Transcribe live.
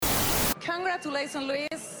Congratulations,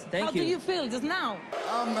 Luis. Thank How you. do you feel just now?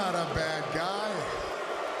 I'm not a bad guy.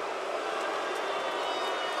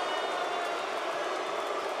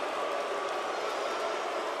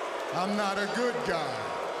 I'm not a good guy.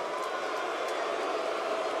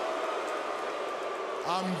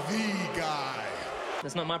 I'm the guy.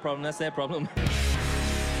 That's not my problem, that's their problem.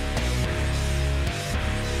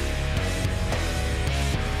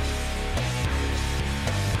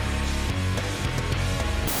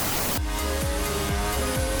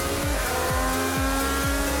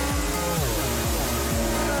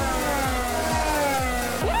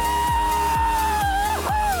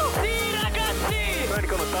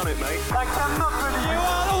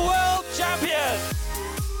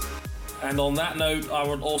 And on that note, I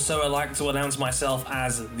would also like to announce myself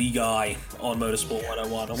as the guy on Motorsport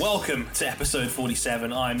 101. And welcome to episode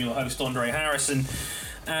 47. I'm your host, Andre Harrison.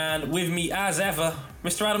 And with me, as ever,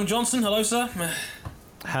 Mr. Adam Johnson. Hello, sir.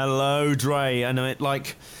 Hello, Dre. And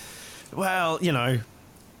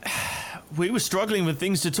we were struggling with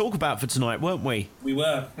things to talk about for tonight, weren't we? We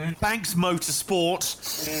were. Thanks, Motorsport.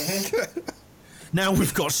 Now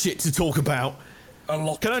we've got shit to talk about. A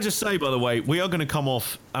lot. Can I just say, by the way, we are going to come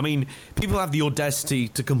off... I mean, people have the audacity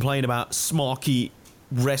to complain about smarky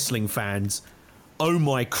wrestling fans. Oh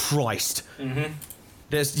my Christ. Mm-hmm.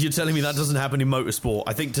 You're telling me that doesn't happen in motorsport.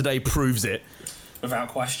 I think today proves it. Without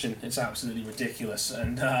question. It's absolutely ridiculous.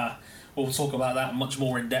 And we'll talk about that much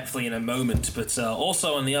more in-depthly in a moment. But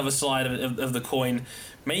also on the other side of the coin,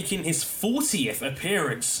 making his 40th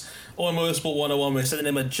appearance on Motorsport 101, we're sending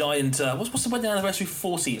him a giant... what's the wedding anniversary for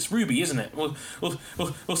 40? It's Ruby, isn't it? We'll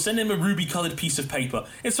send him a ruby-coloured piece of paper.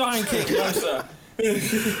 It's Ryan King, no, sir.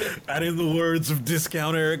 And in the words of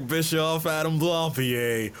Discount Eric Bischoff, Adam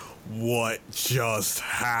Blampier, what just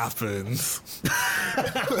happened?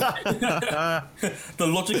 The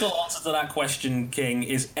logical answer to that question, King,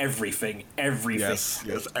 is everything. Everything. Yes,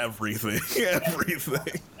 everything.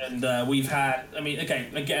 Everything. And we've had... I mean, okay,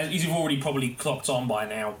 again, as you've already probably clocked on by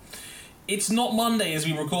now, it's not Monday as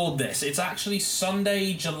we record this. It's actually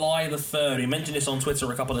Sunday, July the 3rd. We mentioned this on Twitter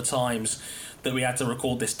a couple of times, that we had to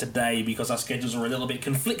record this today because our schedules were a little bit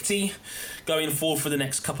conflicty going forward for the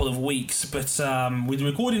next couple of weeks. But we're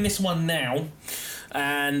recording this one now,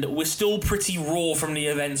 and we're still pretty raw from the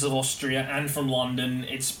events of Austria and from London.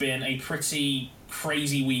 It's been a pretty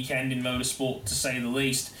crazy weekend in motorsport, to say the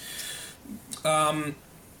least.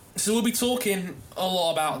 So we'll be talking a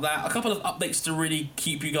lot about that. A couple of updates to really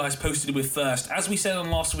keep you guys posted with first. As we said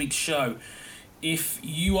on last week's show, if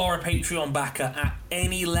you are a Patreon backer at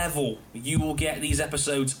any level, you will get these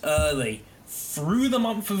episodes early through the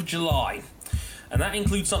month of July. And that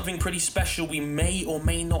includes something pretty special we may or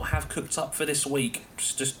may not have cooked up for this week.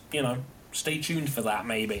 Just stay tuned for that,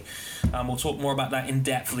 maybe. We'll talk more about that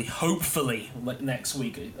in-depthly, hopefully, next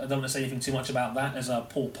week. I don't want to say anything too much about that, as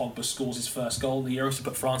Paul Pogba scores his first goal of the Euros to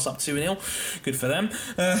put France up 2-0. Good for them.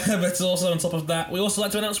 But also, on top of that, we also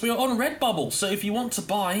like to announce we are on Redbubble. So if you want to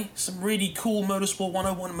buy some really cool Motorsport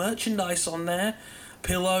 101 merchandise on there,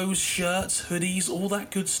 pillows, shirts, hoodies, all that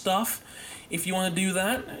good stuff, if you want to do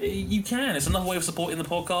that, you can. It's another way of supporting the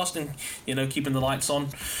podcast and, keeping the lights on.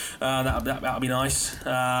 That'll be nice.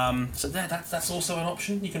 So that's also an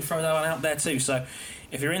option. You can throw that one out there too. So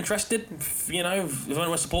if you're interested, if you want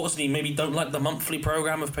to support us and you maybe don't like the monthly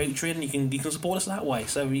program of Patreon, you can support us that way.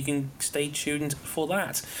 So you can stay tuned for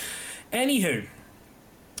that. Anywho,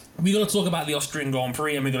 we're going to talk about the Austrian Grand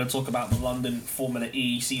Prix, and we're going to talk about the London Formula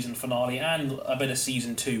E season finale and a bit of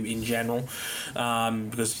season 2 in general,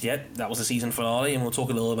 because that was the season finale, and we'll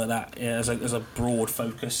talk a little bit about that as a broad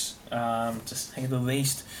focus, to say the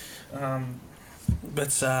least. Pause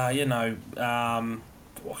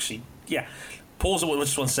it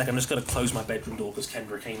just 1 second. I'm just going to close my bedroom door because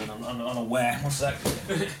Kendra came in unaware. 1 sec.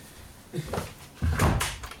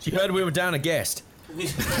 She heard we were down a guest.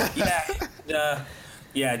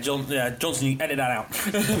 Johnson, you edit that out.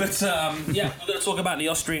 But we're going to talk about the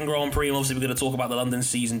Austrian Grand Prix, and obviously we're going to talk about the London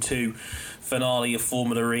Season 2 finale of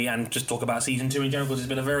Formula E, and just talk about Season 2 in general, because it's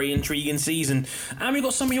been a very intriguing season. And we've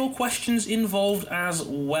got some of your questions involved as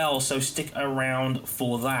well, so stick around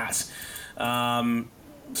for that.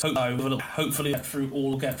 Hopefully get through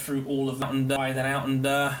all of that and try that out and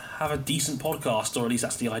have a decent podcast, or at least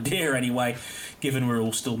that's the idea anyway, given we're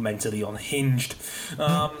all still mentally unhinged.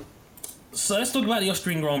 So let's talk about the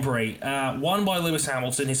Austrian Grand Prix. Won by Lewis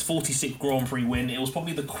Hamilton, his 46th Grand Prix win. It was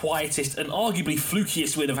probably the quietest and arguably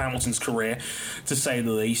flukiest win of Hamilton's career, to say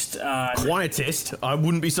the least. Quietest? I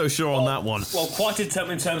wouldn't be so sure on that one. Well, quietest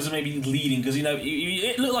in terms of maybe leading, because,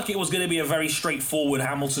 it looked like it was going to be a very straightforward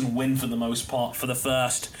Hamilton win for the most part for the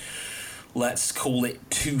first let's call it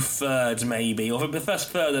 2/3 maybe, or the first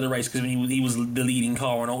third of the race, because he was the leading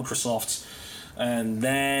car on ultra softs. And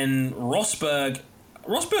then Rosberg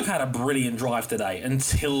had a brilliant drive today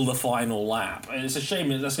until the final lap. And it's a shame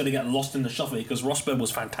that that's going to get lost in the shuffle, because Rosberg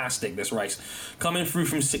was fantastic this race. Coming through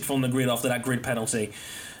from 6th on the grid after that grid penalty.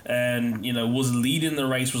 And, was leading the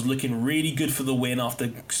race, was looking really good for the win after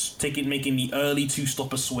making the early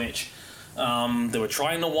 2-stopper switch. They were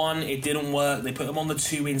trying the 1, it didn't work. They put him on the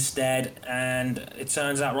 2 instead. And it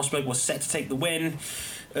turns out Rosberg was set to take the win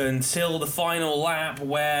until the final lap,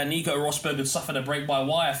 where Nico Rosberg had suffered a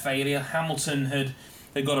brake-by-wire failure. Hamilton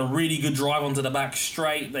they got a really good drive onto the back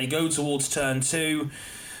straight. They go towards turn 2.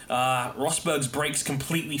 Rosberg's brakes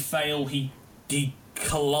completely fail. He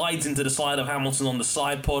collides into the side of Hamilton on the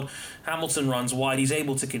side pod. Hamilton runs wide. He's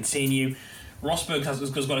able to continue. Rosberg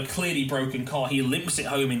has got a clearly broken car. He limps it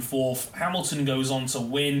home in 4th. Hamilton goes on to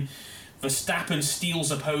win. Verstappen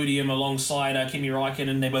steals a podium alongside Kimi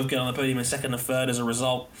Räikkönen. They both get on the podium in 2nd and 3rd as a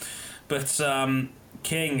result. But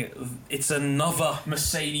King, it's another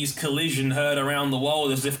Mercedes collision heard around the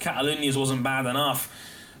world, as if Catalonia's wasn't bad enough.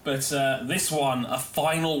 But this one, a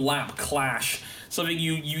final lap clash, something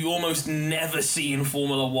you almost never see in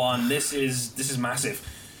Formula One. This is massive.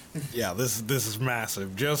 Yeah, this is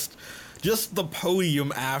massive. Just the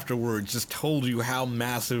podium afterwards just told you how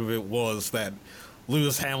massive it was that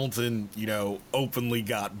Lewis Hamilton, openly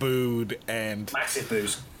got booed, and Massive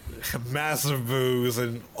boos. Massive boos,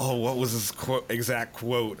 and what was his exact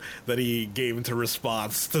quote that he gave into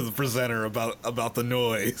response to the presenter about the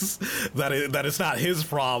noise? that it's not his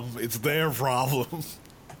problem, it's their problem.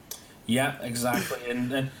 Yeah, exactly.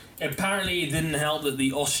 And apparently it didn't help that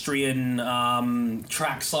the Austrian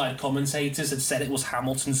trackside commentators had said it was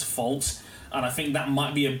Hamilton's fault, and I think that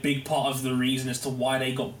might be a big part of the reason as to why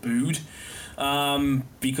they got booed.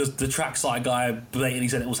 Because the trackside guy blatantly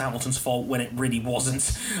said it was Hamilton's fault when it really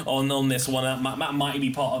wasn't on this one. That might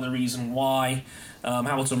be part of the reason why.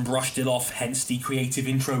 Hamilton brushed it off, hence the creative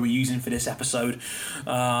intro we're using for this episode,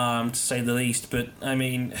 to say the least. But, I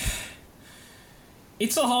mean,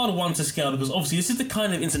 it's a hard one to scale, because obviously this is the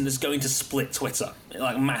kind of incident that's going to split Twitter,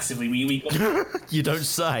 like, massively. You don't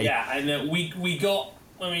say. Yeah, and we got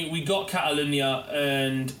Catalonia,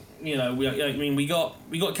 and we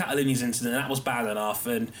got Catalonia's incident, and that was bad enough,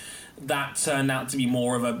 and that turned out to be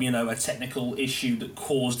more of a technical issue that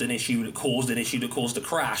caused an issue that caused an issue that caused a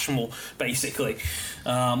crash, more basically,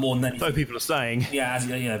 more than anything. So people are saying. Yeah,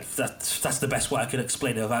 that's the best way I could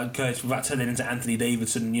explain it without turning into Anthony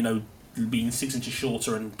Davidson, being 6 inches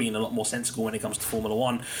shorter and being a lot more sensible when it comes to Formula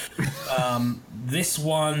One. This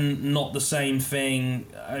one, not the same thing.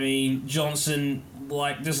 I mean, Johnson,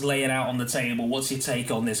 just lay it out on the table. What's your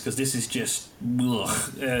take on this? Because this is just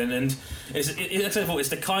ugh. And it's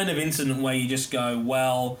the kind of incident where you just go,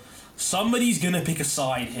 well, somebody's going to pick a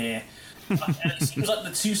side here. And it seems like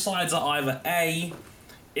the two sides are either A,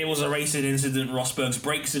 it was a racing incident, Rosberg's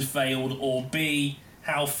brakes had failed, or B,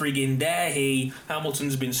 how friggin' dare he,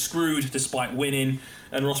 Hamilton's been screwed despite winning,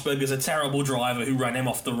 and Rosberg is a terrible driver who ran him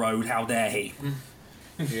off the road, how dare he.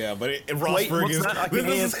 Yeah, but Rosberg Wait, what's is... that?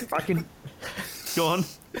 I can go on.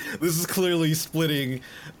 This is clearly splitting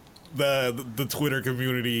the Twitter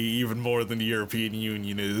community even more than the European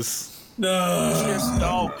Union is.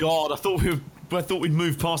 Oh God! I thought we'd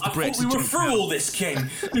move past the Brexit. I thought we were through all this, King.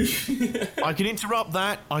 I can interrupt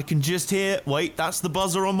that. I can just hear. Wait, that's the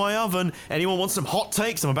buzzer on my oven. Anyone want some hot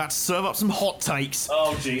takes? I'm about to serve up some hot takes.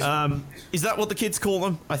 Oh jeez. Is that what the kids call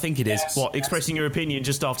them? I think it is. Yes, What? Expressing your opinion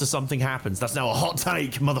just after something happens. That's now a hot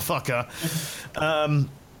take, motherfucker.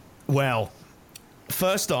 Well,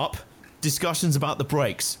 first up, discussions about the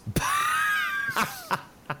brakes.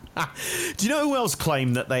 Do you know who else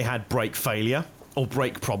claimed that they had brake failure or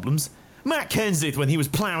brake problems? Matt Kenseth, when he was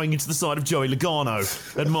ploughing into the side of Joey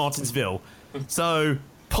Logano at Martinsville. So,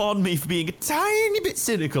 pardon me for being a tiny bit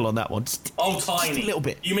cynical on that one. Just tiny. a little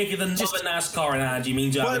bit. You make it another NASCAR analogy,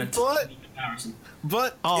 means you're having a tiny comparison.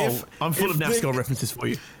 But I'm full of NASCAR references for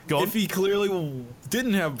you. Go on. If he clearly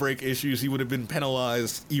didn't have brake issues, he would have been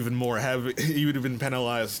penalized even more heavy. He would have been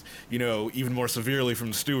penalized, even more severely from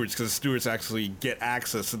the stewards, because the stewards actually get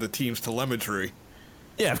access to the team's telemetry.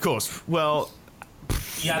 Yeah, of course. Well,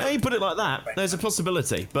 Yeah, you put it like that. There's a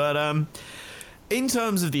possibility. But in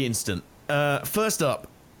terms of the incident, first up,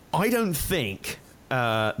 I don't think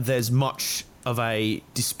there's much of a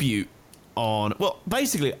dispute on... Well,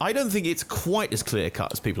 basically, I don't think it's quite as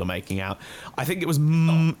clear-cut as people are making out. I think it was...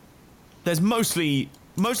 There's mostly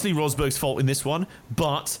Rosberg's fault in this one,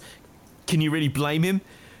 but can you really blame him?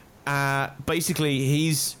 Basically,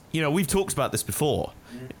 he's... we've talked about this before.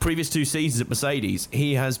 Previous 2 seasons at Mercedes,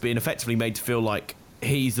 he has been effectively made to feel like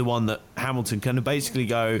he's the one that Hamilton can basically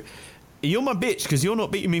go, you're my bitch because you're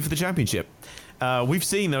not beating me for the championship. We've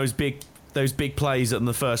seen those big plays in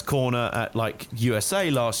the first corner at like USA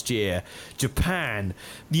last year, Japan,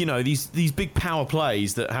 these big power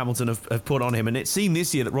plays that Hamilton have put on him. And it seemed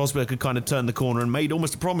this year that Rosberg had kind of turned the corner and made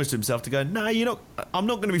almost a promise to himself to go, no, I'm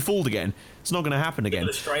not going to be fooled again. It's not going to happen again.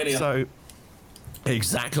 Australia. So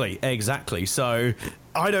exactly. So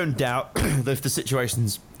I don't doubt that if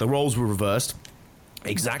the roles were reversed,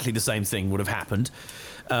 exactly the same thing would have happened.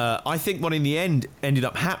 I think what in the end ended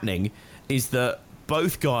up happening is that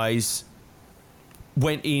both guys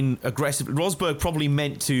went in aggressive. Rosberg probably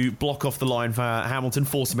meant to block off the line for Hamilton,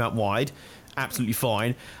 force him out wide. Absolutely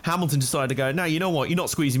fine. Hamilton decided to go, no, you know what? You're not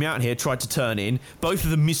squeezing me out here. Tried to turn in. Both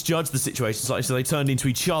of them misjudged the situation slightly, so they turned into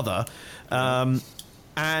each other.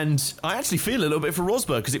 And I actually feel a little bit for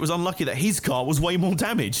Rosberg because it was unlucky that his car was way more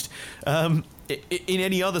damaged. In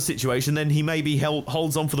any other situation, then he maybe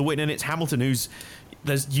holds on for the win, and it's Hamilton who's...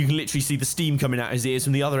 you can literally see the steam coming out his ears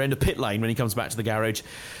from the other end of pit lane when he comes back to the garage.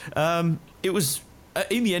 It was...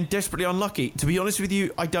 in the end, desperately unlucky. To be honest with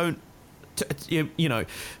you, I don't...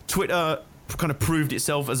 Twitter kind of proved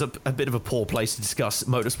itself as a bit of a poor place to discuss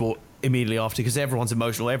motorsport immediately after because everyone's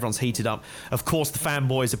emotional, everyone's heated up. Of course, the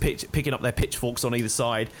fanboys are picking up their pitchforks on either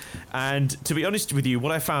side. And to be honest with you,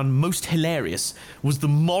 what I found most hilarious was the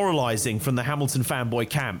moralising from the Hamilton fanboy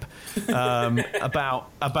camp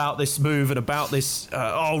about this move and about this,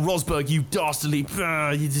 Rosberg, you dastardly,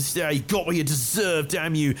 you got what you deserve,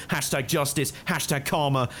 damn you, #justice,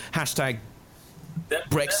 #karma,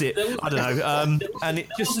 Brexit, I don't know, and it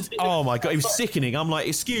just, oh my god, it was sickening. I'm like,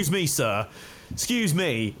 excuse me, sir, excuse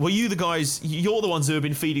me, were you the guys, you're the ones who have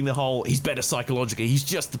been feeding the whole, he's better psychologically, he's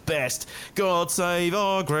just the best, God save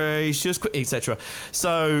our gracious, etc.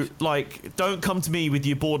 So, like, don't come to me with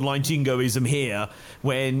your borderline jingoism here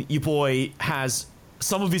when your boy has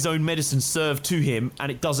some of his own medicine served to him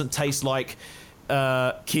and it doesn't taste like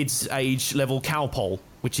kids age level Calpol,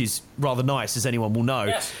 which is rather nice, as anyone will know.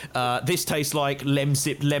 Yes. This tastes like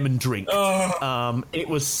Lemsip lemon drink. It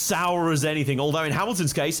was sour as anything, although in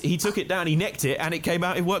Hamilton's case, he took it down, he necked it, and it came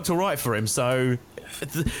out, it worked all right for him. So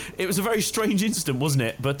it was a very strange incident, wasn't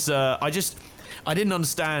it? But I didn't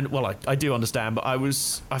understand, well, I do understand, but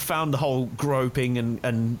I found the whole groping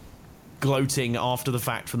and gloating after the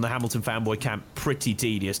fact from the Hamilton fanboy camp pretty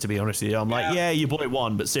tedious, to be honest with you. I'm like, yeah, your boy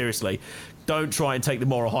won, but seriously, don't try and take the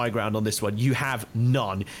moral high ground on this one. You have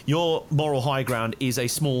none. Your moral high ground is a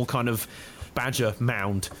small kind of badger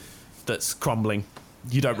mound that's crumbling.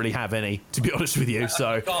 You don't really have any, to be honest with you. So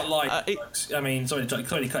I can't lie. I mean, sorry to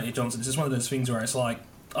cut you, Johnson. It's just one of those things where it's like,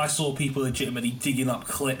 I saw people legitimately digging up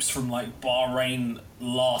clips from like Bahrain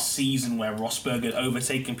last season where Rosberg had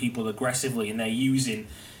overtaken people aggressively and they're using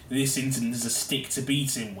this incident as a stick to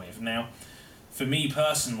beat him with. Now, for me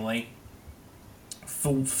personally,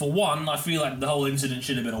 for one, I feel like the whole incident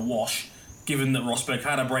should have been a wash, given that Rosberg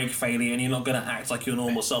had a brake failure and you're not going to act like your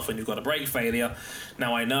normal self when you've got a brake failure.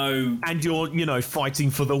 Now, I know... And you're, fighting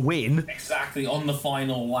for the win. Exactly, on the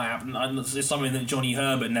final lap. And it's something that Johnny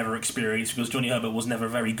Herbert never experienced because Johnny Herbert was never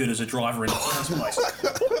very good as a driver in the first place.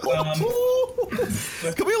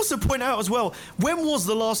 Can we also point out as well, when was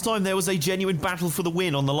the last time there was a genuine battle for the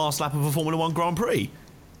win on the last lap of a Formula 1 Grand Prix?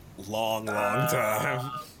 Long time.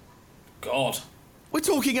 God. We're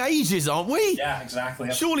talking ages, aren't we? Yeah,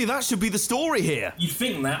 exactly. Surely that should be the story here. You'd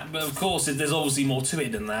think that, but of course there's obviously more to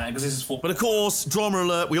it than that, because this is for... But of course, drama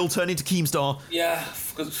alert, we all turn into Keemstar. Yeah,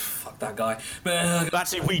 fuck that guy. But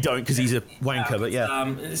actually, we don't, because he's a wanker, but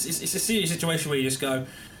yeah. It's a serious situation where you just go...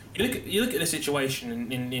 You look at the situation,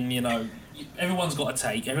 and everyone's got a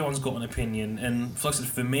take, everyone's got an opinion, and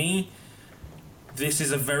for me, this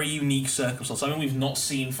is a very unique circumstance. Something we've not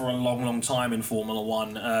seen for a long, long time in Formula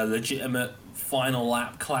 1. Legitimate final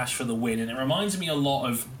lap clash for the win, and it reminds me a lot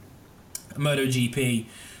of MotoGP,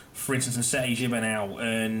 for instance, and Seti Gibernau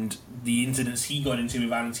and the incidents he got into with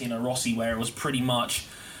Valentino Rossi, where it was pretty much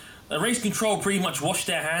the race control pretty much washed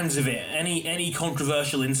their hands of it. Any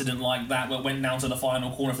controversial incident like that went down to the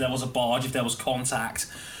final corner, if there was a barge, if there was contact,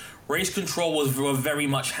 race control were very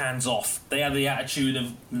much hands off. They had the attitude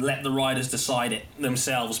of let the riders decide it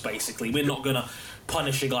themselves, basically. We're not going to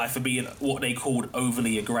punish a guy for being what they called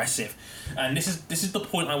overly aggressive. And this is the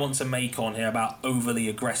point I want to make on here about overly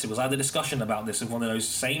aggressive. I had a discussion about this with one of those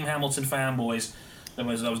same Hamilton fanboys that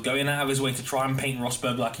was going out of his way to try and paint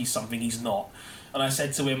Rosberg like he's something he's not. And I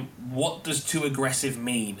said to him, what does too aggressive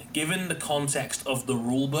mean? Given the context of the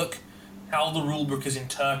rulebook, how the rulebook is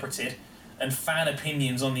interpreted, and fan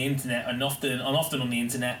opinions on the internet, and often on the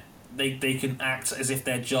internet, they can act as if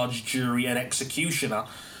they're judge, jury, and executioner.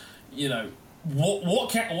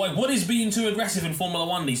 what is being too aggressive in Formula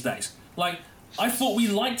One these days? Like, I thought we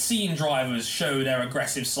liked seeing drivers show their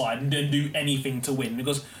aggressive side and do anything to win,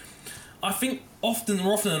 because I think more often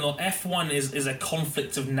than not, F1 is a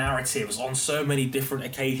conflict of narratives on so many different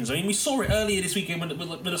occasions. I mean, we saw it earlier this weekend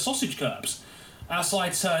with the sausage curbs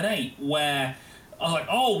outside Turn 8, where I was like,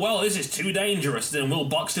 oh, well, this is too dangerous. Then Will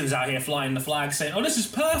Buxton's out here flying the flag saying, oh, this is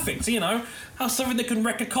perfect, you know, how something that can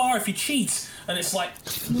wreck a car if you cheat. And it's like,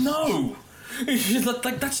 no.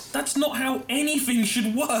 Like that's not how anything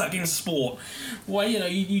should work in sport. Where, you know,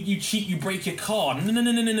 you cheat, you break your car. No.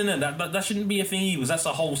 That shouldn't be a thing either. That's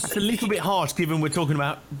a whole. It's a little bit harsh, given we're talking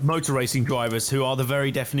about motor racing drivers who are the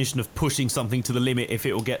very definition of pushing something to the limit if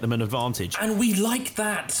it will get them an advantage. And we like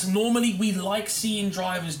that. Normally, we like seeing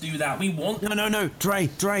drivers do that. We want. No, Dre.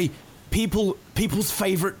 People's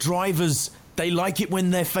favourite drivers. They like it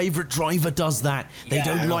when their favourite driver does that. They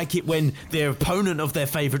don't like it when their opponent of their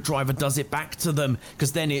favourite driver does it back to them,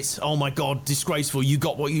 because then it's, oh my god, disgraceful, you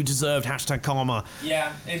got what you deserved, #karma.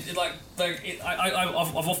 Yeah, I've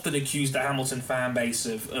often accused the Hamilton fan base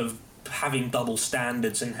of having double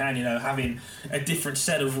standards and you know, having a different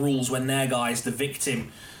set of rules when their guy's the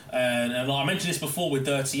victim. And I mentioned this before with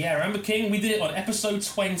Dirty Air. Remember, King? We did it on episode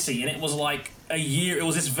 20, and it was like a year. It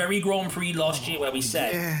was this very Grand Prix last year where we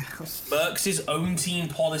said Merckx's own team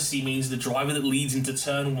policy means the driver that leads into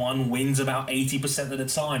turn 1 wins about 80% of the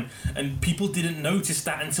time. And people didn't notice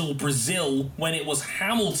that until Brazil, when it was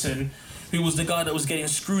Hamilton who was the guy that was getting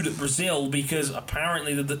screwed at Brazil because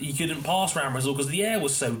apparently he couldn't pass around Brazil because the air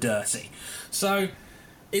was so dirty. So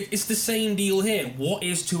it's the same deal here. What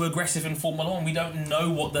is too aggressive in Formula 1? We don't know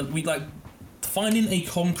what finding a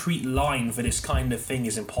concrete line for this kind of thing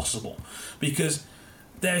is impossible, because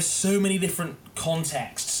there's so many different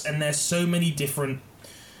contexts and there's so many different,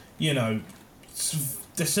 you know,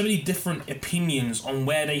 there's so many different opinions on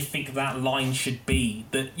where they think that line should be,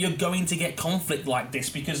 that you're going to get conflict like this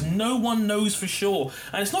because no one knows for sure.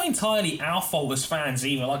 And it's not entirely our fault as fans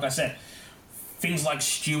either. Like I said, things like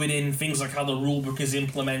stewarding, things like how the rulebook is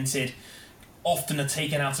implemented, often are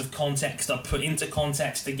taken out of context, are put into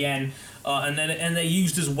context again, and they're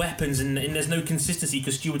used as weapons, and there's no consistency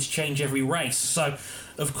because stewards change every race. So,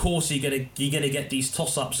 of course, you're gonna get these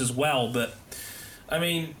toss-ups as well. But I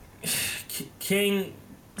mean, King,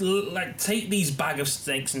 like, take these bag of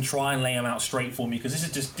steaks and try and lay them out straight for me, because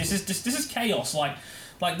this is chaos.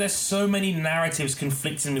 Like, there's so many narratives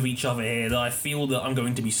conflicting with each other here that I feel that I'm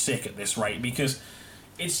going to be sick at this rate, because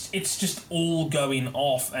it's just all going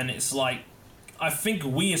off, and it's like, I think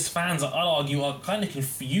we as fans, I'd argue, are kind of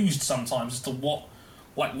confused sometimes as to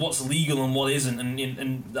what's legal and what isn't,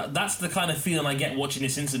 and that's the kind of feeling I get watching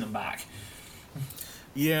this incident back.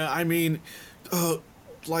 Yeah, I mean,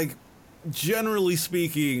 like, generally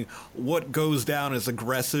speaking, what goes down as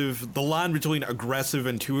aggressive, the line between aggressive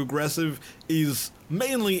and too aggressive is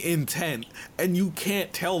mainly intent, and you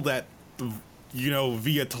can't tell that, you know,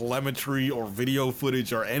 via telemetry or video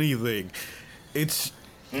footage or anything. It's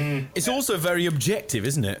also very objective,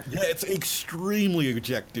 isn't it? Yeah, it's extremely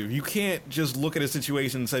objective. You can't just look at a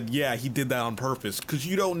situation and say, yeah, he did that on purpose, because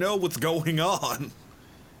you don't know what's going on.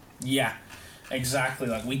 Yeah. Exactly,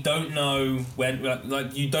 like, we don't know when,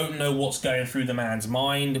 like, you don't know what's going through the man's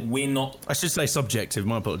mind. We're not. I should say subjective.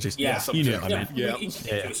 My apologies. Yeah, you know what I mean. We get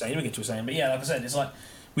to what you're saying, but yeah, like I said, it's like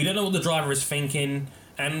we don't know what the driver is thinking,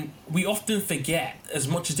 and we often forget, as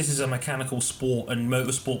much as this is a mechanical sport and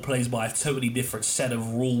motorsport plays by a totally different set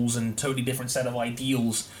of rules and totally different set of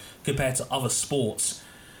ideals compared to other sports.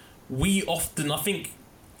 We often, I think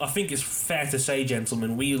it's fair to say,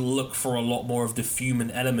 gentlemen, we look for a lot more of the human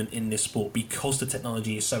element in this sport because the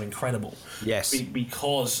technology is so incredible. Yes.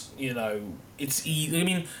 Because, you know, it's easy. I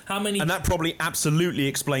mean, how many... And that probably absolutely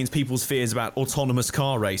explains people's fears about autonomous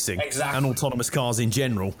car racing. Exactly. And autonomous cars in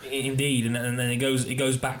general. Indeed. And then it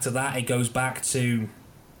goes back to that. It goes back to,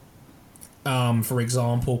 for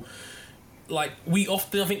example... Like, I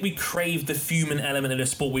think we crave the human element of the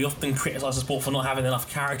sport. We often criticise the sport for not having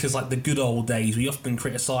enough characters like the good old days. We often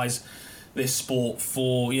criticise this sport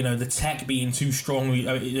for, you know, the tech being too strong.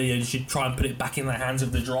 You should try and put it back in the hands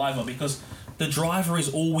of the driver, because the driver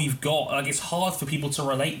is all we've got. Like, it's hard for people to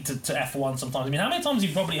relate to F1 sometimes. I mean, how many times have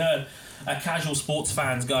you probably heard casual sports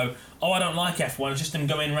fans go, oh, I don't like F1, it's just them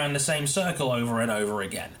going around the same circle over and over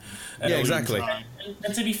again. Yeah, exactly.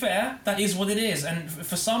 And to be fair, that is what it is. And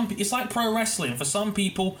for some, it's like pro wrestling. For some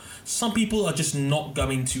people are just not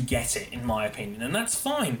going to get it, in my opinion, and that's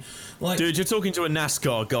fine. Like, Dude, you're talking to a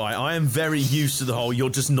NASCAR guy. I am very used to the whole "you're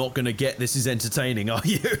just not going to get this is entertaining," are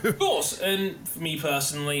you? of course. And for me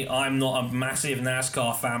personally, I'm not a massive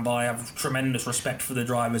NASCAR fan, but I have tremendous respect for the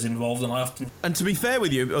drivers involved, and I often. And to be fair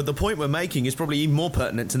with you, the point we're making is probably even more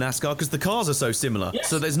pertinent to NASCAR because the cars are so similar. Yes.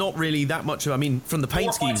 So there's not really that much of, I mean, from the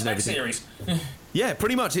paint schemes and everything. Series. Yeah,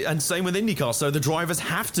 pretty much. And same with IndyCar. So the drivers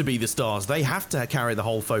have to be the stars. They have to carry the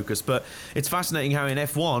whole focus. But it's fascinating how in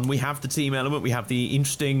F1 we have the team element, we have the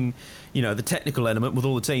interesting, the technical element with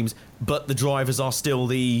all the teams, but the drivers are still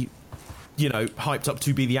the, hyped up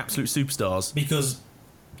to be the absolute superstars. Because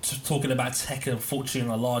talking about tech,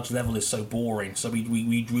 unfortunately, on a large level is so boring. So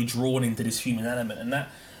we're drawn into this human element, and that.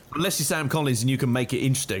 Unless you're Sam Collins and you can make it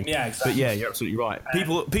interesting. Yeah, exactly. But yeah, you're absolutely right.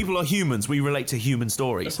 People are humans. We relate to human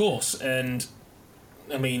stories. Of course, and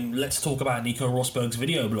I mean, let's talk about Nico Rosberg's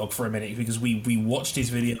video blog for a minute, because we watched his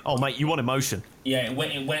video. Oh, mate, you want emotion. Yeah, it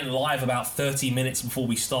went live about 30 minutes before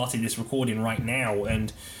we started this recording right now,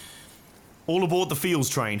 and all aboard the Fields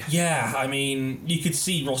train. Yeah, I mean, you could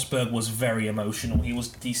see Rosberg was very emotional.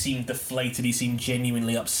 He seemed deflated. He seemed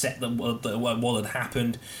genuinely upset that what had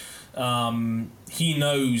happened. He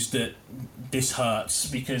knows that this hurts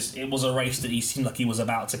because it was a race that he seemed like he was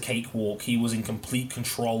about to cakewalk. He was in complete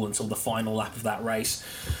control until the final lap of that race,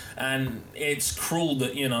 and it's cruel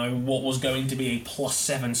that what was going to be a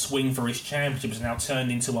 +7 swing for his championship is now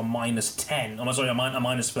turned into a -10. I'm sorry, a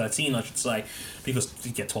 -13, I should say, because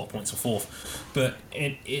you get 12 points for fourth. But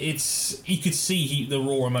it's you could see the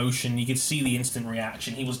raw emotion. You could see the instant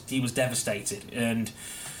reaction. He was devastated, and.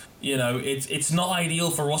 It's not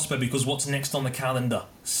ideal for Rosberg because what's next on the calendar?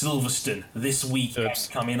 Silverstone this week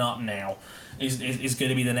coming up now is going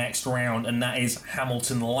to be the next round, and that is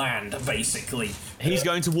Hamilton Land, basically. He's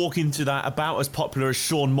going to walk into that about as popular as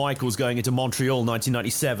Shawn Michaels going into Montreal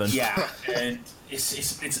 1997. Yeah, and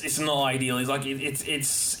it's not ideal. It's like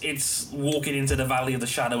it's walking into the valley of the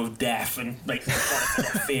shadow of death and basically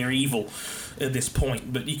trying to fear evil at this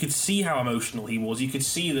point. But you could see how emotional he was. You could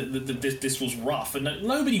see that this was rough, and that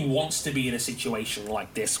nobody wants to be in a situation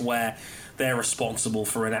like this where they're responsible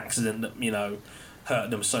for an accident that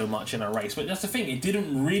hurt them so much in a race. But that's the thing; it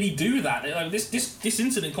didn't really do that. This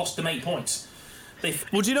incident cost them 8 points.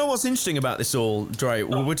 Well, do you know what's interesting about this all, Dre?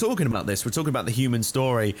 Well, we're talking about this. We're talking about the human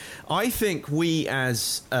story. I think we,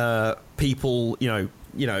 as people,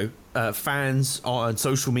 fans on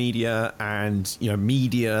social media and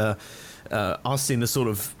media, us in the sort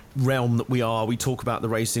of realm that we are, we talk about the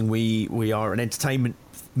racing. We are an entertainment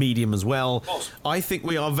medium as well. I think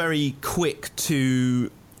we are very quick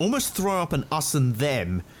to almost throw up an us and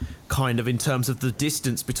them kind of in terms of the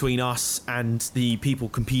distance between us and the people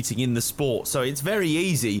competing in the sport. So it's very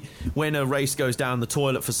easy when a race goes down the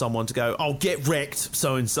toilet for someone to go, "Oh, get wrecked,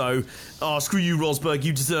 so-and-so. Oh, screw you, Rosberg,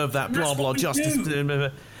 you deserve that, blah, blah, justice."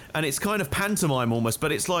 And it's kind of pantomime almost,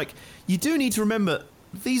 but it's like, you do need to remember,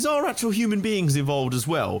 these are actual human beings involved as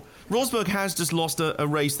well. Rosberg has just lost a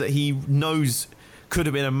race that he knows could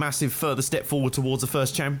have been a massive further step forward towards the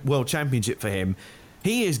first world championship for him.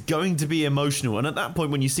 He is going to be emotional, and at that point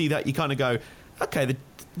when you see that, you kind of go, okay,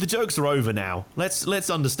 the jokes are over now. Let's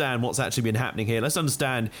understand what's actually been happening here. Let's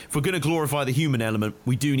understand, if we're going to glorify the human element,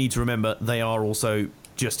 we do need to remember they are also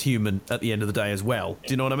just human at the end of the day as well.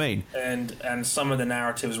 Do you know what I mean? And some of the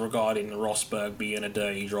narratives regarding Rosberg being a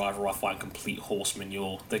dirty driver, I find complete horse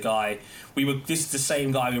manure. The guy, this is the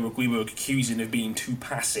same guy we were accusing of being too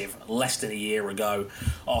passive less than a year ago.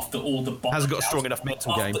 After all the hasn't got a strong enough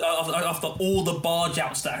mental game. After all the barge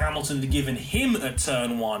outs that Hamilton had given him at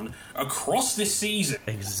turn 1 across this season.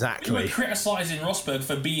 Exactly. We were criticising Rosberg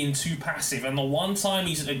for being too passive, and the one time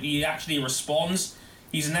he actually responds,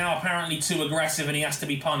 he's now apparently too aggressive and he has to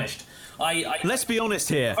be punished. Let's be honest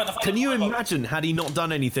here. Can you imagine, had he not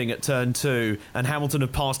done anything at turn 2 and Hamilton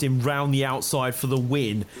had passed him round the outside for the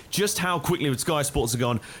win, just how quickly would Sky Sports have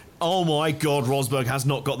gone, "Oh my God, Rosberg has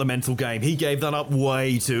not got the mental game. He gave that up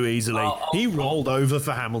way too easily. He rolled over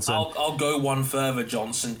for Hamilton." I'll go one further,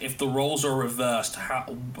 Johnson. If the roles are reversed,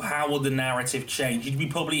 how would the narrative change? You'd be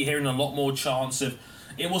probably hearing a lot more chance of,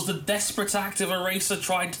 it was the desperate act of a racer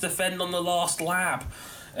trying to defend on the last lap.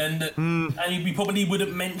 And you probably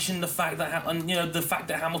wouldn't mention the fact that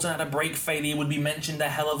Hamilton had a brake failure would be mentioned a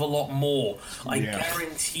hell of a lot more. I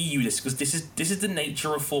guarantee you this, because this is the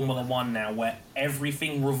nature of Formula One now, where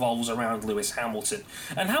everything revolves around Lewis Hamilton,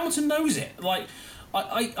 and Hamilton knows it. Like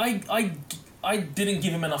I didn't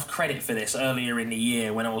give him enough credit for this earlier in the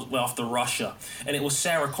year when I was after Russia, and it was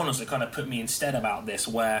Sarah Connors that kind of put me instead about this,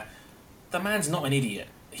 where the man's not an idiot.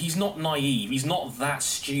 he's not naive. He's not that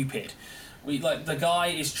stupid. The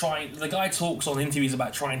guy talks on interviews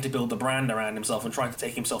about trying to build a brand around himself and trying to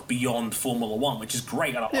take himself beyond Formula One, which is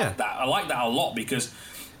great, and I like that. I like that a lot because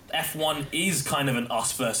F1 is kind of an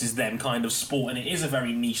us versus them kind of sport, and it is a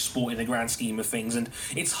very niche sport in the grand scheme of things, and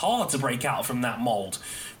it's hard to break out from that mould.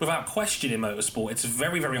 Without question in motorsport, it's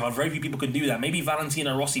very, very hard. Very few people can do that. Maybe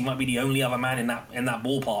Valentino Rossi might be the only other man in that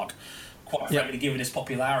ballpark, quite frankly, given his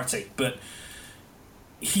popularity, but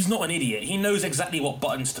he's not an idiot. He knows exactly what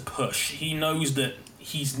buttons to push. He knows that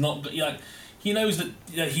he's not he knows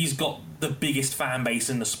that he's got the biggest fan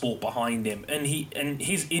base in the sport behind him, and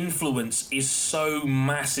his influence is so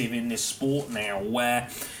massive in this sport now, where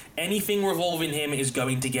anything revolving him is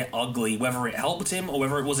going to get ugly, whether it helped him or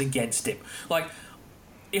whether it was against him. Like,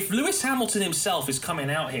 if Lewis Hamilton himself is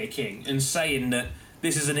coming out here, King, and saying that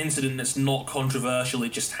this is an incident that's not controversial,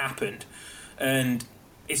 it just happened, and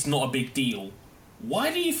it's not a big deal,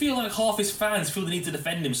 why do you feel like half his fans feel the need to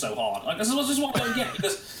defend him so hard? Like, this is what I don't get,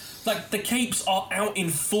 because the capes are out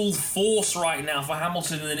in full force right now for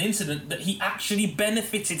Hamilton in an incident that he actually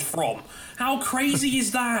benefited from. How crazy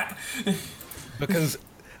is that?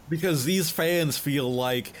 Because these fans feel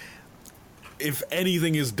like if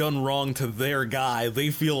anything is done wrong to their guy,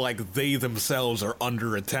 they feel like they themselves are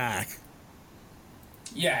under attack.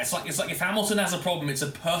 Yeah, it's like if Hamilton has a problem, it's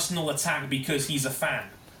a personal attack because he's a fan.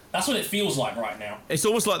 That's what it feels like right now. It's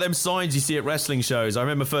almost like them signs you see at wrestling shows. I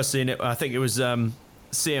remember first seeing it, I think it was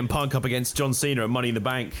CM Punk up against John Cena at Money in the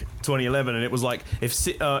Bank 2011, and it was like,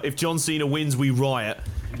 if John Cena wins, we riot.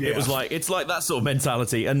 Yeah. It was like, it's like that sort of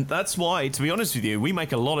mentality, and that's why, to be honest with you, we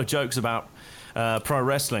make a lot of jokes about pro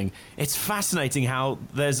wrestling. It's fascinating how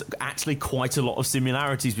there's actually quite a lot of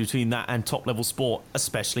similarities between that and top-level sport,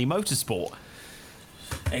 especially motorsport.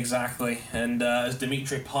 Exactly, and as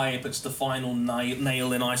Dimitri Payet puts the final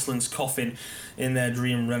nail in Iceland's coffin in their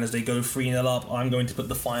dream run as they go 3-0 up, I'm going to put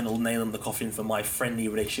the final nail in the coffin for my friendly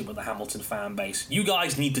relationship with the Hamilton fan base. You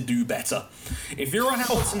guys need to do better. If you're a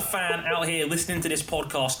Hamilton fan out here listening to this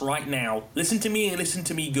podcast right now, listen to me and listen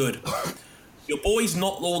to me good. Your boy's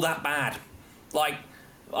not all that bad. Like,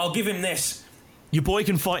 I'll give him this. Your boy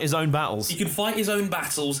can fight his own battles. He can fight his own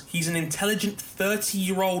battles. He's an intelligent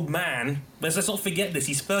 30-year-old man. Let's not forget this.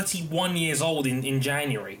 He's 31 years old in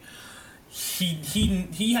January.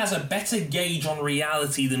 He has a better gauge on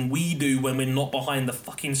reality than we do when we're not behind the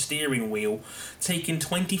fucking steering wheel, taking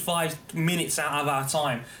 25 minutes out of our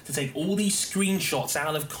time to take all these screenshots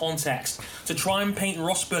out of context, to try and paint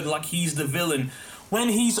Rosberg like he's the villain, when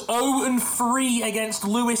he's 0-3 against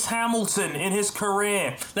Lewis Hamilton in his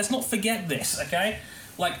career. Let's not forget this, okay?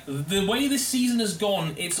 Like, the way this season has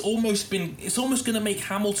gone, it's almost going to make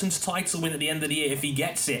Hamilton's title win at the end of the year, if he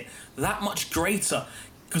gets it, that much greater.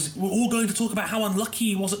 Because we're all going to talk about how unlucky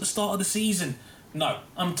he was at the start of the season. No,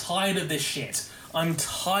 I'm tired of this shit. I'm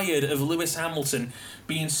tired of Lewis Hamilton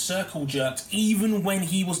being circle jerked even when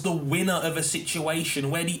he was the winner of a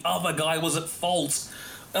situation where the other guy was at fault.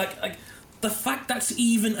 Like the fact that's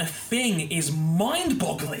even a thing is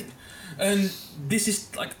mind-boggling. And this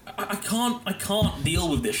is like, I can't deal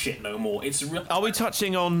with this shit no more. It's Are we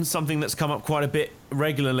touching on something that's come up quite a bit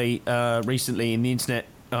regularly recently in the internet,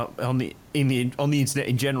 on the internet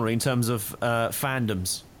in general, in terms of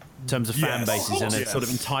fandoms, in terms of fan bases, and a sort of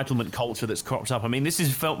entitlement culture that's cropped up? I mean, this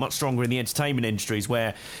is felt much stronger in the entertainment industries,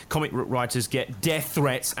 where comic book writers get death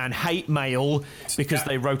threats and hate mail because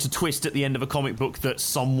they wrote a twist at the end of a comic book that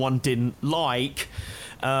someone didn't like.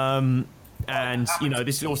 And, you know,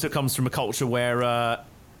 this also comes from a culture where,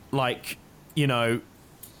 like, you know...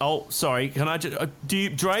 Oh, sorry, can I just...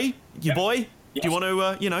 Dre, your boy? Do you want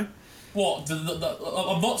to, you know... What?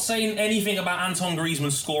 I'm not saying anything about Anton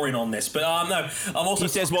Griezmann scoring on this, but no. I'm also. He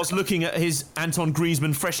says whilst looking at his Anton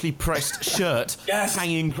Griezmann freshly pressed shirt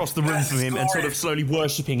hanging across the room from him and sort of slowly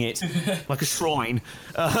worshipping it like a shrine.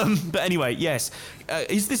 But anyway, yes.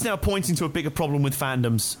 Is this now pointing to a bigger problem with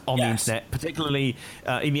fandoms on the internet, particularly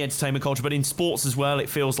in the entertainment culture, but in sports as well? It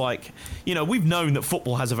feels like, you know, we've known that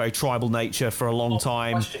football has a very tribal nature for a long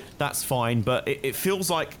time. That's fine, but it feels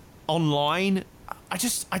like online...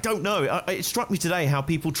 I don't know. It struck me today how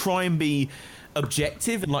people try and be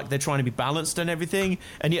objective and like they're trying to be balanced and everything,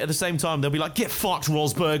 and yet at the same time they'll be like, "Get fucked,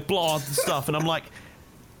 Rosberg," blah stuff, and I'm like,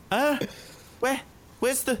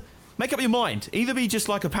 where's the... Make up your mind. Either be just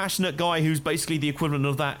like a passionate guy who's basically the equivalent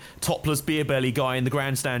of that topless beer belly guy in the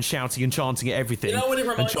grandstand shouting and chanting at everything. You know what it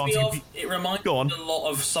reminds me of? It reminds me a lot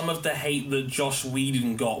of some of the hate that Joss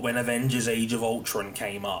Whedon got when Avengers Age of Ultron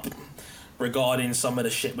came up. regarding some of the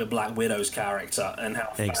shit with Black Widow's character and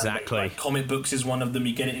how Exactly. like, comic books is one of them.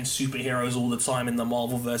 You get it in superheroes all the time in the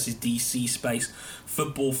Marvel versus DC space.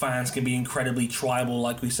 Football fans can be incredibly tribal,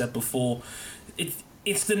 like we said before.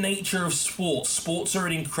 It's the nature of sports. Sports are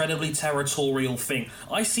an incredibly territorial thing.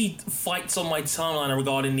 I see fights on my timeline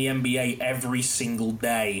regarding the NBA every single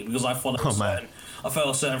day because I follow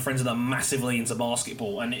certain friends that are massively into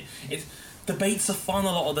basketball, and it debates are fun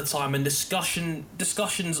a lot of the time, and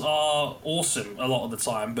discussions are awesome a lot of the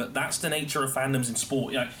time. But that's the nature of fandoms in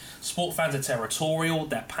sport. You know, sport fans are territorial,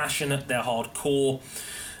 they're passionate, they're hardcore,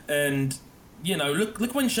 and you know,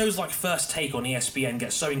 look when shows like First Take on ESPN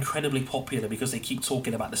get so incredibly popular because they keep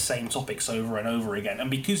talking about the same topics over and over again,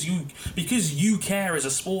 and because you care as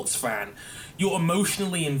a sports fan, you're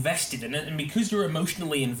emotionally invested in it, and because you're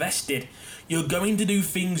emotionally invested, you're going to do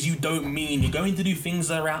things you don't mean. You're going to do things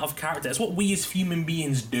that are out of character. That's what we as human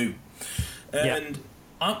beings do, and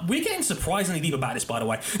we're getting surprisingly deep about this, by the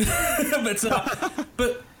way.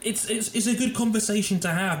 but it's a good conversation to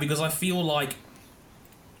have because I feel like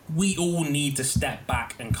we all need to step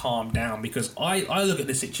back and calm down because I look at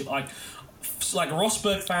this situation like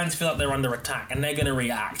Rosberg fans feel like they're under attack and they're going to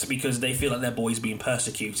react because they feel like their boy's being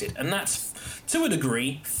persecuted, and that's to a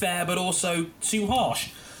degree fair but also too harsh.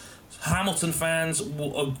 Hamilton fans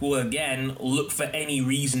will again look for any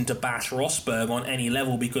reason to bash Rosberg on any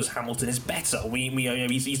level because Hamilton is better.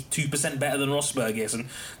 He's 2% better than Rosberg is, and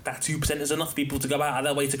that 2% is enough people to go out of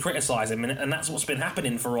their way to criticise him, and that's what's been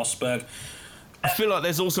happening for Rosberg. I feel like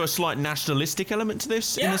there's also a slight nationalistic element to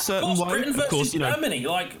this in a certain way. Britain versus Germany,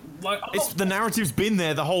 the narrative's been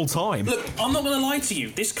there the whole time. Look, I'm not going to lie to you.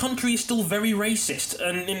 This country is still very racist,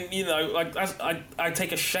 and you know, like I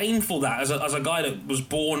take a shame for that as a guy that was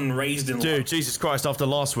born and raised in. Dude, Jesus Christ! After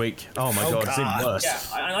last week, oh my God, it's even worse.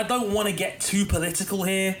 Yeah, and I don't want to get too political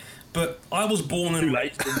here, but I was born and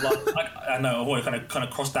raised in. I know I've already kind of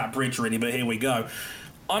crossed that bridge really, but here we go.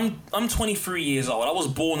 I'm 23 years old. I was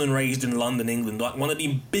born and raised in London, England, like one of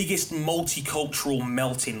the biggest multicultural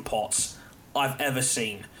melting pots I've ever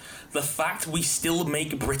seen. The fact we still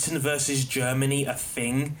make Britain versus Germany a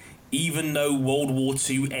thing, even though World War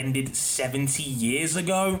II ended 70 years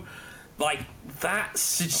ago, like that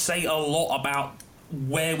should say a lot about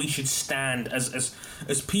where we should stand as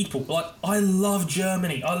people. Like, I love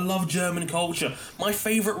Germany. I love German culture. My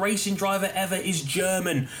favourite racing driver ever is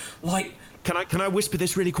German. Like, Can I whisper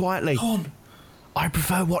this really quietly? Come on. I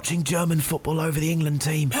prefer watching German football over the England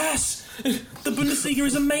team. Yes! The Bundesliga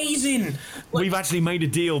is amazing! We've actually made a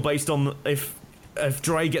deal based on if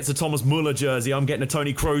Dre gets a Thomas Muller jersey, I'm getting a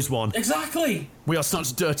Tony Kroos one. Exactly! We are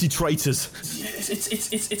such dirty traitors.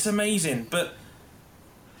 It's amazing, but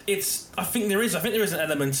I think there is an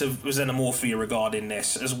element of xenomorphia regarding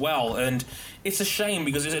this as well, and it's a shame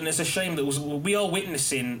because it's a shame that we are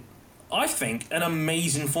witnessing, I think, an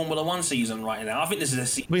amazing Formula One season right now. I think this is a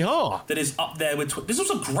season that is up there with. This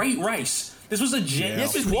was a great race. This was a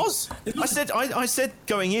Yes, it was. I said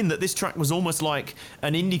going in that this track was almost like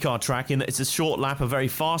an IndyCar track in that it's a short lap, a very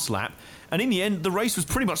fast lap. And in the end, the race was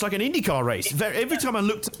pretty much like an IndyCar race. Every time I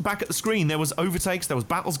looked back at the screen, there was overtakes, there was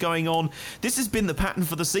battles going on. This has been the pattern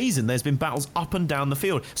for the season. There's been battles up and down the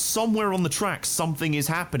field. Somewhere on the track, something is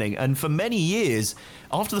happening. And for many years,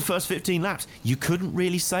 after the first 15 laps, you couldn't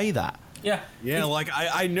really say that. Yeah, like,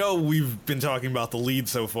 I know we've been talking about the lead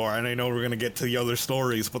so far, and I know we're going to get to the other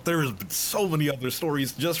stories, but there's been so many other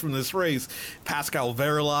stories just from this race. Pascal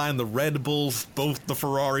Wehrlein, the Red Bulls, both the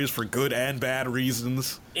Ferraris for good and bad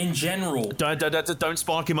reasons. In general. Don't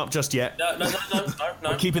spark him up just yet. No.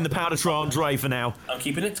 We're keeping the powder dry on Dre for now. I'm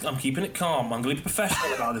keeping it calm. I'm going to be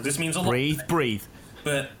professional about it. This means a lot. Breathe.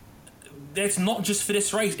 But it's not just for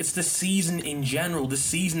this race, it's the season in general. The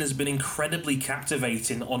season has been incredibly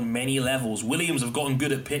captivating on many levels. Williams have gotten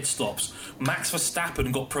good at pit stops. Max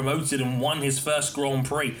Verstappen got promoted and won his first Grand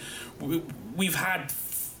Prix. We've had,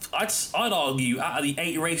 I'd argue, out of the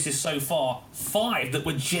 8 races so far, 5 that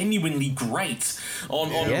were genuinely great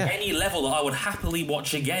on any level that I would happily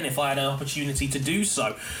watch again if I had an opportunity to do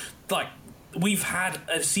so. Like, we've had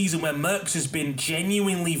a season where Merckx has been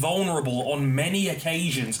genuinely vulnerable on many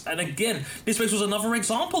occasions. And again, this race was another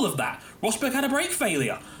example of that. Rosberg had a brake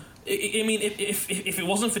failure. I mean, if it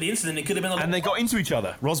wasn't for the incident, it could have been a lot. And they got into each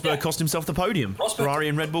other. Rosberg cost himself the podium. Ferrari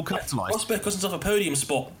and Red Bull capitalised. Rosberg cost himself a podium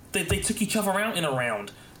spot. They took each other out in a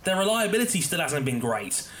round. Their reliability still hasn't been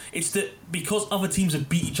great. It's that because other teams have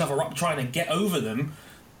beat each other up trying to get over them,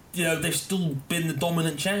 they've still been the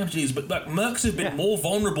dominant champions, but like Mercs have been more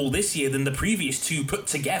vulnerable this year than the previous two put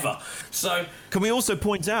together. So can we also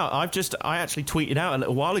point out, I actually tweeted out a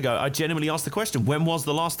little while ago, I genuinely asked the question, when was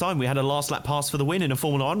the last time we had a last lap pass for the win in a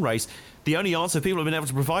Formula 1 race? The only answer people have been able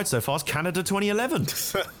to provide so far is Canada 2011.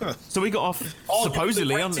 So we got off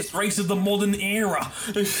supposedly the on greatest race of the modern era.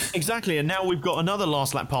 Exactly, and now we've got another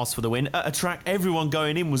last lap pass for the win at a track everyone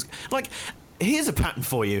going in was like. Here's a pattern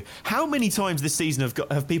for you. How many times this season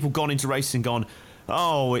have people gone into races and gone,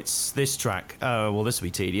 oh, it's this track. Oh, well, this will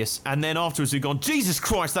be tedious. And then afterwards we've gone, Jesus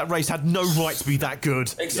Christ, that race had no right to be that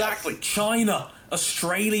good. Exactly. China,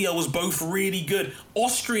 Australia was both really good.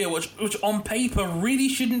 Austria, which on paper really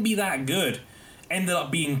shouldn't be that good, ended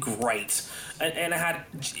up being great. And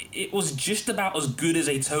it was just about as good as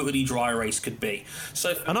a totally dry race could be.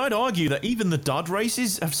 And I'd argue that even the dud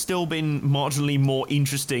races have still been marginally more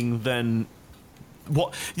interesting than...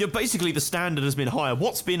 basically the standard has been higher.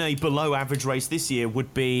 What's been a below average race this year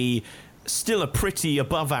would be still a pretty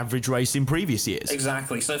above average race in previous years.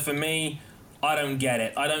 Exactly. So for me, I don't get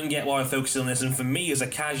it. I don't get why we're focusing on this. And for me, as a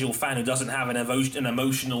casual fan who doesn't have an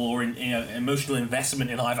emotional or emotional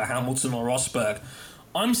investment in either Hamilton or Rosberg,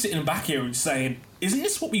 I'm sitting back here and saying, isn't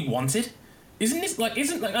this what we wanted? I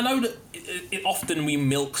know that it often we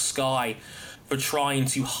milk Sky for trying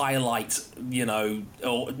to highlight,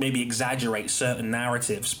 or maybe exaggerate certain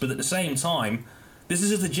narratives, but at the same time, this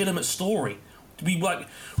is a legitimate story.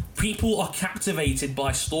 People are captivated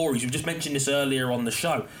by stories. We've just mentioned this earlier on the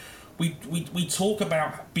show. We talk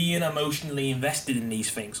about being emotionally invested in these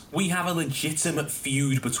things. We have a legitimate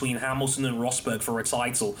feud between Hamilton and Rosberg for a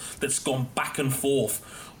title that's gone back and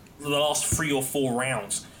forth the last 3 or 4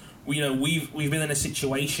 rounds. We've been in a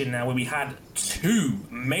situation now where we had 2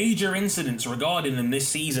 major incidents regarding them this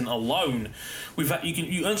season alone.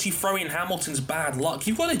 You actually throw in Hamilton's bad luck.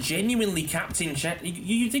 You've got a genuinely captivating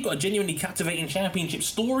championship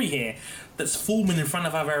story here that's forming in front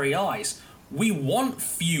of our very eyes. We want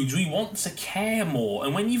feuds. We want to care more.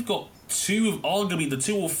 And when you've got 2 of arguably the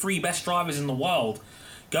 2 or 3 best drivers in the world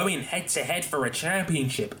going head-to-head for a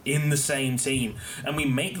championship in the same team, and we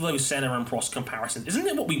make those Senna and Prost comparisons. Isn't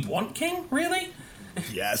it what we want, King? Really?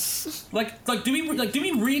 Yes. Do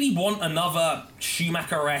we really want another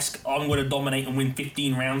Schumacher-esque, I'm going to dominate and win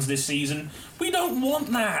 15 rounds this season? We don't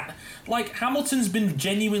want that. Hamilton's been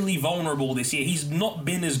genuinely vulnerable this year. He's not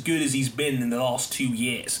been as good as he's been in the last 2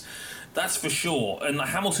 years. That's for sure. And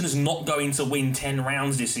Hamilton is not going to win 10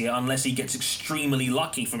 rounds this year unless he gets extremely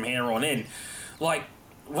lucky from here on in.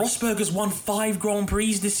 Rosberg has won 5 Grand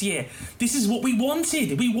Prix this year. This is what we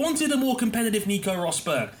wanted. We wanted a more competitive Nico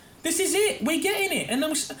Rosberg. This is it. We're getting it. And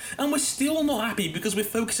we're still not happy because we're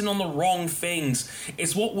focusing on the wrong things.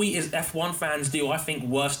 It's what we as F1 fans do, I think,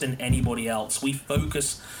 worse than anybody else. We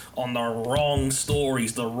focus on the wrong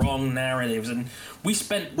stories, the wrong narratives, and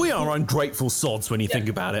we are ungrateful sods when you think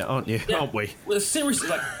about it, aren't you? Yeah. Aren't we? Well, seriously,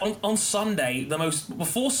 on Sunday,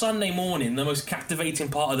 before Sunday morning, the most captivating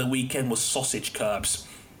part of the weekend was sausage curbs.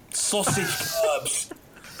 Sausage curbs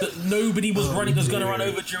that nobody was going to run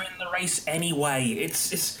over during the race anyway.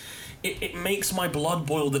 It makes my blood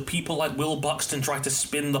boil that people like Will Buxton try to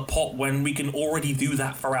spin the pot when we can already do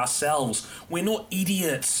that for ourselves. We're not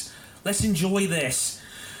idiots. Let's enjoy this.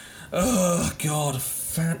 Oh God,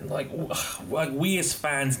 we as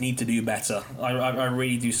fans need to do better. I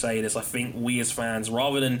really do say this. I think we as fans,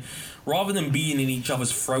 rather than being in each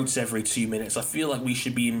other's throats every 2 minutes, I feel like we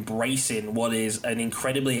should be embracing what is an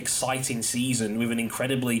incredibly exciting season with an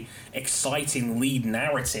incredibly exciting lead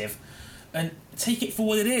narrative and take it for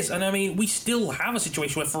what it is. And I mean, we still have a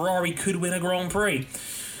situation where Ferrari could win a Grand Prix.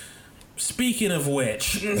 Speaking of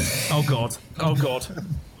which... Oh God.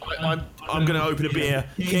 I'm going to open a beer.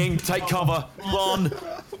 King, take cover. Run.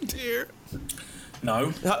 Oh dear.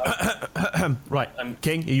 No. Right.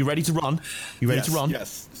 King, are you ready to run? You ready to run?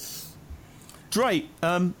 Yes. Dre,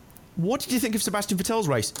 what did you think of Sebastian Vettel's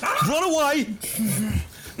race? Run away!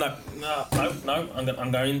 No.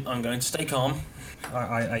 I'm going to stay calm.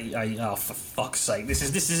 Oh, for fuck's sake! This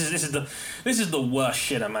is the worst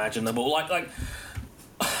shit imaginable.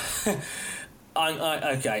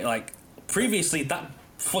 Previously that.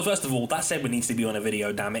 First of all, that segment needs to be on a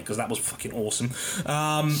video, damn it, because that was fucking awesome.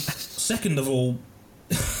 Second of all,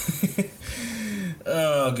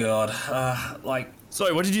 oh God,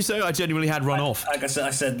 Sorry, what did you say? I genuinely had run off. Like I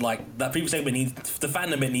said, that previous segment the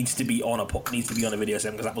fandom bit needs to be on a video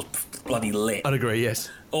segment because that was bloody lit. I'd agree, yes.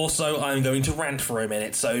 Also, I'm going to rant for a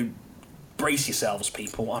minute, so brace yourselves,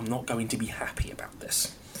 people. I'm not going to be happy about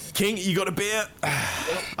this. King, you got a beer?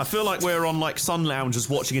 I feel like we're on Sun Loungers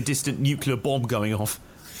watching a distant nuclear bomb going off.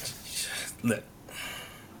 Look,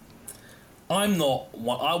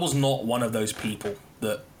 I was not one of those people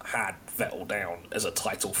that had Vettel down as a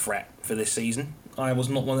title threat for this season. I was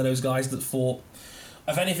not one of those guys that thought.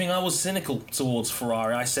 If anything, I was cynical towards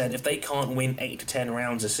Ferrari. I said, if they can't win 8 to 10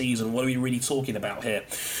 rounds a season, what are we really talking about here?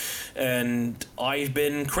 And I've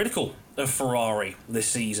been critical of Ferrari this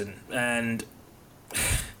season, and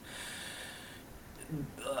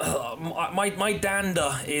my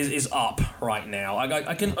dander is up right now.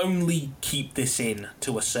 I can only keep this in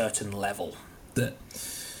to a certain level. That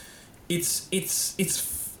it's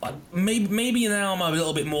maybe now I'm a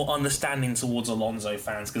little bit more understanding towards Alonso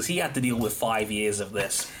fans, because he had to deal with 5 years of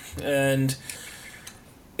this, and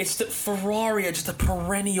it's that Ferrari are just a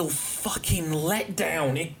perennial fucking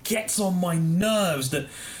letdown. It gets on my nerves that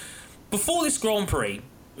before this Grand Prix,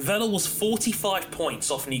 Vettel was 45 points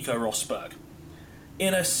off Nico Rosberg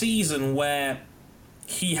in a season where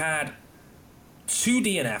he had 2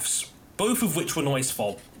 DNFs, both of which were Noy's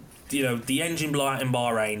fault. You know, the engine blowout in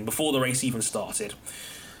Bahrain before the race even started,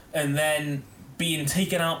 and then being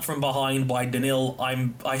taken out from behind by Daniil,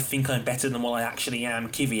 I think I'm better than what I actually am,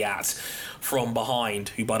 Kvyat, from behind,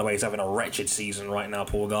 who, by the way, is having a wretched season right now,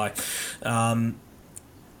 poor guy. And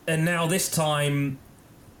now this time,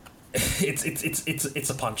 it's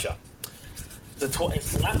a puncher.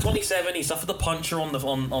 Lap 27, he suffered the puncher on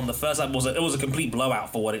the first lap. It was a complete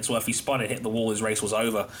blowout for what it's worth. He spun and hit the wall. His race was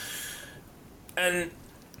over. And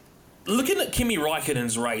looking at Kimi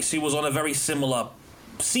Räikkönen's race, he was on a very similar,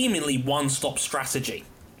 seemingly one-stop strategy.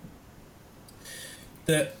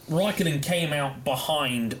 That Räikkönen came out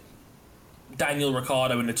behind Daniel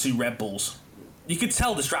Ricciardo and the 2 Red Bulls. You could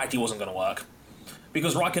tell the strategy wasn't going to work,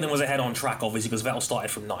 because Räikkönen was ahead on track, obviously, because Vettel started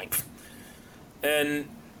from 9th. And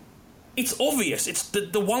it's obvious. It's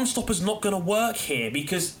the one-stop is not going to work here,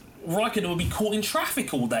 because Räikkönen would be caught in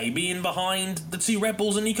traffic all day, being behind the 2 Red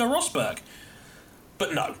Bulls and Nico Rosberg.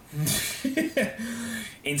 But no.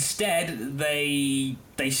 Instead, they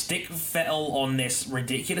stick Vettel on this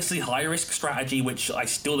ridiculously high-risk strategy, which I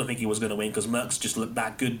still don't think he was going to win, because Merckx just looked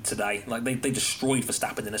that good today. Like, they destroyed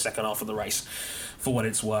Verstappen in the second half of the race, for what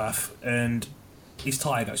it's worth. And his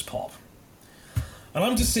tyre goes pop. And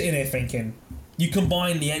I'm just sitting here thinking, you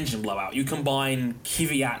combine the engine blowout, you combine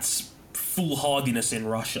Kvyat's foolhardiness in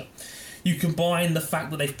Russia, you combine the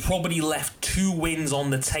fact that they've probably left 2 wins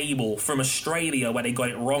on the table from Australia, where they got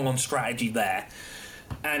it wrong on strategy there,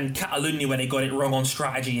 and Catalonia, where they got it wrong on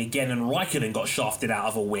strategy again, and Räikkönen got shafted out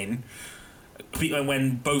of a win,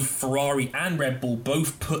 when both Ferrari and Red Bull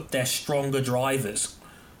both put their stronger drivers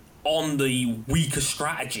on the weaker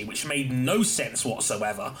strategy, which made no sense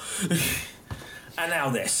whatsoever. And now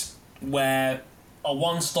this, where a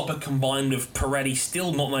one-stopper combined with Pirelli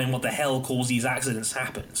still not knowing what the hell caused these accidents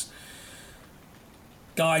happens.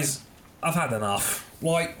 Guys, I've had enough.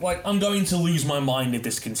 Like I'm going to lose my mind if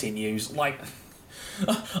this continues. Like,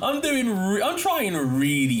 I'm trying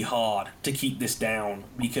really hard to keep this down,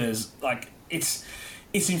 because like it's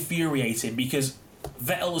infuriating, because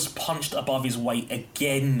Vettel has punched above his weight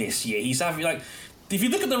again this year. He's having, like, if you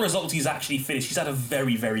look at the results he's actually finished, he's had a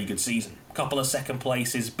very, very good season. A couple of second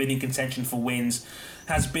places, been in contention for wins,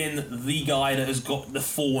 has been the guy that has got the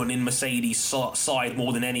thorn in Mercedes' side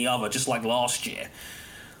more than any other, just like last year.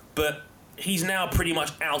 But he's now pretty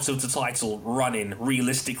much out of the title running,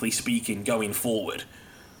 realistically speaking, going forward.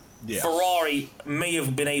 Yeah. Ferrari may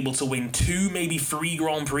have been able to win 2, maybe 3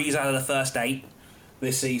 Grand Prix out of the first 8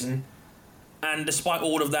 this season. And despite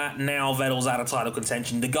all of that, now Vettel's out of title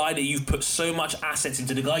contention. The guy that you've put so much assets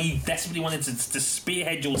into, the guy you desperately wanted to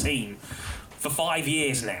spearhead your team for 5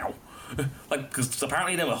 years now. Like, because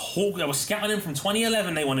apparently they were scouting him from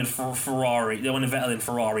 2011. They wanted Ferrari. They wanted Vettel in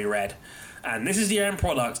Ferrari red. And this is the end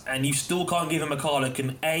product, and you still can't give him a car that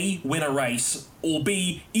can A, win a race, or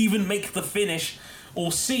B, even make the finish,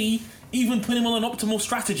 or C, even put him on an optimal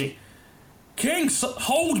strategy. King,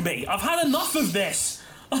 hold me. I've had enough of this.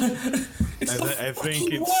 It's the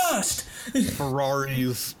fucking worst.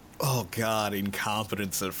 Ferrari's, oh god,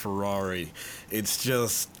 incompetence at Ferrari. It's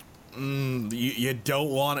just, you don't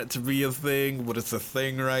want it to be a thing, but it's a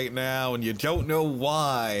thing right now, and you don't know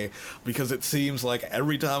why, because it seems like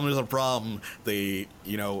every time there's a problem, they,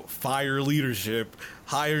 fire leadership,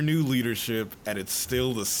 hire new leadership, and it's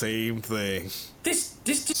still the same thing.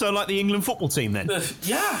 So like the England football team then?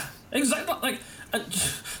 Yeah, exactly. Like,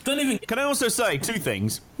 don't even. Can I also say 2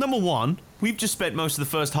 things? Number 1, we've just spent most of the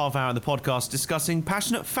first half hour of the podcast discussing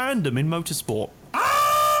passionate fandom in motorsport.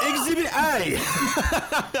 Exhibit A!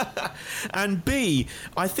 And B,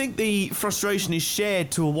 I think the frustration is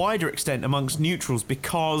shared to a wider extent amongst neutrals,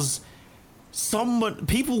 because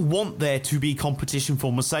people want there to be competition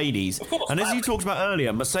for Mercedes. Of course, and as you badly. talked about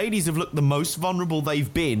earlier, Mercedes have looked the most vulnerable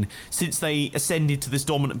they've been since they ascended to this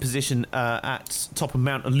dominant position at top of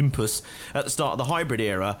Mount Olympus at the start of the hybrid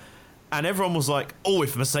era. And everyone was like, oh,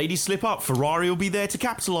 if Mercedes slip up, Ferrari will be there to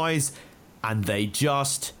capitalise. And they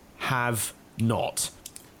just have not.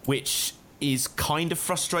 Which is kind of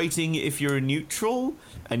frustrating if you're a neutral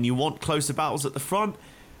and you want closer battles at the front.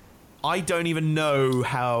 I don't even know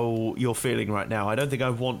how you're feeling right now. I don't think I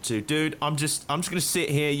want to. Dude, I'm just going to sit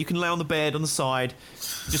here. You can lay on the bed on the side.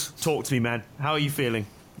 Just talk to me, man. How are you feeling?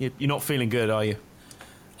 You're not feeling good, are you?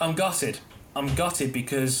 I'm gutted. I'm gutted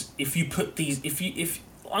because if you put these...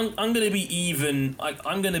 I'm going to be even...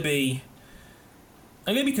 I'm going to be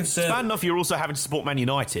conservative. Bad enough you're also having to support Man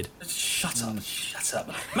United. Shut up.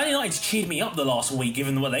 Man United's cheered me up the last week,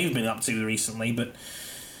 given what they've been up to recently, but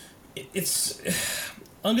it's...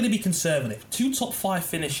 I'm going to be conservative. 2 top 5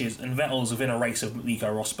 finishes and Vettel's within a race of Nico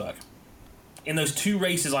Rosberg. In those 2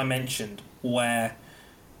 races I mentioned, where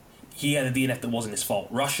he had a DNF that wasn't his fault,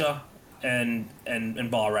 Russia and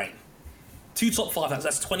Bahrain. 2 top 5,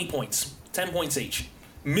 that's 20 points, 10 points each,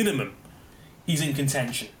 minimum. He's in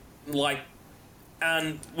contention.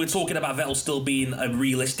 And we're talking about Vettel still being a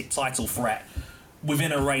realistic title threat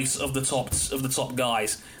within a race of the top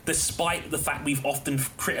guys, despite the fact we've often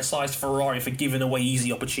criticised Ferrari for giving away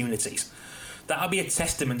easy opportunities. That would be a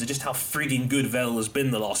testament to just how frigging good Vettel has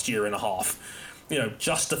been the last year and a half. You know,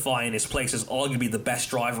 justifying his place as arguably the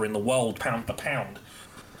best driver in the world, pound for pound.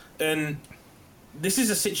 And this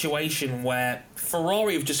is a situation where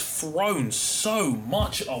Ferrari have just thrown so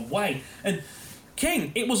much away. And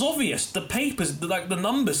King, it was obvious. The papers, the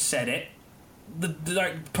numbers said it.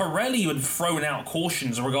 Pirelli had thrown out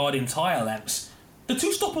cautions regarding tyre lengths. The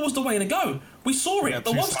 2-stopper was the way to go. We saw it.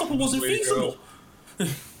 The 1-stopper wasn't feasible.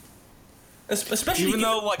 Especially even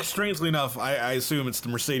though, strangely enough, I assume it's the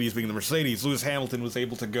Mercedes being the Mercedes. Lewis Hamilton was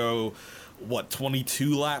able to go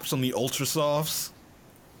 22 laps on the ultra softs,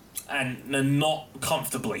 and not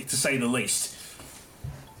comfortably, to say the least.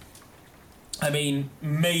 I mean,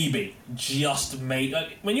 maybe, just maybe.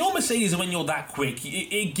 When you're Mercedes and when you're that quick,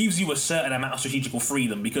 it gives you a certain amount of strategical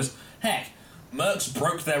freedom because, heck, Mercs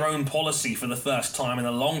broke their own policy for the first time in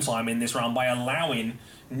a long time in this round by allowing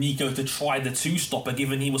Nico to try the 2-stopper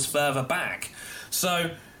given he was further back.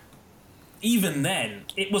 So, even then,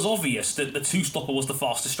 it was obvious that the 2-stopper was the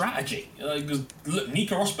faster strategy. Look,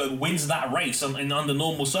 Nico Rosberg wins that race under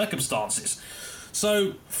normal circumstances.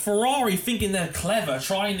 So, Ferrari thinking they're clever,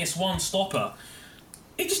 trying this 1-stopper,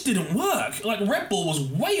 it just didn't work. Red Bull was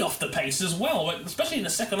way off the pace as well, especially in the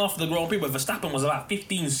second half of the Grand Prix where Verstappen was about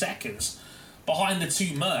 15 seconds behind the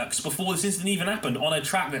 2 Mercs before this incident even happened on a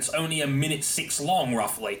track that's only 1:06 long,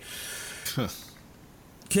 roughly.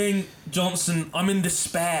 King, Johnson, I'm in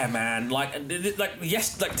despair, man.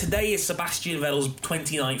 Today is Sebastian Vettel's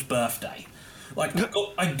 29th birthday.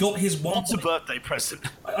 I got his one. What's a birthday present?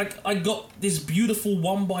 I got this beautiful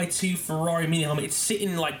 1x2 Ferrari mini helmet. It's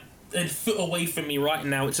sitting a foot away from me right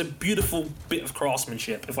now. It's a beautiful bit of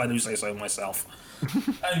craftsmanship, if I do say so myself.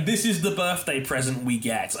 And this is the birthday present we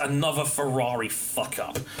get. Another Ferrari fuck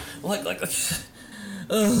up. I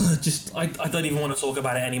don't even want to talk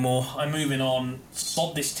about it anymore. I'm moving on.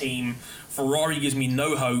 Sod this team. Ferrari gives me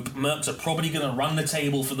no hope. Mercs are probably going to run the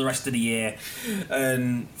table for the rest of the year.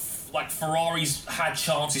 And Ferrari's had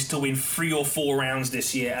chances to win 3 or 4 rounds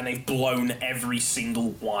this year, and they've blown every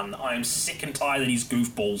single one. I am sick and tired of these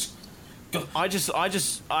goofballs. I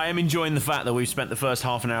am enjoying the fact that we've spent the first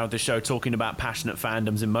half an hour of the show talking about passionate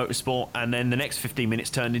fandoms in motorsport, and then the next 15 minutes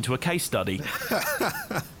turned into a case study.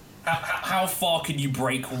 How far can you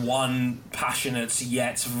break one passionate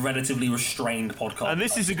yet relatively restrained podcast? And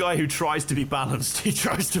this is a guy who tries to be balanced. He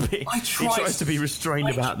tries to be restrained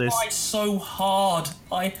about this. I try so hard.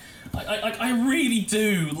 I really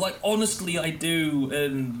do. Honestly, I do.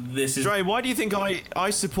 And this is... Dre, why do you think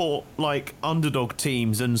I support underdog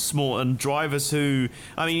teams and small and drivers who...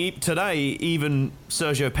 I mean, today even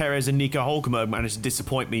Sergio Perez and Nico Hülkenberg managed to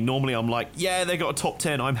disappoint me. Normally I'm like, yeah, they got a top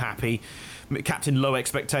 10. I'm happy. Captain Low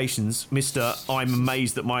Expectations, Mr. I'm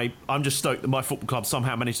amazed that I'm just stoked that my football club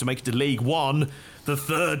somehow managed to make it to League One, the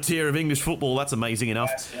 3rd tier of English football. That's amazing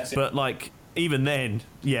enough. Yes. But even then,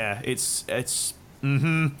 yeah, it's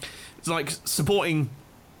supporting,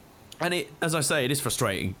 and as I say, it is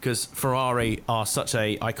frustrating because Ferrari are such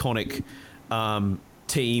a iconic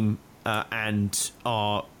team and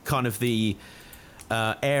are kind of the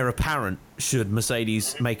heir apparent should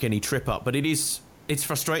Mercedes make any trip up. But it is it's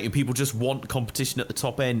frustrating. People just want competition at the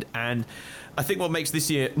top end, and I think what makes this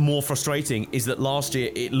year more frustrating is that last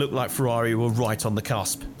year it looked like Ferrari were right on the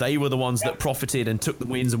cusp. They were the ones that profited and took the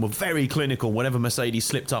wins and were very clinical whenever Mercedes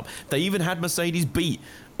slipped up. They even had Mercedes beat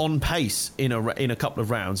on pace in a couple of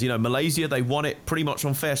rounds. You know, Malaysia, they won it pretty much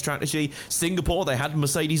on fair strategy. Singapore, they had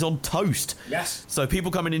Mercedes on toast. Yes. So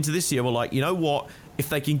people coming into this year were like, you know what? If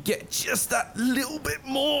they can get just that little bit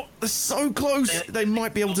more, they're so close, they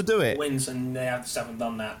might be able to do it. Wins, and they just haven't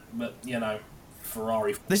done that. But, you know,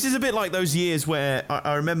 Ferrari. This is a bit like those years where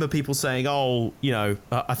I remember people saying, oh, you know,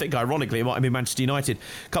 I think ironically it might have been Manchester United.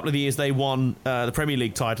 A couple of the years they won the Premier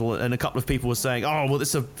League title, and a couple of people were saying, oh, well,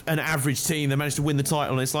 it's an average team. They managed to win the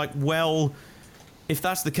title. And it's like, well, if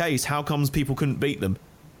that's the case, how comes people couldn't beat them?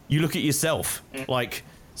 You look at yourself. Like,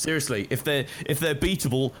 seriously, if they're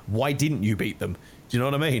beatable, why didn't you beat them? Do you know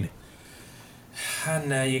what I mean? And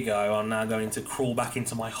there you go. I'm now going to crawl back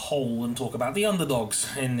into my hole and talk about the underdogs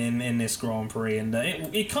in this Grand Prix. And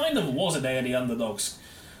it kind of was a day of the underdogs.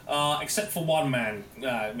 Except for one man,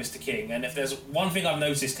 Mr. King. And if there's one thing I've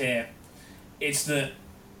noticed here, it's that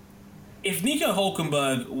if Nico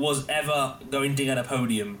Hulkenberg was ever going to get a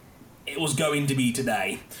podium, it was going to be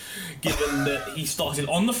today. Given that he started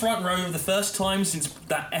on the front row for the first time since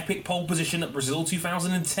that epic pole position at Brazil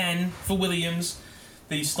 2010 for Williams.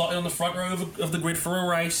 He started on the front row of the grid for a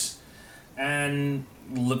race, and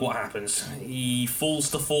look what happens. He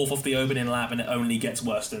falls to fourth off the opening lap, and it only gets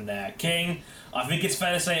worse than there. King, I think it's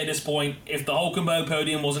fair to say at this point, if the Hulkenberg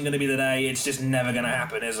podium wasn't going to be today, it's just never going to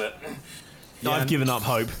happen, is it? Yeah, I've given up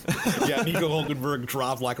hope. Yeah, Nico Hulkenberg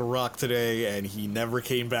dropped like a rock today, and he never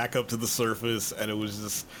came back up to the surface, and it was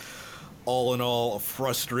just, all in all, a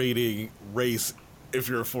frustrating race if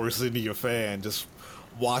you're a Force India fan, just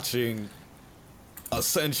watching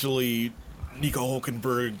essentially Nico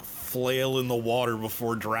Hulkenberg flail in the water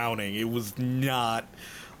before drowning. It was not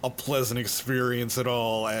a pleasant experience at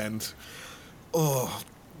all, and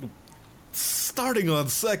starting on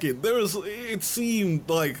second, it seemed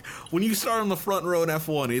like when you start on the front row in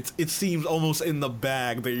F1, it seems almost in the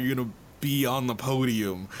bag that you're gonna be on the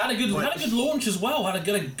podium. Had a good launch as well. Had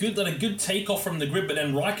a good takeoff from the grid, but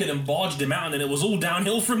then Raikkonen barged him out, and then it was all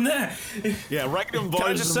downhill from there. Yeah, Raikkonen barged Can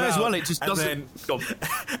I just say as well, it just doesn't.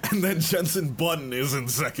 And then Jenson Button is in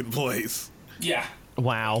second place. Yeah.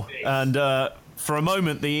 Wow. And for a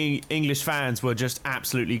moment, the English fans were just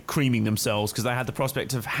absolutely creaming themselves because they had the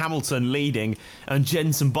prospect of Hamilton leading and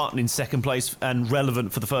Jenson Button in second place and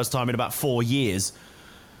relevant for the first time in about 4 years.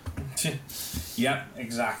 Yep,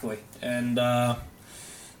 exactly. And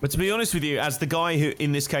but to be honest with you, as the guy who,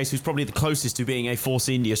 in this case, who's probably the closest to being a Force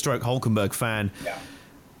India stroke Hulkenberg fan,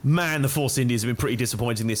 man, the Force Indias have been pretty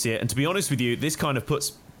disappointing this year. And to be honest with you, this kind of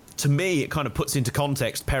puts, to me, it kind of puts into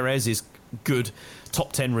context Perez's good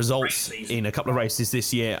top 10 results in a couple of races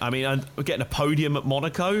this year. I mean, and getting a podium at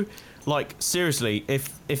Monaco. Like, seriously, if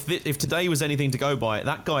today was anything to go by,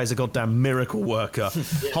 that guy is a goddamn miracle worker.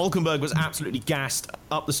 Hulkenberg was absolutely gassed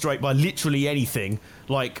up the straight by literally anything.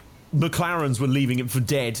 Like, McLarens were leaving him for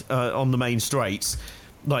dead on the main straights.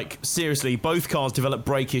 Like, seriously, both cars developed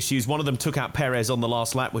brake issues. One of them took out Perez on the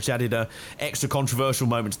last lap, which added a extra controversial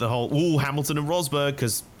moment to the whole, Hamilton and Rosberg,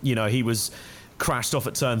 because, you know, he was crashed off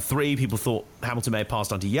at turn 3. People thought Hamilton may have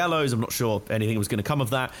passed under yellows. I'm not sure anything was going to come of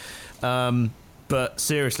that. But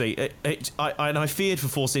seriously, I feared for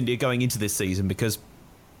Force India going into this season because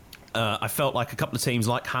I felt like a couple of teams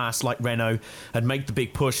like Haas, like Renault, had made the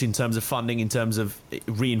big push in terms of funding, in terms of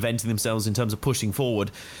reinventing themselves, in terms of pushing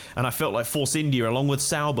forward. And I felt like Force India, along with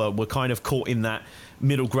Sauber, were kind of caught in that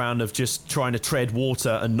middle ground of just trying to tread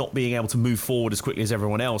water and not being able to move forward as quickly as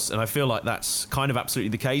everyone else. And I feel like that's kind of absolutely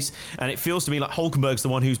the case. And it feels to me like Hulkenberg's the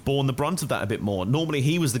one who's borne the brunt of that a bit more. Normally,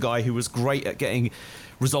 he was the guy who was great at getting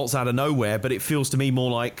results out of nowhere, but it feels to me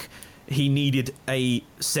more like he needed a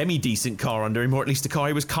semi-decent car under him, or at least a car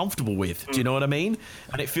he was comfortable with. Do you know what I mean?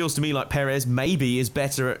 And it feels to me like Perez maybe is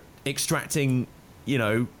better at extracting, you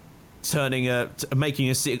know, making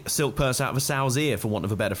a silk purse out of a sow's ear, for want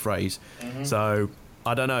of a better phrase. So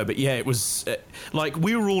I don't know, but yeah, it was like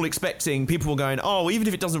we were all expecting. People were going, oh, even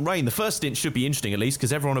if it doesn't rain, the first stint should be interesting at least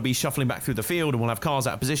because everyone will be shuffling back through the field and we'll have cars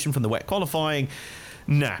out of position from the wet qualifying.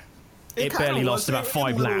 Nah. It barely lost about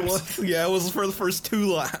 5 laps. Yeah, it was for the first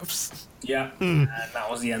 2 laps. Yeah, and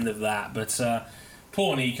that was the end of that. But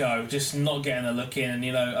poor Nico, just not getting a look in. And,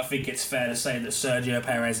 you know, I think it's fair to say that Sergio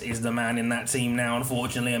Perez is the man in that team now,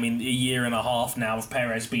 unfortunately. I mean, a year and a half now of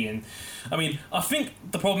Perez being... I mean, I think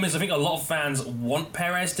the problem is I think a lot of fans want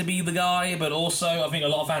Perez to be the guy, but also I think a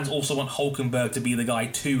lot of fans also want Hulkenberg to be the guy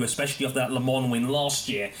too, especially after that Le Mans win last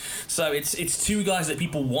year. So it's 2 guys that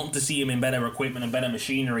people want to see him in better equipment and better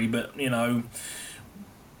machinery, but, you know...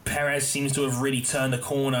 Perez seems to have really turned a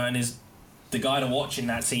corner and is the guy to watch in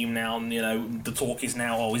that team now. And, the talk is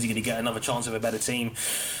now, is he going to get another chance of a better team?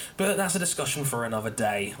 But that's a discussion for another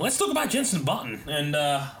day. Let's talk about Jenson Button. And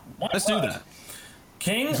Let's do that.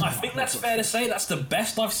 King, I think that's fair to say that's the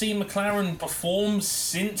best I've seen McLaren perform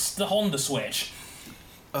since the Honda switch.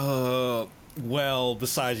 Well,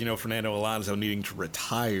 besides, Fernando Alonso needing to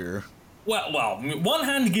retire. Well, one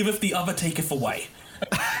hand giveth, the other taketh away.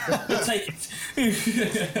 We'll take it.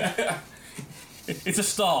 It's a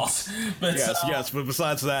start. But, Yes, but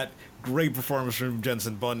besides that, great performance from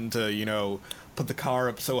Jenson Button to, put the car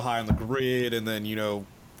up so high on the grid and then,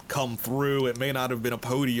 come through. It may not have been a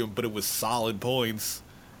podium, but it was solid points.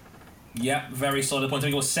 Yeah, very solid points. I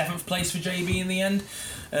think it was 7th place for JB in the end.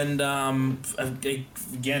 And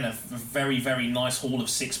again, a very, very nice haul of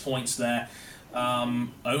 6 points there.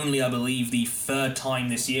 Only, I believe, the 3rd time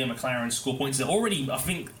this year McLaren score points. They're already, I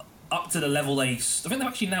think, up to the level I think they've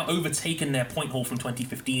actually now overtaken their point haul from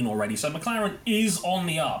 2015 already. So McLaren is on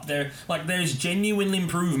the up. There's genuine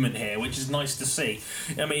improvement here, which is nice to see.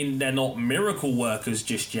 I mean, they're not miracle workers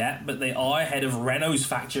just yet, but they are ahead of Renault's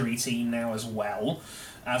factory team now as well,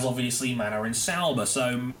 as obviously Manor and Sauber.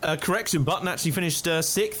 So Correction, Button actually finished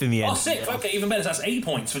 6th in the end. 6th. Okay, even better. So that's 8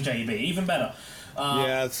 points for JB. Even better.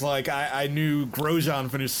 Yeah, it's like I knew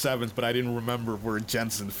Grosjean finished 7th, but I didn't remember where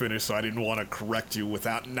Jensen finished, so I didn't want to correct you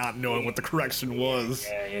without not knowing what the correction was.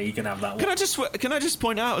 Yeah, you can have that one. Can I just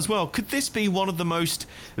point out as well, could this be one of the most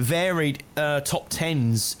varied top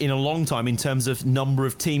 10s in a long time in terms of number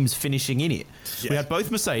of teams finishing in it? Yeah. We had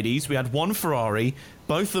both Mercedes, we had one Ferrari,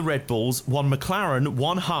 both the Red Bulls, one McLaren,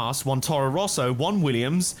 one Haas, one Toro Rosso, one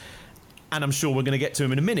Williams, and I'm sure we're going to get to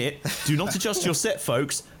him in a minute. Do not adjust your set,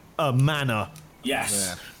 folks. A Manor. Yes.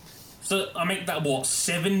 Yeah. So I make that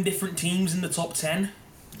 7 different teams in the top 10?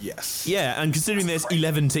 Yes. Yeah, and considering there's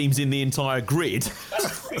 11 teams in the entire grid.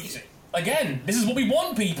 That's crazy. Again, this is what we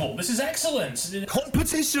want, people. This is excellence.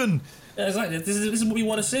 Competition! Yeah, exactly. This is what we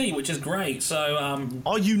want to see, which is great. So,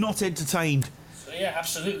 Are you not entertained? yeah,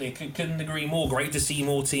 absolutely. Couldn't agree more. Great to see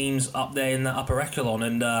more teams up there in the upper echelon.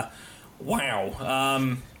 And,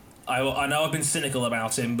 wow. I know I've been cynical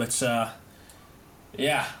about him, but,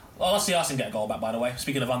 yeah. Well, let's see Aston get a goal back, by the way.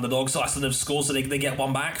 Speaking of underdogs, Aston have scored, so they get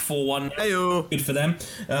one back, 4-1. Heyo. Good for them.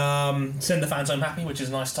 Send the fans home happy, which is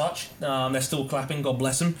a nice touch. They're still clapping, God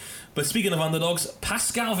bless them. But speaking of underdogs,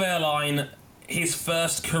 Pascal Wehrlein, his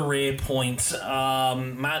first career point.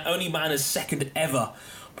 Only Manner's second ever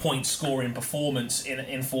point scoring performance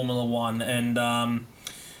in Formula 1. And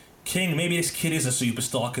King, maybe this kid is a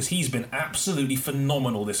superstar because he's been absolutely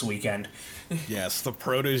phenomenal this weekend. Yes, the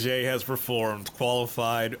protege has performed.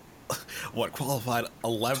 Qualified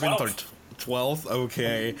 11th or 12th?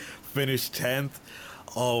 Okay. Finished 10th.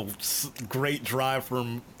 Oh, great drive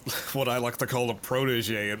from what I like to call a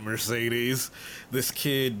protege at Mercedes. This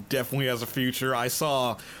kid definitely has a future. I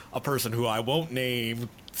saw a person who I won't name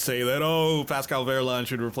say that, Pascal Wehrlein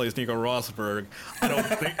should replace Nico Rosberg.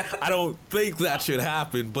 I don't think that should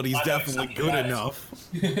happen, but he's definitely good enough.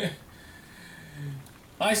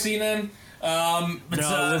 Hi, Sinan. But,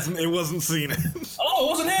 No, it wasn't Cena. Oh, it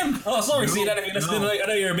wasn't him. Oh, sorry, Sinan. If you're listening, I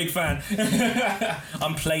know you're a big fan.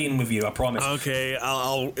 I'm playing with you, I promise. Okay,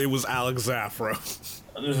 it was Alex Zaffro.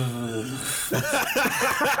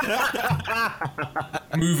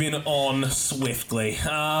 Moving on swiftly.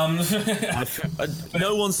 No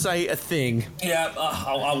one say a thing. Yeah,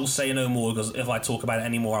 I will say no more because if I talk about it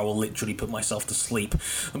anymore, I will literally put myself to sleep.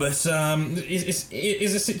 But it's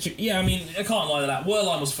a situation. Yeah, I mean, I can't lie to that.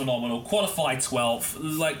 Wehrlein was phenomenal. Qualified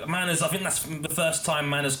 12th. Like Manners, I think that's the first time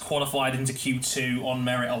Manners qualified into Q2 on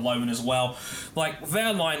merit alone as well. Like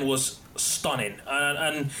Wehrlein was stunning,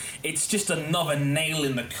 and it's just another nail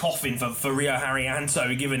in the coffin for Rio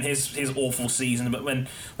Haryanto given his awful season. But when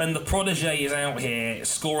the protege is out here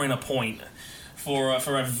scoring a point for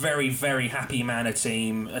a very, very happy Manor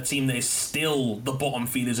team, a team that is still the bottom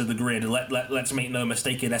feeders of the grid, let's make no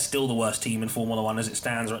mistake here, they're still the worst team in Formula 1 as it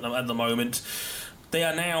stands at the moment. They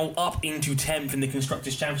are now up into 10th in the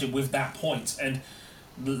Constructors' Championship with that point, and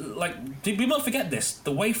we won't forget this.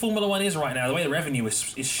 The way Formula 1 is right now, the way the revenue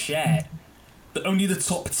is shared, that only the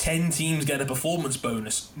top 10 teams get a performance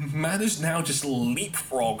bonus. Manner's now just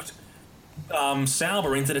leapfrogged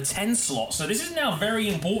Sauber into the 10 slot. So this is now very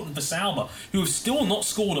important for Sauber, who have still not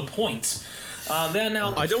scored a point. They're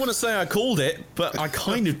now. I don't want to say I called it, but I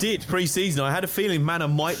kind of did pre-season. I had a feeling Manor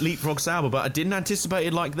might leapfrog Sauber, but I didn't anticipate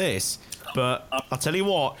it like this. But I'll tell you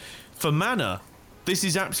what, for Manor, this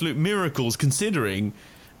is absolute miracles considering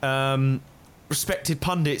respected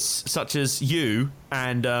pundits such as you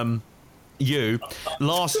and you.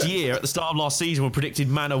 Last year, at the start of last season, we predicted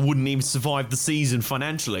Manor wouldn't even survive the season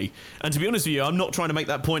financially. And to be honest with you, I'm not trying to make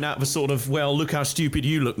that point out of a sort of, well, look how stupid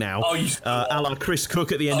you look now, a la Chris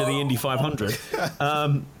Cook at the end of the Indy 500.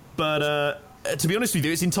 To be honest with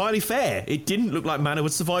you, it's entirely fair. It didn't look like Manor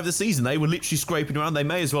would survive the season. They were literally scraping around. They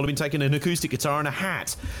may as well have been taking an acoustic guitar and a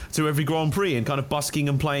hat to every Grand Prix and kind of busking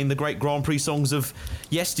and playing the great Grand Prix songs of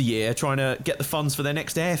yesteryear, trying to get the funds for their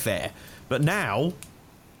next airfare. But now,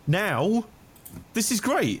 this is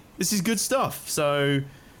great. This is good stuff. So,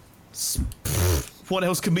 what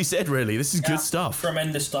else can be said, really? This is good stuff.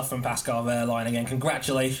 Tremendous stuff from Pascal Wehrlein again.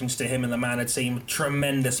 Congratulations to him and the Manor team.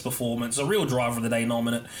 Tremendous performance. A real Driver of the Day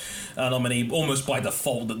nominee, almost by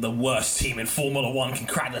default that the worst team in Formula One can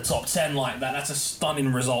crack the top 10 like that. That's a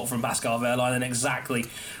stunning result from Pascal Wehrlein and exactly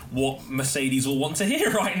what Mercedes will want to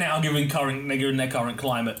hear right now, given their current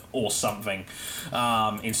climate or something.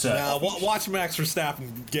 Watch Max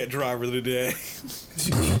Verstappen get Driver of the Day.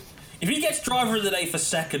 If he gets Driver of the Day for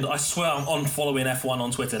second, I swear I'm unfollowing F1 on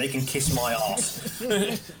Twitter. They can kiss my ass.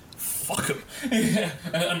 Fuck him.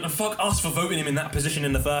 and fuck us for voting him in that position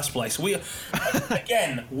in the first place. We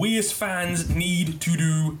as fans need to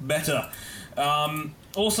do better.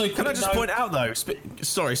 Also, can I just point out, though,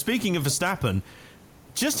 speaking of Verstappen,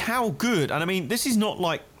 just how good, and I mean, this is not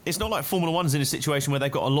like, it's not like Formula One's in a situation where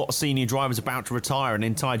they've got a lot of senior drivers about to retire and an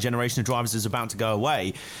entire generation of drivers is about to go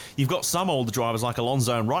away. You've got some older drivers like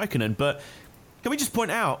Alonso and Raikkonen, but can we just point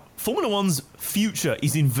out, Formula One's future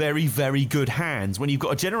is in very, very good hands when you've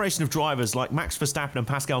got a generation of drivers like Max Verstappen and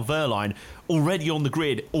Pascal Wehrlein already on the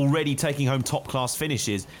grid, already taking home top-class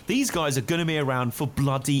finishes. These guys are going to be around for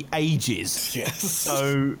bloody ages. Yes.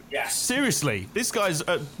 So, seriously, this guy's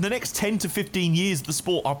the next 10 to 15 years of the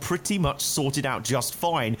sport are pretty much sorted out just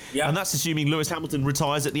fine. Yep. And that's assuming Lewis Hamilton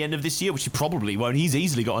retires at the end of this year, which he probably won't. He's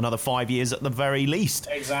easily got another 5 years at the very least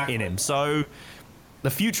in him. So the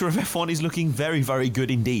future of F1 is looking very, very good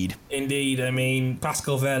indeed. Indeed. I mean,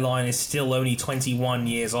 Pascal Wehrlein is still only 21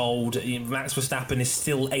 years old. Max Verstappen is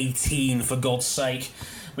still 18, for God's sake.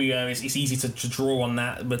 It's easy to draw on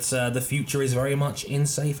that, but the future is very much in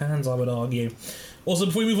safe hands, I would argue. Also,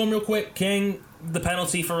 before we move on real quick, King, the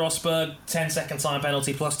penalty for Rosberg, 10-second time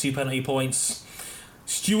penalty plus 2 penalty points.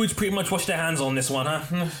 Stewards pretty much washed their hands on this one,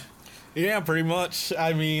 huh? Yeah, pretty much.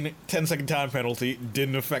 I mean, 10-second time penalty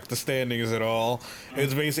didn't affect the standings at all.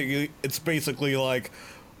 It's basically like,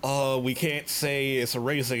 we can't say it's a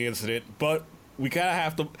racing incident, but we're gonna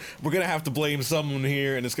have to blame someone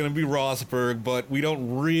here, and it's gonna be Rosberg. But we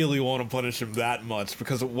don't really want to punish him that much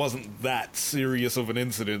because it wasn't that serious of an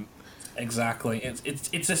incident. Exactly. It's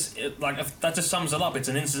just that just sums it up. It's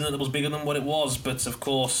an incident that was bigger than what it was, but of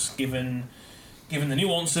course, given the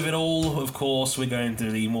nuance of it all, of course, we're going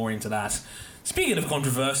to be more into that. Speaking of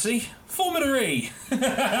controversy, Formula E.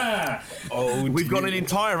 We've got an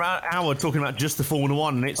entire hour talking about just the Formula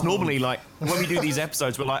One, and it's normally like, when we do these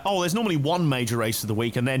episodes, we're like, there's normally one major race of the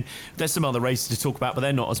week, and then there's some other races to talk about, but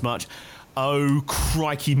they're not as much. Oh,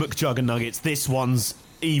 crikey, McJuggernuggets, this one's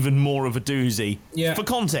even more of a doozy. Yeah. For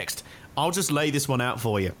context, I'll just lay this one out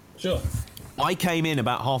for you. Sure. I came in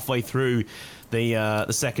about halfway through the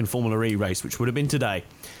second Formula E race, which would have been today.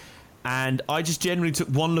 And I just generally took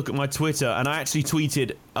one look at my Twitter, and I actually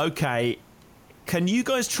tweeted, okay, can you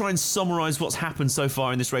guys try and summarise what's happened so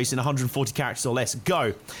far in this race in 140 characters or less?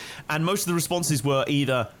 Go. And most of the responses were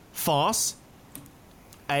either farce,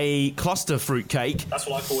 a cluster fruitcake. That's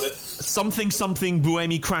what I called it. Something,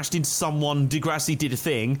 Buemi crashed into someone, Degrassi did a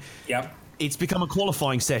thing. Yep. It's become a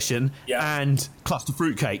qualifying session, and cluster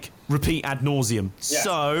fruitcake. Repeat ad nauseum. Yeah.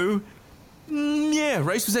 So,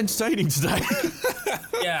 race was entertaining today.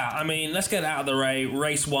 Yeah, I mean, let's get out of the way.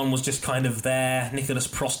 Race 1 was just kind of there. Nicholas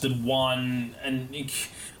Prost had won, and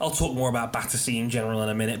I'll talk more about Battersea in general in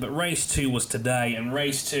a minute, but race 2 was today, and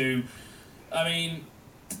race 2, I mean,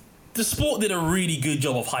 the sport did a really good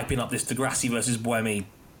job of hyping up this Degrassi versus Buemi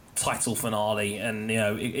title finale, and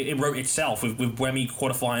it wrote itself with Buemi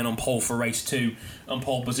qualifying on pole for race 2, on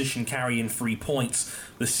pole position carrying 3 points.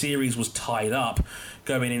 The series was tied up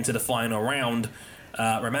going into the final round.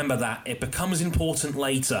 Remember that, it becomes important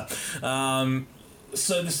later. So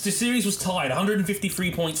the series was tied,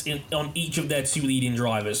 153 points on each of their 2 leading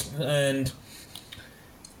drivers, and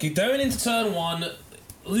going into turn 1,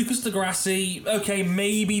 Lucas Degrassi, okay,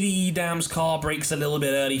 maybe the Edams car breaks a little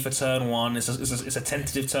bit early for turn 1. It's a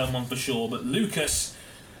tentative turn 1 for sure, but Lucas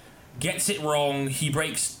gets it wrong. He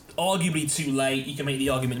brakes arguably too late. You can make the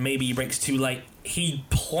argument maybe he brakes too late. He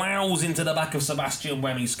plows into the back of Sebastian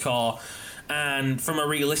Buemi's car, and from a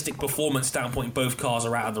realistic performance standpoint, both cars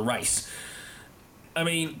are out of the race. I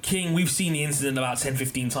mean, King, we've seen the incident about 10,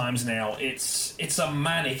 15 times now. It's a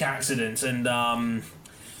manic accident, and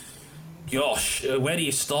gosh, where do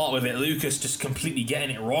you start with it? Lucas just completely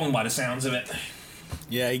getting it wrong by the sounds of it.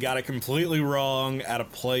 Yeah, he got it completely wrong at a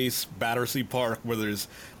place, Battersea Park, where there's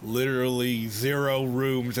literally zero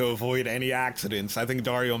room to avoid any accidents. I think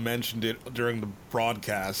Dario mentioned it during the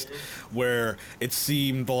broadcast, where it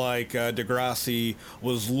seemed like Degrassi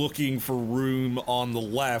was looking for room on the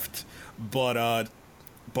left, but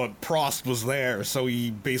Prost was there, so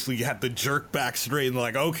he basically had to jerk back straight and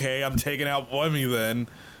like, okay, I'm taking out Buemi then.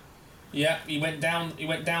 Yeah, he went down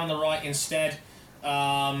the right instead.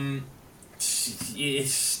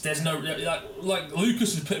 There's no like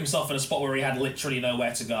Lucas had put himself in a spot where he had literally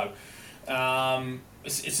nowhere to go.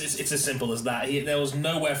 It's as simple as that. There was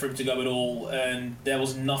nowhere for him to go at all, and there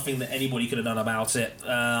was nothing that anybody could have done about it.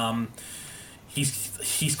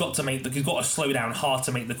 He's got to slow down hard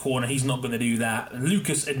to make the corner. He's not going to do that.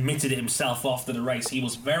 Lucas admitted it himself after the race. He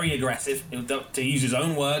was very aggressive. To use his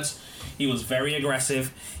own words, he was very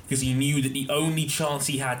aggressive because he knew that the only chance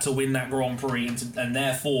he had to win that Grand Prix and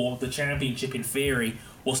therefore the championship in theory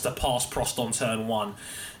was to pass Prost on turn 1.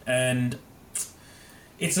 And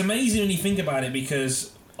it's amazing when you think about it,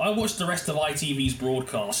 because I watched the rest of ITV's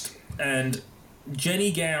broadcast and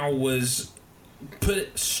Jenny Gao was put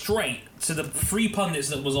it straight to the 3 pundits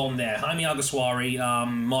that was on there: Jaime Alguersuari,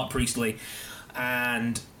 Mark Priestley,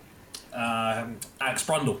 and Alex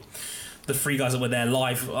Brundle. The 3 guys that were there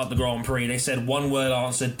live at the Grand Prix. They said one word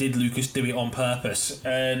answer: did Lucas do it on purpose?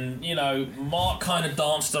 And Mark kind of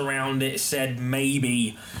danced around it, said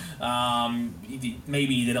maybe he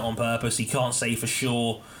did it on purpose. He can't say for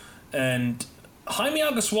sure. And Jaime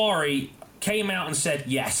Alguersuari came out and said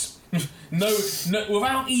yes. No,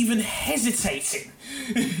 without even hesitating,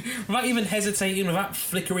 without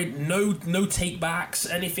flickering, no take backs,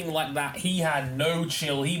 anything like that. He had no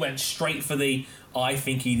chill. He went straight for the I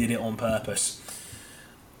think he did it on purpose.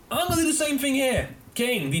 I'm gonna do the same thing here.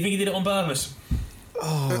 King, do you think he did it on purpose?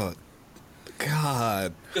 Oh,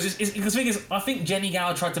 God. Because the thing is, I think Jenny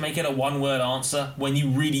Gao tried to make it a one-word answer when you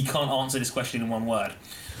really can't answer this question in one word.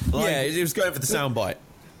 Yeah, it was going for the soundbite.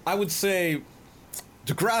 I would say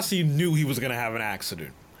Degrassi knew he was going to have an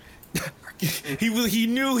accident. He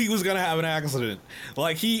knew he was going to have an accident.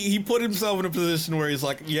 Like, he put himself in a position where he's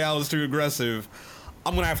like, yeah, I was too aggressive.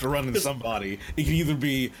 I'm going to have to run into somebody. It can either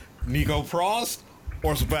be Nico Prost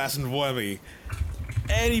or Sebastian Buemi.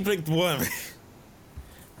 And he picked Buemi.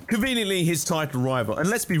 Conveniently, his title rival. And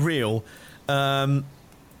let's be real, God,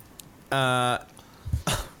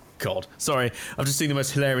 sorry, I've just seen the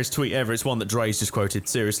most hilarious tweet ever. It's one that Dre's just quoted.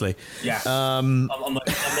 Seriously, yeah. I'm not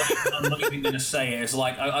even going to say it. It's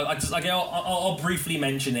like I'll briefly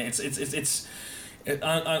mention it.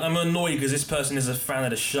 I'm annoyed because this person is a fan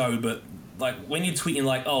of the show, but like when you're tweeting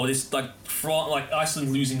like, oh, this like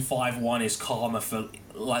Iceland losing 5-1 is karma for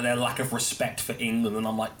like their lack of respect for England, and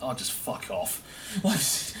I'm like, oh, just fuck off. Like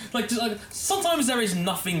sometimes there is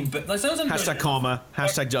nothing but like hashtag karma,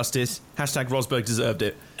 hashtag justice, hashtag Rosberg deserved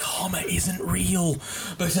it. Karma isn't real,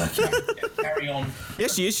 but carry on.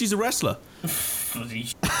 Yes, she is. She's a wrestler.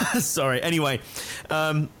 Sorry. Anyway,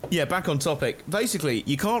 yeah, back on topic. Basically,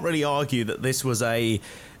 you can't really argue that this was a.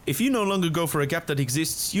 If you no longer go for a gap that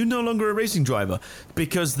exists, you're no longer a racing driver,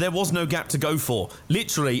 because there was no gap to go for.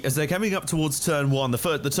 Literally, as they're coming up towards turn 1,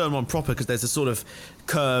 the turn 1 proper, because there's a sort of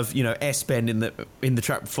curve, S bend in the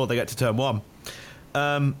track before they get to turn 1.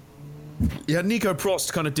 You had Nico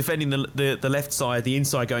Prost kind of defending the left side, the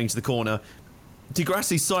inside going to the corner.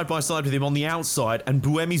 Degrassi side by side with him on the outside, and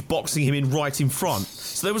Buemi's boxing him in right in front.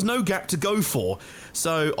 So there was no gap to go for.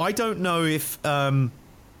 So I don't know if.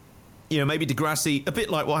 Maybe Degrassi, a bit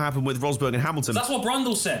like what happened with Rosberg and Hamilton. That's what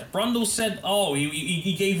Brundle said. Brundle said,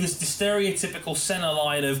 he gave this the stereotypical centre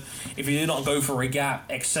line of, if you do not go for a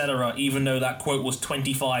gap, etc., even though that quote was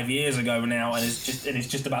 25 years ago now, and it's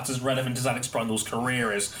just about as relevant as Alex Brundle's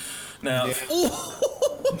career is. Now... Yeah.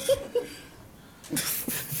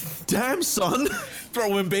 Damn, son.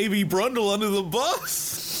 Throwing baby Brundle under the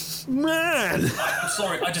bus. Man. I'm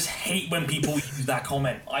sorry, I just hate when people use that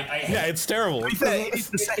comment. I hate yeah, it's terrible. It's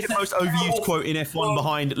the second most overused quote in F1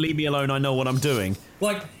 behind "Leave me alone, I know what I'm doing."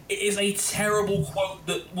 Like, it is a terrible quote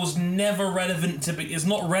that was never relevant is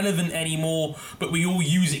not relevant anymore, but we all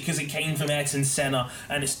use it because it came from Ayrton Senna,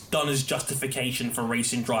 and it's done as justification for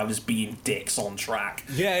racing drivers being dicks on track.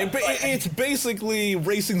 Yeah, it's basically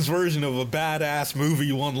racing's version of a badass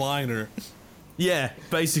movie one-liner. Yeah,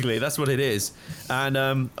 basically, that's what it is. And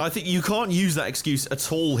I think you can't use that excuse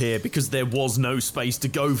at all here because there was no space to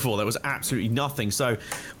go for. There was absolutely nothing. So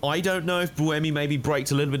I don't know if Buemi maybe braked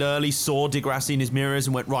a little bit early, saw Degrassi in his mirrors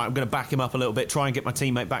and went, right, I'm going to back him up a little bit, try and get my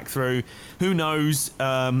teammate back through. Who knows?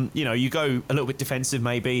 You go a little bit defensive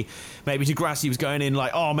maybe. Maybe Degrassi was going in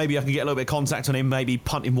like, oh, maybe I can get a little bit of contact on him, maybe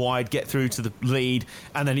punt him wide, get through to the lead.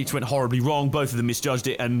 And then it just went horribly wrong. Both of them misjudged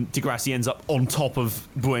it and Degrassi ends up on top of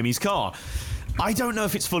Buemi's car. I don't know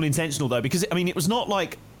if it's full intentional though, because it was not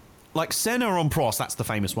like Senna on Prost. That's the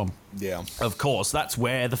famous one. Yeah, of course. That's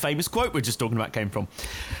where the famous quote we're just talking about came from.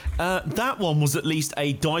 That one was at least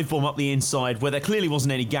a dive bomb up the inside where there clearly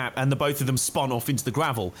wasn't any gap, and the both of them spun off into the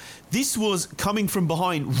gravel. This was coming from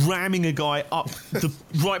behind, ramming a guy up the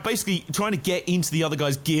right, basically trying to get into the other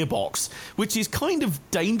guy's gearbox, which is kind of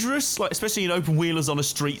dangerous, like especially in open wheelers on a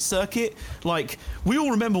street circuit. Like we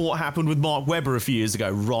all remember what happened with Mark Webber a few years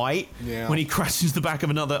ago, right? Yeah. When he crashed into the back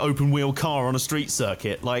of another open wheel car on a street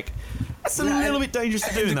circuit, like. That's a little bit dangerous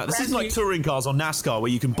to do that. This isn't like touring cars on NASCAR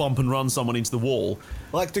where you can bump and run someone into the wall.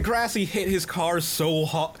 Like Degrassi hit his car so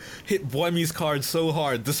hard, hit Buemi's car so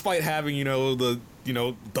hard, despite having the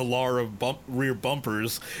Lara rear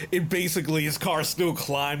bumpers. It basically his car still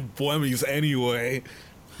climbed Buemi's anyway.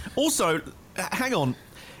 Also, hang on,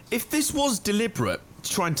 if this was deliberate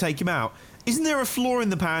to try and take him out, isn't there a flaw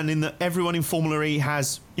in the pan in that everyone in Formula E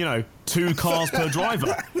has 2 cars per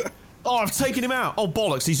driver? Oh, I've taken him out. Oh,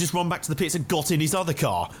 bollocks. He's just run back to the pits and got in his other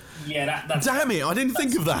car. Yeah, that's... Damn it, I didn't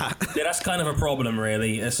think of that. Yeah, that's kind of a problem,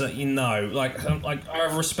 really. It's I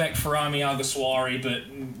have respect for Ami Alguersuari, but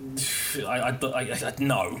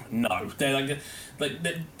no.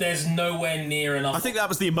 There's nowhere near enough... I think that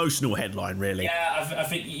was the emotional headline, really. Yeah, I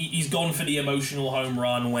think he's gone for the emotional home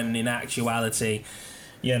run when in actuality,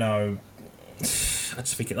 I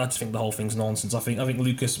just think the whole thing's nonsense. I think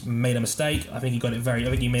Lucas made a mistake. I think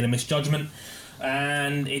he made a misjudgment,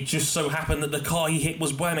 and it just so happened that the car he hit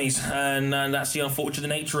was Buemi's, and that's the unfortunate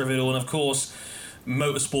nature of it all. And of course,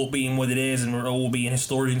 motorsport being what it is, and we're all being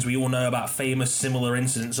historians, we all know about famous similar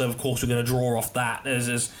incidents. So of course, we're going to draw off that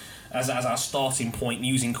as our starting point,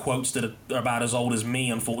 using quotes that are about as old as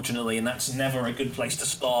me, unfortunately, and that's never a good place to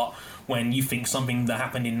start when you think something that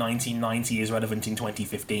happened in 1990 is relevant in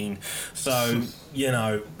 2015. So,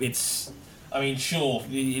 it's... I mean, sure,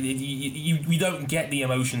 we don't get the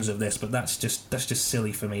emotions of this, but that's just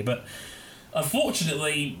silly for me. But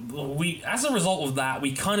unfortunately, as a result of that,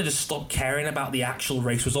 we kind of just stopped caring about the actual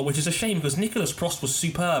race result, which is a shame because Nicolas Prost was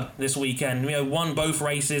superb this weekend. Won both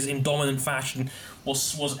races in dominant fashion,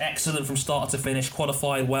 was excellent from start to finish,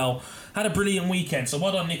 qualified well, had a brilliant weekend. So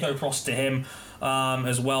well done, Nico Prost, to him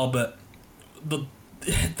as well. But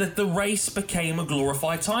the race became a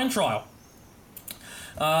glorified time trial.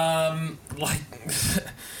 What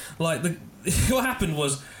happened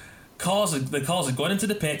was the cars had gone into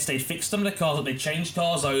the pits, they'd fixed some of the cars up, they changed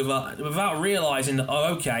cars over without realising that,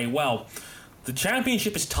 the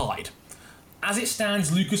championship is tied. As it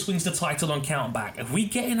stands, Lucas wins the title on countback. If we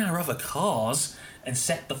get in our other cars and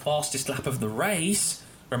set the fastest lap of the race,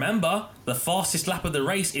 remember, the fastest lap of the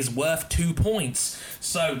race is worth 2 points,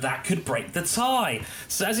 so that could break the tie.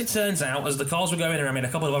 So as it turns out, as the cars were going around, a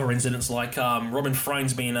couple of other incidents like Robin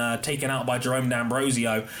Freins being taken out by Jerome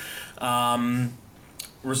D'Ambrosio,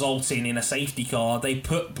 resulting in a safety car. They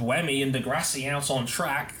put Buemi and Degrassi out on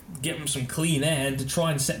track, get them some clean air to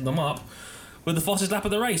try and set them up with the fastest lap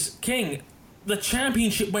of the race. King, the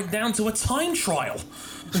championship went down to a time trial.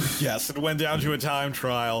 Yes, it went down to a time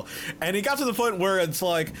trial. And it got to the point where it's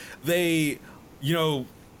like they,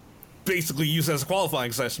 basically use it as a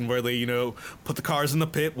qualifying session where they, put the cars in the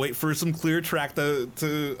pit, wait for some clear track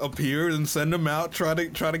to appear, and send them out, try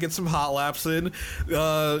to get some hot laps in.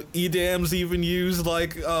 EDAMS even used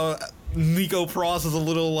Nico Prost as a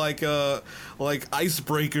little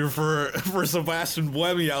icebreaker for Sebastian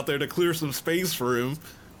Buemi out there to clear some space for him.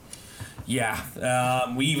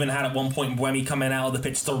 Yeah, we even had at one point Buemi coming out of the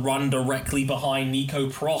pits to run directly behind Nico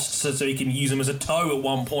Prost so he can use him as a tow at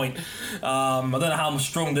one point. I don't know how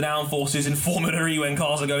strong the downforce is in Formula E when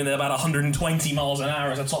cars are going there about 120 miles an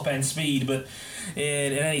hour as a top end speed, but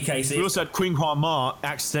in any case... We also had Quing Hua Ma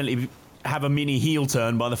accidentally have a mini heel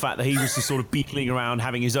turn by the fact that he was just sort of beetling around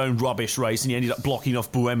having his own rubbish race, and he ended up blocking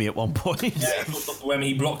off Buemi at one point. Yeah,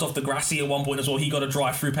 he blocked off Degrassi at one point as well. He got a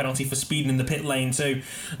drive-through penalty for speeding in the pit lane too.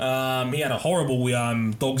 He had a horrible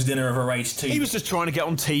dog's dinner of a race too. He was just trying to get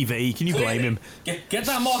on TV. Can you blame him? Get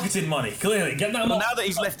that marketing money. Clearly, get that. Well, now that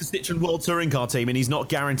he's left the Citroen World Touring Car Team and he's not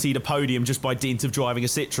guaranteed a podium just by dint of driving a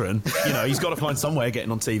Citroen, he's got to find some way of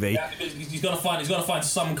getting on TV. Yeah, he's got to find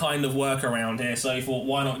some kind of workaround here. So he thought,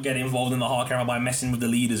 why not get involved in the hard camera by messing with the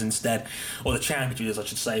leaders instead, or the championship leaders, I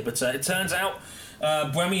should say. But it turns out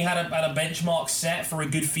Buemi had a benchmark set for a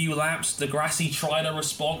good few laps. Degrassi tried a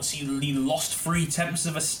response. He lost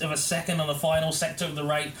 0.3 of a second on the final sector of the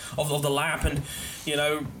rate of the lap, and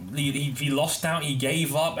he lost out. He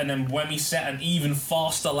gave up, and then Buemi set an even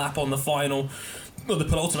faster lap on the final. Well, the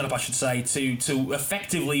penultimate lap, I should say, to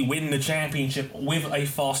effectively win the championship with a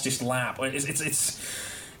fastest lap.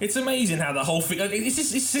 It's amazing how the whole thing. This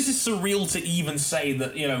is surreal to even say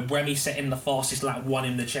that Buemi setting the fastest lap won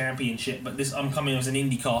him the championship. But I'm coming as an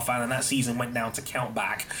IndyCar fan, and that season went down to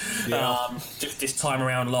countback. Yeah. Just this time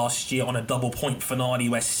around last year on a double point finale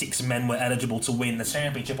where 6 men were eligible to win the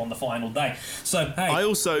championship on the final day. So hey, I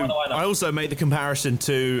also made the comparison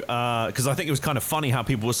to because I think it was kind of funny how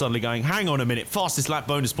people were suddenly going, hang on a minute, fastest lap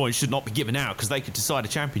bonus points should not be given out because they could decide a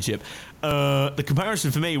championship. The comparison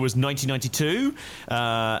for me was 1992.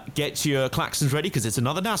 Get your klaxons ready because it's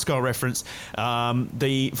another NASCAR reference.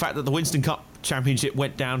 The fact that the Winston Cup Championship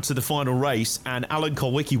went down to the final race and Alan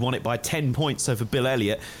Kulwicki won it by 10 points over Bill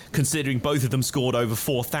Elliott, considering both of them scored over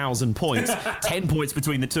 4,000 points. 10 points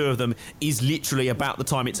between the two of them is literally about the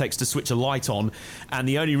time it takes to switch a light on, and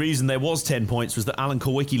the only reason there was 10 points was that Alan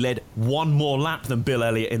Kulwicki led one more lap than Bill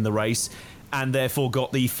Elliott in the race, and therefore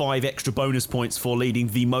got the 5 extra bonus points for leading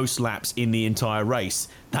the most laps in the entire race.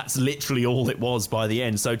 That's literally all it was by the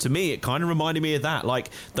end. So to me, it kind of reminded me of that. Like,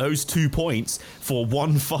 those 2 points for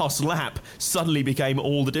one fast lap suddenly became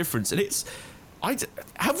all the difference. And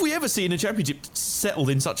have we ever seen a championship settled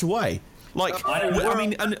in such a way? Like, I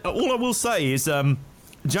mean, and all I will say is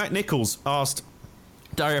Jack Nicholls asked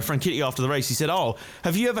Dario Franchitti after the race. He said,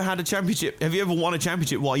 have you ever had a championship? Have you ever won a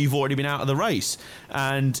championship while you've already been out of the race?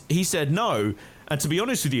 And he said no. And to be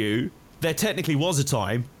honest with you, there technically was a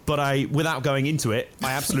time, but without going into it,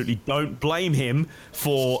 I absolutely don't blame him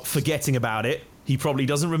for forgetting about it. He probably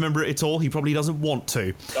doesn't remember it at all. He probably doesn't want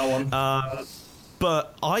to. Go on.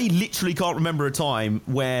 But I literally can't remember a time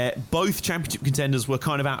where both championship contenders were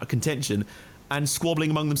kind of out of contention and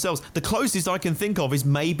squabbling among themselves. The closest I can think of is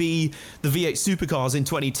maybe the V8 Supercars in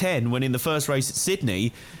 2010, when in the first race at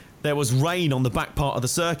Sydney, there was rain on the back part of the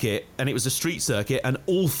circuit, and it was a street circuit, and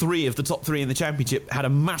all 3 of the top 3 in the championship had a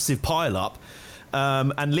massive pile-up.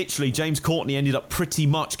 And literally, James Courtney ended up pretty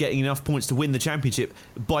much getting enough points to win the championship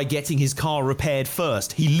by getting his car repaired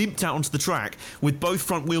first. He limped out onto the track with both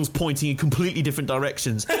front wheels pointing in completely different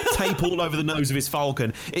directions, tape all over the nose of his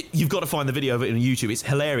Falcon. You've got to find the video of it on YouTube. It's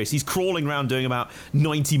hilarious. He's crawling around doing about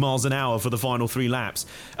 90 miles an hour for the final 3 laps.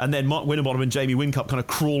 And then Mark Winterbottom and Jamie Whincup kind of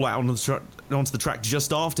crawl out onto the track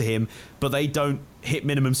just after him, but they don't hit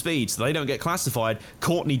minimum speed, so they don't get classified.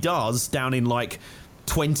 Courtney does, down in like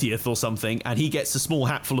 20th or something, and he gets a small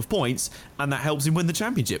hatful of points, and that helps him win the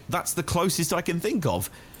championship. That's the closest I can think of.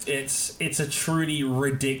 It's a truly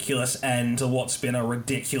ridiculous end to what's been a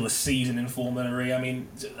ridiculous season in Formula E. I mean,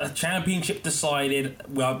 a championship decided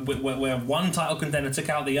where one title contender took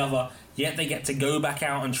out the other, yet they get to go back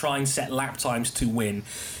out and try and set lap times to win.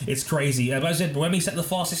 It's crazy. As I said, Buemi set the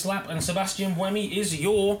fastest lap, and Sebastian Buemi is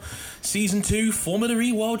your Season 2 Formula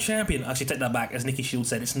E World Champion. Actually, take that back. As Nicky Shields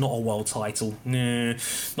said, it's not a world title. No,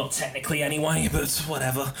 not technically anyway, but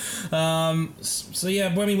whatever. So yeah,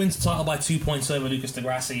 Buemi wins the title by 2 points over Lucas Di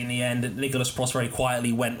Grassi in the end. Nicolas Prost very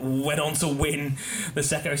quietly went on to win the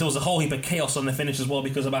second race. There was a whole heap of chaos on the finish as well,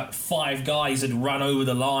 because about 5 guys had run over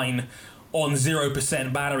the line on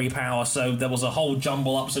 0% battery power, so there was a whole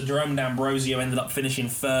jumble up. So Jerome D'Ambrosio ended up finishing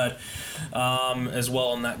 3rd as well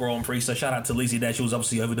on that Grand Prix. So shout out to Lizzie there. She was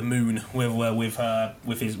obviously over the moon with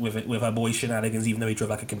her boy shenanigans, even though he drove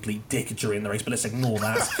like a complete dick during the race. But let's ignore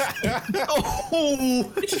that.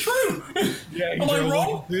 Oh, it's true. Yeah, Am I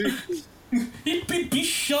wrong? He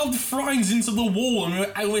shoved Frines into the wall,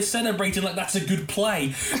 and we're celebrating like that's a good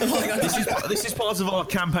play. this is part of our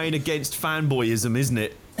campaign against fanboyism, isn't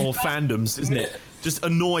it? Or fandoms, isn't it? Just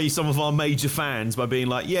annoy some of our major fans by being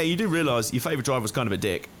like, yeah, you do realise your favourite driver was kind of a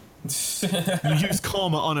dick. You use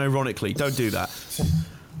karma unironically. Don't do that.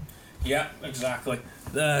 Yeah, exactly.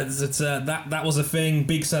 That was a thing.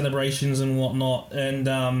 Big celebrations and whatnot. And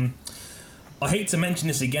I hate to mention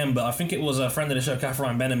this again, but I think it was a friend of the show,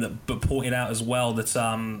 Catherine Benham, that pointed out as well that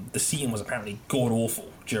the seating was apparently god-awful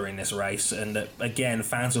during this race, and that, again,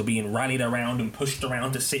 fans were being rallied around and pushed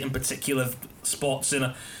around to sit in particular spots in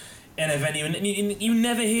a venue, and you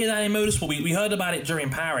never hear that in motorsport. We heard about it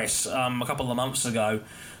during Paris a couple of months ago,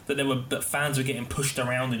 that fans were getting pushed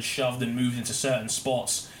around and shoved and moved into certain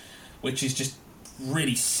spots, which is just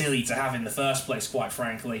really silly to have in the first place, quite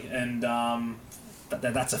frankly, and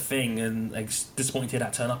that's a thing, and it's disappointing to hear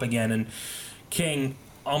that turn up again. And King,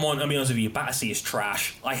 I'll be honest with you, Battersea is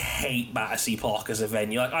trash. I hate Battersea Park as a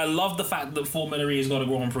venue. Like, I love the fact that Formula E has got a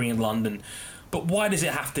Grand Prix in London, but why does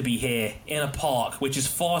it have to be here in a park which is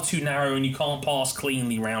far too narrow and you can't pass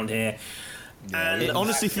cleanly around here? And It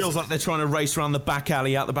honestly feels like they're trying to race around the back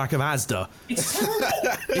alley out the back of Asda. it's terrible.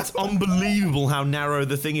 It's unbelievable how narrow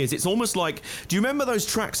the thing is. It's almost like, do you remember those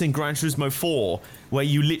tracks in Gran Turismo 4 where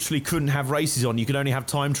you literally couldn't have races on? You could only have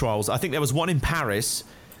time trials. I think there was one in Paris,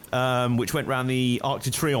 which went around the Arc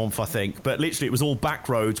de Triomphe, I think. But literally it was all back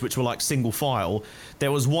roads, which were like single file.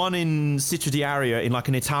 There was one in Citra di Aria in like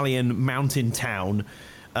an Italian mountain town.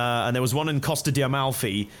 And there was one in Costa di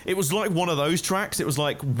Amalfi. It was like one of those tracks. It was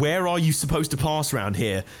like, where are you supposed to pass around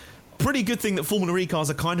here? Pretty good thing that Formula E cars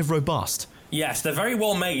are kind of robust. Yes, they're very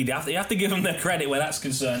well made. You have to give them their credit where that's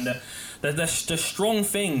concerned. They're strong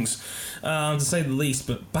things, to say the least.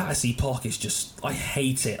 But Battersea Park is just... I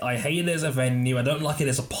hate it. I hate it as a venue. I don't like it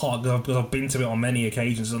as a park because I've been to it on many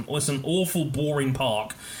occasions. And it's an awful, boring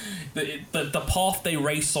park. The path they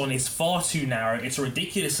race on is far too narrow. It's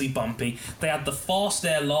ridiculously bumpy. They had the fast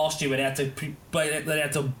there last year where they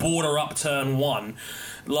had to border up turn 1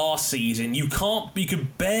 last season. You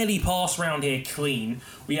could barely pass around here clean.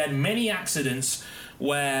 We had many accidents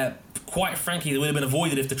where, quite frankly, they would have been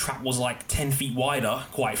avoided if the track was like 10 feet wider,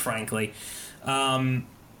 quite frankly.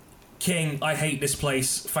 King, I hate this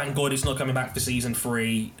place. Thank God it's not coming back for season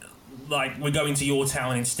 3. Like, we're going to your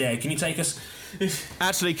town instead. Can you take us...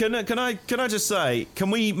 Actually, can I just say, can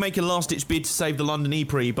we make a last-ditch bid to save the London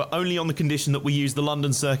E-Prix, but only on the condition that we use the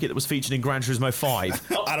London circuit that was featured in Gran Turismo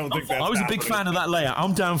 5? I don't think that's I was a big fan of that layout.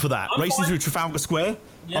 I'm down for that. I'm Racing fine. through Trafalgar Square,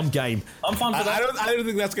 Yeah. I'm game. I'm fine for that. I don't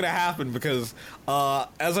think that's going to happen because,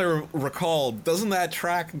 as I recall, doesn't that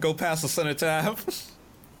track go past the Cenotaph?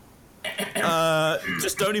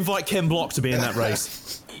 Just don't invite Ken Block to be in that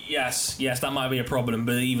race. Yes, that might be a problem,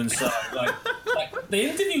 but even so, like they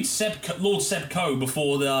interviewed Lord Seb Coe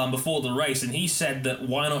before the race, and he said that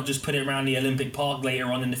why not just put it around the Olympic Park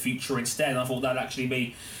later on in the future instead. And I thought that'd actually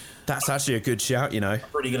be That's actually a good shout, you know.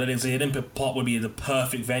 pretty good idea. The Olympic Park would be the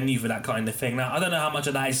perfect venue for that kind of thing. Now, I don't know how much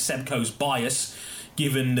of that is Seb Coe's bias,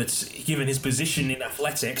 given his position in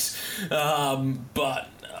athletics, but.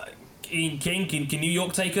 King, can New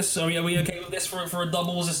York take us? Are we okay with this for a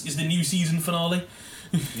double? Is the new season finale?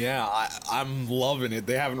 Yeah, I'm loving it.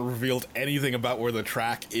 They haven't revealed anything about where the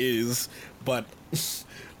track is, but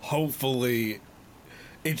hopefully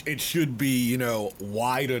it should be, you know,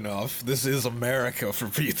 wide enough. This is America, for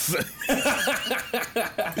Pete's sake.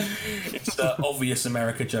 It's obvious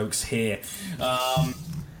America jokes here.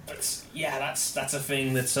 Yeah, that's a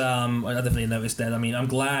thing that I definitely noticed that. I mean, I'm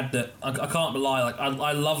glad that I can't lie. Like,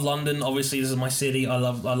 I love London. Obviously, this is my city. I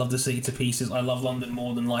love the city to pieces. I love London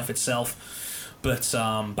more than life itself. But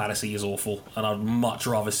Battersea is awful, and I'd much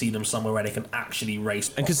rather see them somewhere where they can actually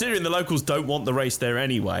race. And considering the locals don't want the race there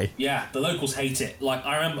anyway. Yeah, the locals hate it. Like,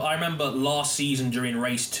 I remember last season during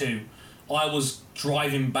race 2, I was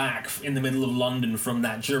driving back in the middle of London from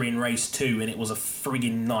that during race 2, and it was a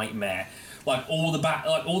friggin' nightmare. Like all the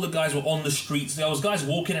guys were on the streets. There was guys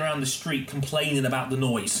walking around the street complaining about the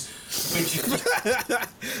noise, which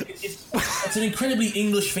is it's an incredibly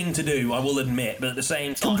English thing to do, I will admit. But at the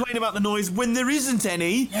same time, Complain about the noise when there isn't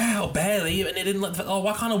any. yeah, or barely. And they didn't.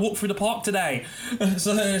 Why can't I walk through the park today?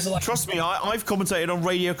 So it's like, Trust me, I've commentated on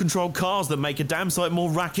radio-controlled cars that make a damn sight more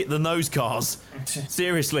racket than those cars.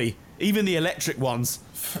 Seriously, even the electric ones.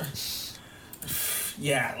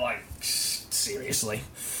 yeah, like seriously.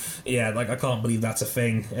 Yeah, like I can't believe that's a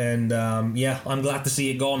thing, and yeah, I'm glad to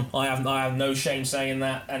see it gone. I have no shame saying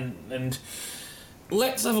that, and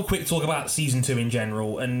let's have a quick talk about season 2 in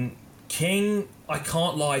general. And King, I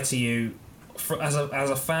can't lie to you, as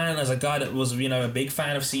a fan, as a guy that was a big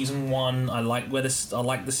fan of season 1, I like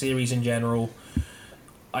the series in general.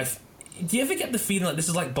 Do you ever get the feeling like this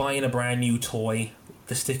is like buying a brand new toy?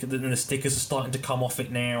 The stickers are starting to come off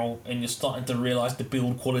it now, and you're starting to realise the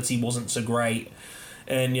build quality wasn't so great.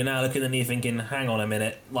 And you're now looking at me thinking, hang on a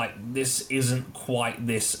minute, like, this isn't quite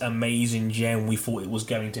this amazing gem we thought it was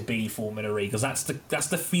going to be, Formula E, because that's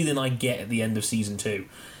the feeling I get at the end of season 2.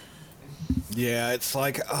 Yeah, it's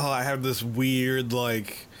like, I have this weird,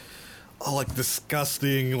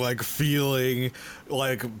 disgusting, feeling,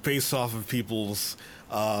 based off of people's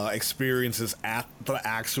experiences at the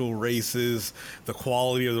actual races. The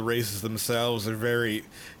quality of the races themselves are very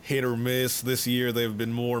hit or miss. This year they've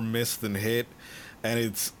been more miss than hit. And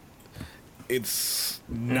it's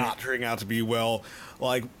not turning out to be well.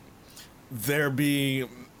 Like, there being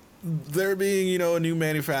a new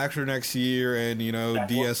manufacturer next year, and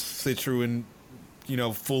DS Citroen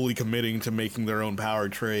fully committing to making their own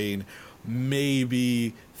powertrain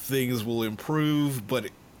maybe things will improve, but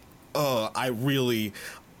I really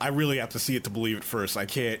have to see it to believe it first. I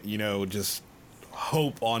can't, just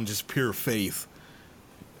hope on just pure faith.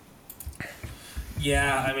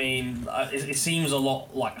 Yeah, I mean, it seems a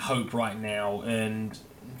lot like hope right now, and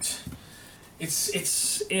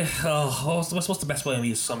what's the best way of me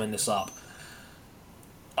to summing this up?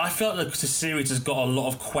 I felt like the series has got a lot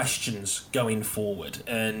of questions going forward,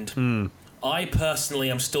 and I personally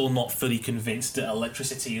am still not fully convinced that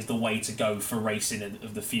electricity is the way to go for racing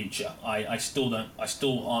of the future. I'm still not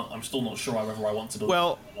sure whether I want to believe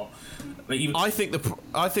Well, it or not. But even, I think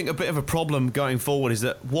a bit of a problem going forward is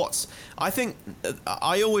that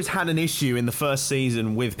I always had an issue in the first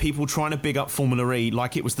season with people trying to big up Formula E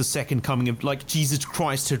like it was the second coming of, like Jesus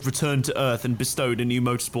Christ had returned to Earth and bestowed a new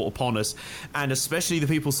motorsport upon us, and especially the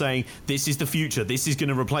people saying this is the future, this is going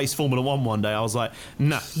to replace Formula One day. I was like,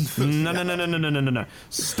 no.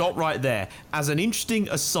 Stop right there. As an interesting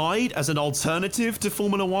aside, as an alternative to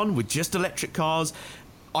Formula One with just electric cars,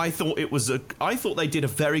 I thought they did a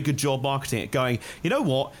very good job marketing it, going, you know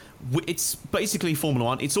what? It's basically Formula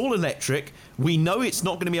One. It's all electric. We know it's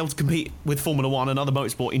not going to be able to compete with Formula One and other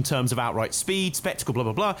motorsport in terms of outright speed, spectacle, blah,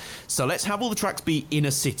 blah, blah. So let's have all the tracks be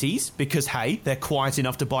inner cities because, hey, they're quiet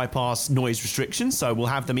enough to bypass noise restrictions. So we'll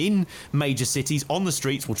have them in major cities on the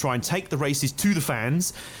streets. We'll try and take the races to the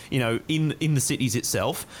fans, in the cities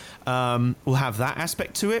itself. We'll have that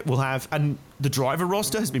aspect to it. And the driver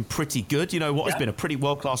roster has been pretty good. Has been a pretty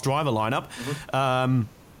world-class driver lineup. Mm-hmm.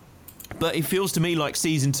 But it feels to me like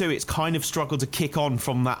season 2, it's kind of struggled to kick on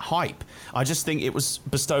from that hype. I just think it was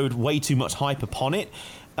bestowed way too much hype upon it.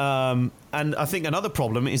 And I think another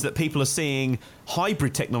problem is that people are seeing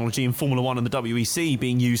hybrid technology in Formula One and the WEC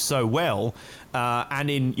being used so well. And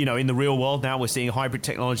in the real world now, we're seeing hybrid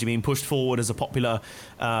technology being pushed forward as a popular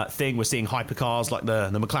thing. We're seeing hypercars like the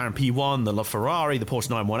McLaren P1, the LaFerrari, the Porsche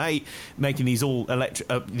 918, making these all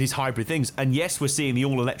electric, these hybrid things. And yes, we're seeing the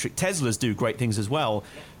all-electric Teslas do great things as well.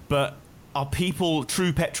 But are people,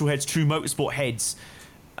 true petrol heads, true motorsport heads,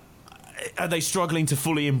 are they struggling to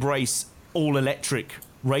fully embrace all-electric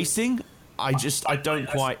racing? I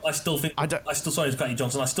still think. Sorry to cut you,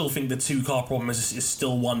 Johnson. I still think the 2-car problem is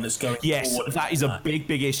still one that's going. Yes, forward. that is a big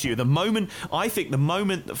issue. The moment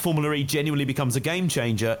that Formula E genuinely becomes a game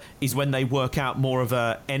changer is when they work out more of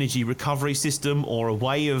a energy recovery system or a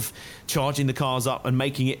way of charging the cars up and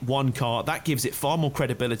making it one car. That gives it far more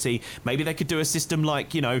credibility. Maybe they could do a system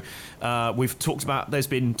like we've talked about. There's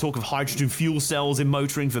been talk of hydrogen fuel cells in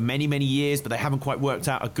motoring for many years, but they haven't quite worked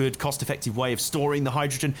out a good, cost-effective way of storing the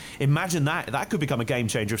hydrogen. Imagine that could become a game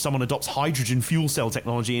changer if someone adopts hydrogen fuel cell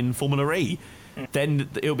technology in Formula E. Then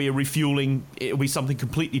it'll be it'll be something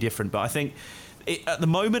completely different. But I think at the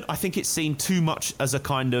moment, I think it's seen too much as a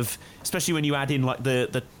kind of, especially when you add in like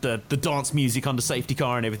the dance music under safety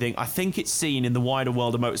car and everything. I think it's seen in the wider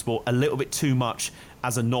world of motorsport a little bit too much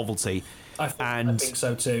as a novelty. I think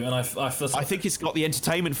so too, and I think it's got the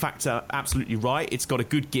entertainment factor absolutely right. It's got a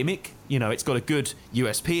good gimmick, it's got a good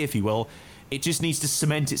USP, if you will. It just needs to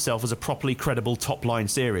cement itself as a properly credible top-line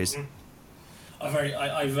series.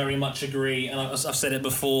 I very much agree, and I've said it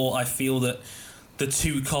before. I feel that the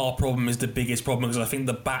 2-car problem is the biggest problem because I think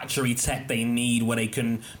the battery tech they need, where they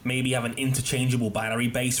can maybe have an interchangeable battery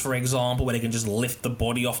base, for example, where they can just lift the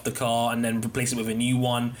body off the car and then replace it with a new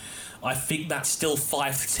one. I think that's still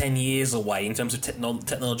 5 to 10 years away in terms of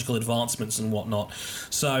technological advancements and whatnot.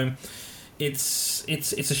 So it's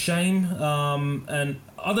a shame, and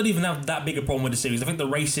I don't even have that big a problem with the series. I think the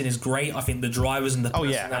racing is great. I think the drivers and the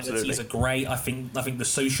personalities are great. I think the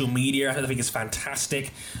social media I think is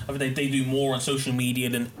fantastic. I think they do more on social media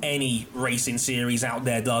than any racing series out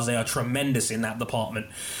there does. They are tremendous in that department,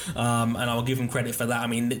 and I'll give them credit for that. I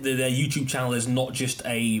mean, their YouTube channel is not just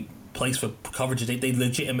a place for coverage. They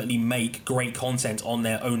legitimately make great content on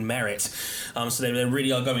their own merit. So they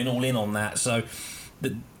really are going all in on that. So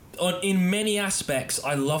in many aspects,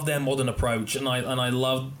 I love their modern approach, and I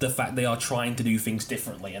love the fact they are trying to do things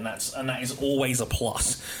differently, and that is always a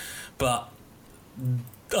plus. But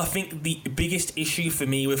I think the biggest issue for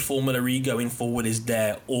me with Formula E going forward is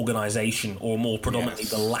their organisation, or more predominantly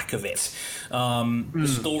the lack of it. The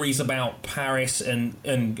stories about Paris and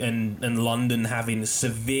London having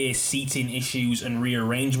severe seating issues and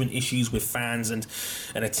rearrangement issues with fans and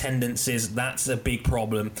attendances, that's a big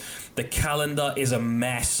problem. The calendar is a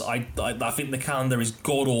mess. I think the calendar is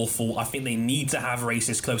god-awful. I think they need to have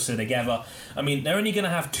races closer together. I mean, they're only going to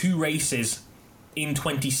have 2 races in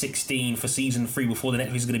 2016 for season 3 before the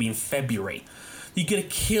next is going to be in February. You're going to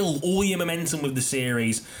kill all your momentum with the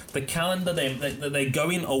series. The calendar, they're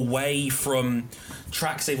going away from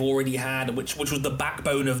tracks they've already had, which was the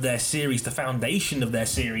backbone of their series, the foundation of their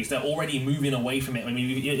series. They're already moving away from it. I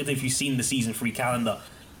mean, if you've seen the Season 3 calendar,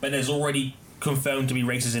 but there's already confirmed to be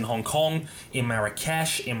races in Hong Kong, in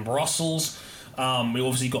Marrakesh, in Brussels. We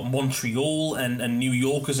obviously got Montreal and New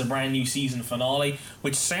York as a brand new season finale,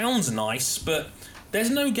 which sounds nice, but there's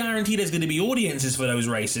no guarantee there's going to be audiences for those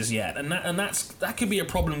races yet, and that could be a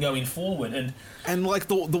problem going forward. And like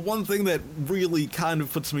the one thing that really kind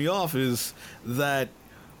of puts me off is that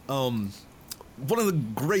one of the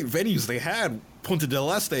great venues they had, Punta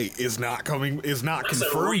del Este, is not confirmed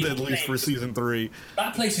at least for Season 3.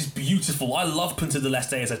 That place is beautiful. I love Punta del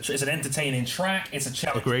Este. It's an entertaining track. It's a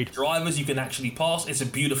challenge for drivers you can actually pass. It's a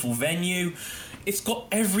beautiful venue. It's got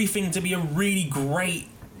everything to be a really great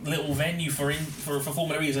little venue for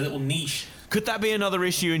Formula E. As a little niche. Could that be another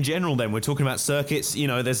issue in general then? We're talking about circuits,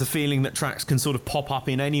 there's a feeling that tracks can sort of pop up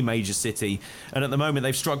in any major city, and at the moment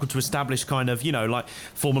they've struggled to establish kind of, like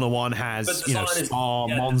Formula One has, Spa,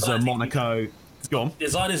 Monza, Monaco. Go on.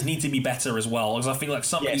 Designers need to be better as well, because I feel like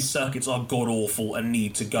some of these circuits are god-awful and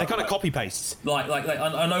need to go. They're kind of copy-pastes. Like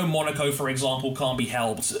I know Monaco, for example, can't be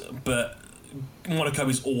helped, but Monaco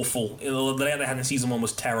is awful. The layout they had in Season 1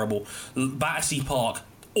 was terrible. Battersea Park,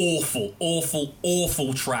 awful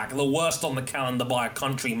track. The worst on the calendar by a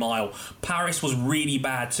country mile. Paris was really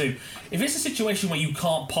bad too. If it's a situation where you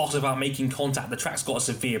can't pass without making contact, the track's got a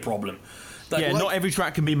severe problem. Not every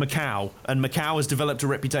track can be Macau, and Macau has developed a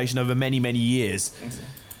reputation over many, many years.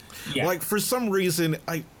 Yeah. Like, for some reason,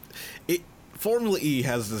 Formula E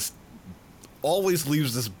always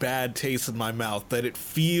leaves this bad taste in my mouth that it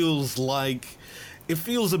feels a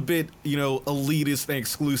bit, elitist and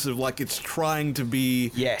exclusive, like it's trying to be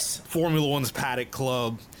Formula One's Paddock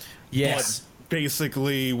Club. Yes. But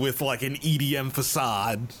basically with like an EDM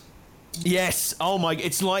facade. Yes. Oh my,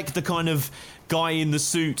 it's like the kind of guy in the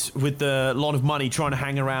suit with the lot of money trying to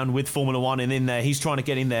hang around with Formula One, and in there he's trying to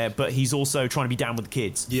get in there, but he's also trying to be down with the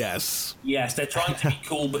kids. Yes, they're trying to be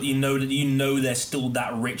cool, but they're still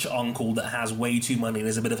that rich uncle that has way too money and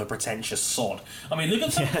is a bit of a pretentious sod. I mean, look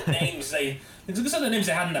at some of the names they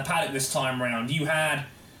had in the paddock this time around. You had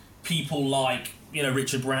people like,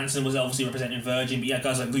 Richard Branson was obviously representing Virgin, but you had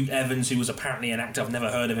guys like Luke Evans, who was apparently an actor. I've never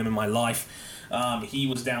heard of him in my life. He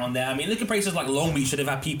was down there. I mean, look at places like Long Beach that have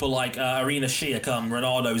had people like Irina Shayk,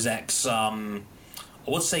 Ronaldo's ex, I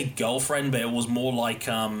would say girlfriend, but it was more like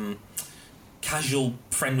casual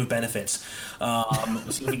friend with benefits.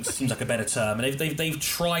 Seems like a better term. And they've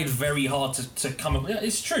tried very hard to come up. Yeah,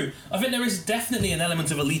 it's true. I think there is definitely an element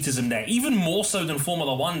of elitism there, even more so than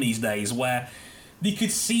Formula One these days, where you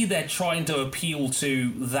could see they're trying to appeal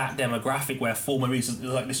to that demographic where Formula E is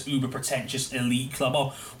like this uber pretentious elite club.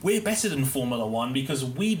 Oh, we're better than Formula One because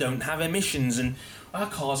we don't have emissions and our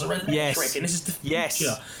cars are electric and this is the future.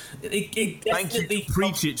 Yes. It definitely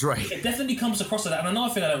Preach it, Drake. It definitely comes across to that. And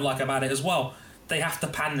another thing I don't like about it as well, they have to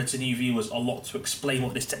pander to new viewers a lot to explain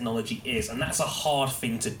what this technology is, and that's a hard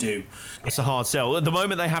thing to do. It's a hard sell. At the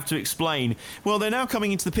moment, they have to explain, well, they're now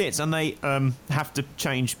coming into the pits, and they have to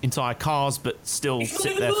change entire cars, but still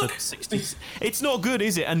sit there for 60... It's not good,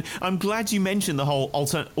 is it? And I'm glad you mentioned the whole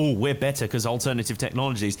we're better because alternative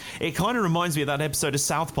technologies. It kind of reminds me of that episode of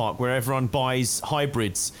South Park where everyone buys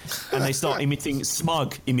hybrids, and they start emitting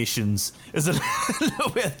smog emissions. There's a little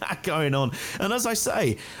bit of that going on. And as I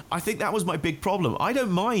say, I think that was my big problem. I don't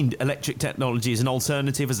mind electric technology as an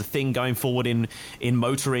alternative, as a thing going forward in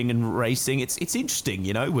motoring and racing. It's interesting,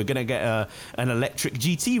 We're going to get an electric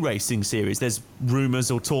GT racing series. There's rumours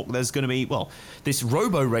or talk there's going to be, this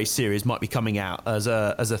Robo Race series might be coming out as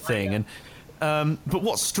a thing. And but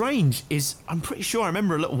what's strange is I'm pretty sure I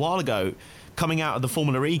remember a little while ago coming out of the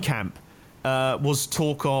Formula E camp, was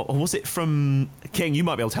talk of, or was it from King? You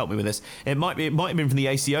might be able to help me with this. It might have been from the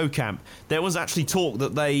ACO camp. There was actually talk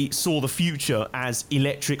that they saw the future as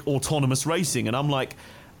electric autonomous racing, and I'm like,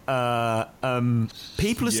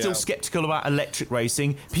 people are still skeptical about electric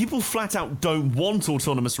racing. People flat out don't want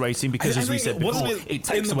autonomous racing because, as we said before, it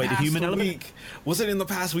takes away the human element. Was it in the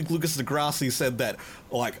past week Lucas Degrassi said that,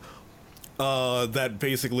 that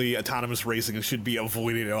basically autonomous racing should be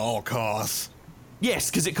avoided at all costs?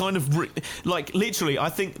 Yes, because it kind of, literally, I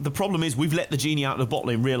think the problem is we've let the genie out of the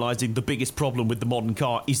bottle in realising the biggest problem with the modern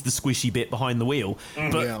car is the squishy bit behind the wheel.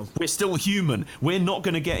 But we're still human. We're not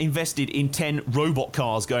going to get invested in 10 robot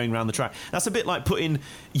cars going around the track. That's a bit like putting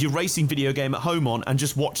your racing video game at home on and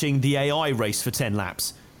just watching the AI race for 10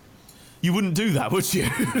 laps. You wouldn't do that, would you?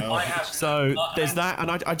 No. So there's that,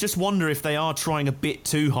 and I just wonder if they are trying a bit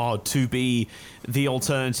too hard to be the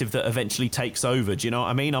alternative that eventually takes over. Do you know what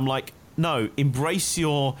I mean? I'm like, No, embrace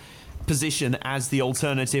your position as the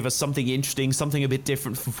alternative, as something interesting, something a bit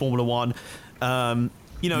different from Formula One.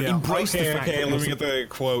 Embrace the fact that let me get the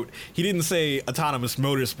quote. He didn't say autonomous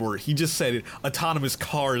motorsport. He just said autonomous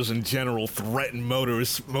cars in general threaten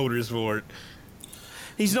motorsport.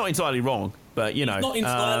 He's not entirely wrong, but not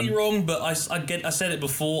entirely wrong. But I said it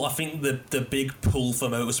before. I think the big pull for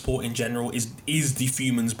motorsport in general is the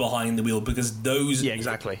humans behind the wheel, because those. Yeah,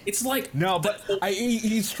 exactly. It's like no, but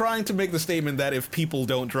he's trying to make the statement that if people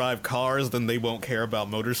don't drive cars, then they won't care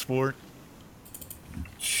about motorsport.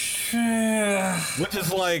 Which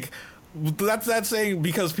is like, that's saying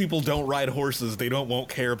because people don't ride horses, they won't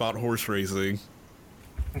care about horse racing.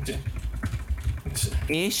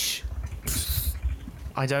 Ish.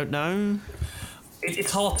 I don't know.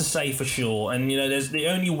 It's hard to say for sure, and there's the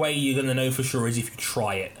only way you're going to know for sure is if you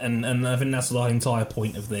try it, and I think that's the entire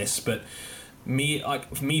point of this. But me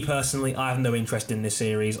personally, I have no interest in this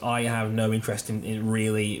series. I have no interest in it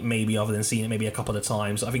really, maybe other than seeing it maybe a couple of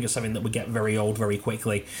times. I think it's something that would get very old very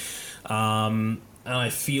quickly. And I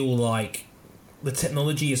feel like the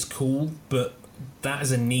technology is cool, but that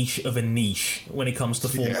is a niche of a niche when it comes to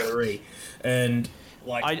Formula E. And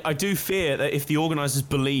I do fear that if the organisers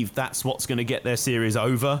believe that's what's going to get their series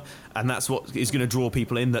over, and that's what is going to draw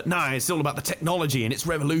people in, that it's all about the technology and it's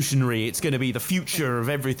revolutionary, it's going to be the future of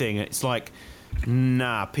everything. It's like,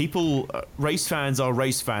 nah, people, race fans are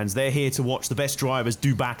race fans. They're here to watch the best drivers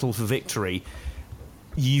do battle for victory.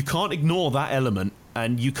 You can't ignore that element,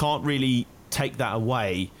 and you can't really take that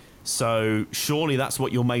away. So surely that's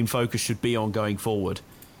what your main focus should be on going forward.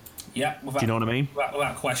 Yeah, do you know what I mean?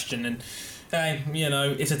 Without question. And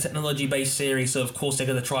it's a technology-based series, so of course they're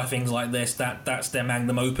going to try things like this. That's their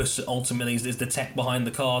magnum opus. Ultimately, is the tech behind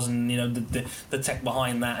the cars, and the tech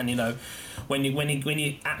behind that. And when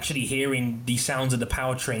you're actually hearing the sounds of the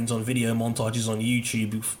powertrains on video montages on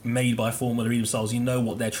YouTube made by Formula E themselves, you know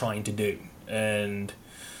what they're trying to do, and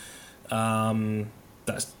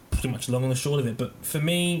that's pretty much long and the short of it. But for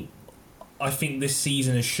me, I think this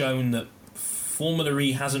season has shown that Formula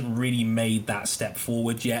E hasn't really made that step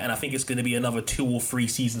forward yet, and I think it's going to be another 2 or 3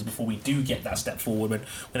 seasons before we do get that step forward when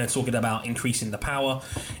they're talking about increasing the power,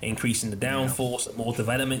 increasing the downforce, more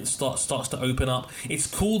development starts to open up. It's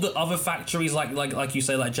cool that other factories like you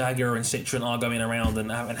say, like Jaguar and Citroen are going around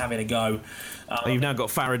and having a go. You've now got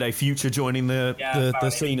Faraday Future joining the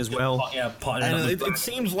scene as well. And it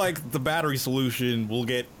seems like the battery solution will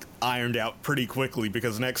get ironed out pretty quickly,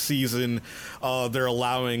 because next season they're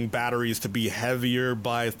allowing batteries to be heavier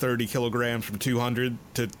by 30 kilograms from 200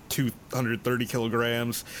 to 230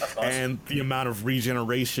 kilograms. That's nice. And the amount of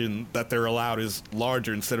regeneration that they're allowed is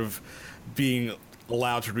larger. Instead of being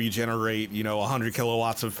allowed to regenerate 100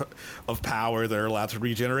 kilowatts of power, they're allowed to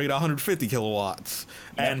regenerate 150 kilowatts.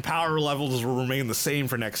 And power levels will remain the same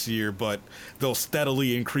for next year, but they'll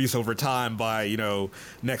steadily increase over time. By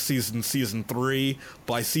next season 3,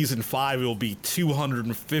 by season 5 it will be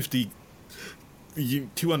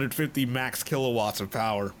 250 max kilowatts of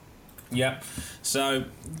power. So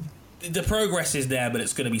the progress is there, but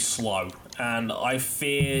it's going to be slow, and I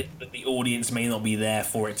fear that the audience may not be there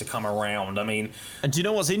for it to come around. I mean, and do you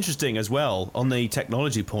know what's interesting as well on the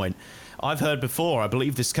technology point? I've heard before, I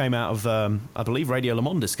believe this came out of, I believe Radio Le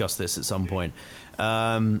Monde discussed this at some point.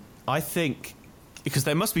 I think, because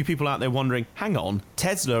there must be people out there wondering, hang on,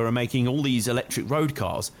 Tesla are making all these electric road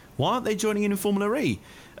cars. Why aren't they joining in Formula E?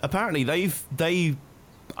 Apparently I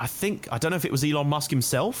don't know if it was Elon Musk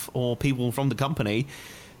himself or people from the company,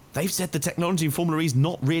 they've said the technology in Formula E is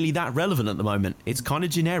not really that relevant at the moment. It's kind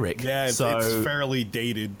of generic. Yeah, it's fairly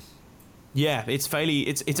dated. Yeah, it's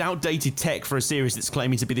outdated tech for a series that's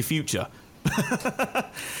claiming to be the future.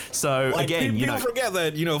 So again, people forget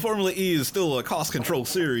that Formula E is still a cost control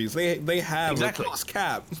series. They have exactly. a cost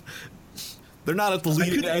cap. They're not at the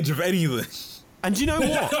leading edge of anything. And you know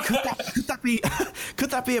what? Could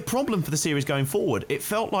that be a problem for the series going forward? It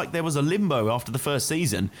felt like there was a limbo after the first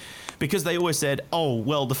season, because they always said, "Oh,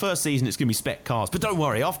 well, the first season it's going to be spec cars, but don't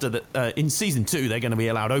worry, after in season 2 they're going to be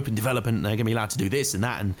allowed open development. They're going to be allowed to do this and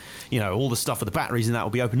that, and all the stuff with the batteries and that will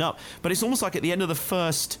be opened up." But it's almost like at the end of the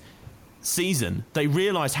first season, they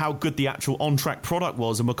realised how good the actual on-track product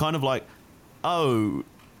was, and were kind of like, "Oh,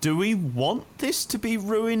 do we want this to be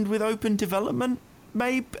ruined with open development?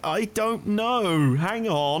 Maybe, I don't know. Hang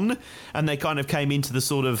on." And they kind of came into the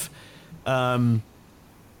sort of, the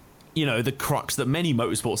crux that many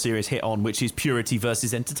motorsport series hit on, which is purity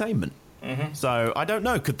versus entertainment. Mm-hmm. So I don't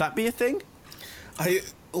know. Could that be a thing?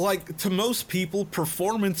 To most people,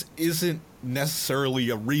 performance isn't necessarily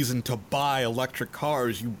a reason to buy electric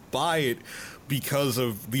cars. You buy it because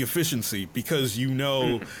of the efficiency, because you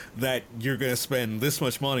know that you're going to spend this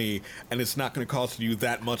much money and it's not going to cost you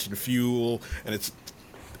that much in fuel, and it's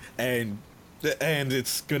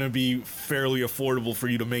going to be fairly affordable for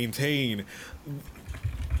you to maintain.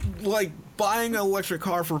 Like, buying an electric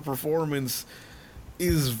car for performance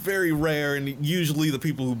is very rare, and usually the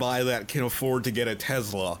people who buy that can afford to get a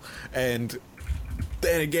Tesla. And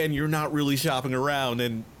then again, you're not really shopping around,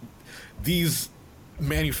 and these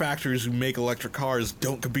manufacturers who make electric cars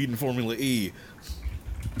don't compete in Formula E.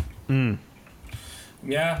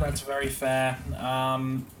 Yeah, that's very fair.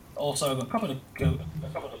 Also, a couple of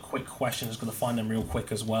quick questions. Going to find them real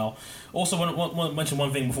quick as well. Also, want to mention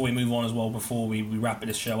one thing before we move on as well. Before we wrap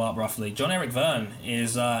this show up, roughly, John Eric Verne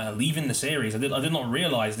is leaving the series. I did not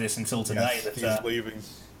realize this until today. Yes, that he's leaving.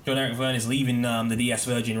 John Eric Verne is leaving the DS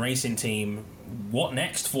Virgin Racing team. What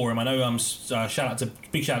next for him? I know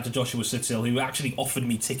big shout out to Joshua Sittil, who actually offered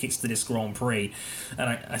me tickets to this Grand Prix, and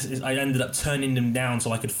I ended up turning them down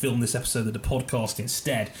so I could film this episode of the podcast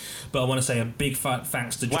instead. But I want to say a big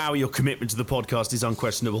thanks to Wow, your commitment to the podcast is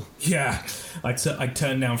unquestionable. Yeah, I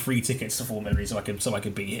turned down free tickets to Formula E so I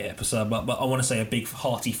could be here. But I want to say a big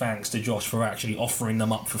hearty thanks to Josh for actually offering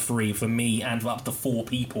them up for free for me and for up to 4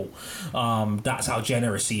 people. That's how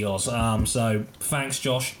generous he was. So thanks,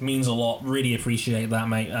 Josh. Means a lot. Really appreciate that,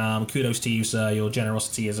 mate. Kudos to you, sir. Your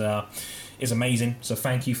generosity is amazing. So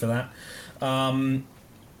thank you for that.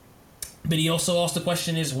 But he also asked the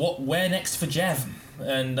question: where next for Jev?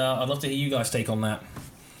 And I'd love to hear you guys take on that.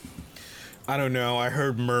 I don't know. I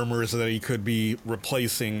heard murmurs that he could be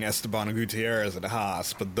replacing Esteban Gutierrez at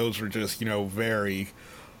Haas, but those were just,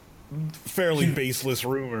 fairly baseless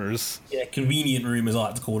rumors. Yeah, convenient rumors, I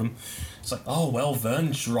like to call them. It's like, oh well,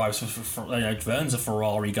 Verne drives Verne's a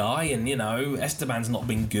Ferrari guy, and Esteban's not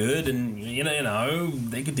been good, and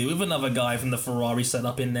they could do with another guy from the Ferrari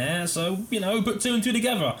setup in there. So put 2 and 2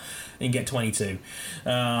 together and get 22.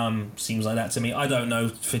 Seems like that to me. I don't know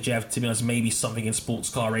for Jev, to be honest. Maybe something in sports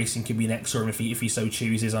car racing could be next for him if he so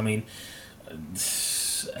chooses. I mean,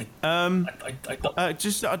 I'd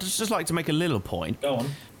just like to make a little point. Go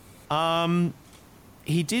on.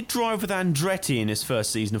 He did drive with Andretti in his first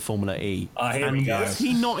season of Formula E. Here we go. Was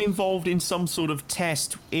he not involved in some sort of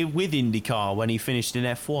test with IndyCar when he finished in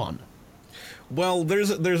F1? Well,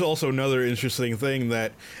 there's also another interesting thing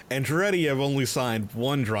that Andretti have only signed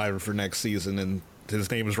one driver for next season, and his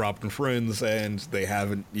name is Robin Frijns, and they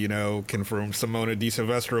haven't, confirmed Simona Di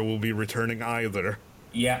Silvestro will be returning either.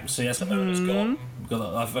 Yeah, so yes, Simona's gone.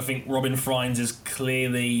 I think Robin Frijns is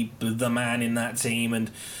clearly the man in that team, and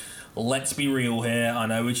let's be real here. I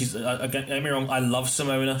know, which is don't get me wrong. I love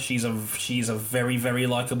Simona. She's a very, very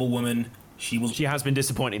likable woman. She has been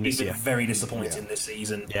disappointing this year. Very disappointing this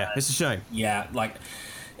season. Yeah, it's a shame. Yeah,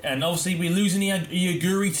 and obviously we're losing the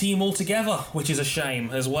Aguri team altogether, which is a shame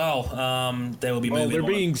as well. They will be moving. They're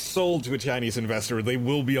being sold to a Chinese investor. They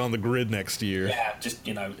will be on the grid next year. Yeah, just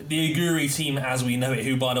the Aguri team as we know it.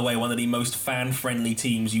 Who, by the way, one of the most fan-friendly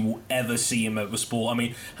teams you will ever see in motorsport. I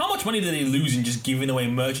mean, how much money did they lose in just giving away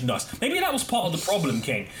merchandise? Maybe that was part of the problem,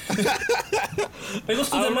 King. They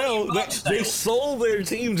lost I don't money know. They sold their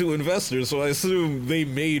team to investors, so I assume they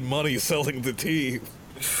made money selling the team.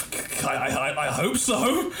 I hope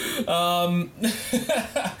so. I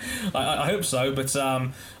hope so. But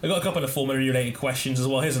I got a couple of Formula-related questions as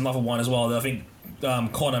well. Here's another one as well that I think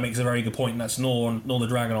Connor makes a very good point, and that's Nor the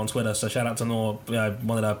Dragon on Twitter. So shout out to Nor,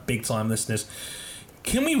 one of our big-time listeners.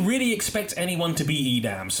 Can we really expect anyone to be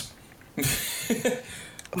EDAMS?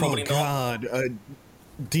 Probably not. God.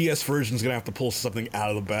 DS Virgin's gonna have to pull something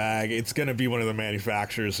out of the bag. It's gonna be one of the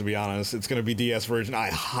manufacturers, to be honest. It's gonna be DS Virgin.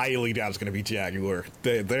 I highly doubt it's gonna be Jaguar.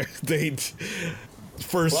 They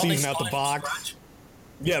first season out the box.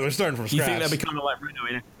 Yeah, they're starting from scratch. You think they'll become like Renault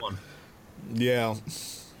in F1? Yeah.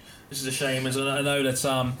 This is a shame, as I know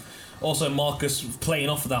that also Marcus, playing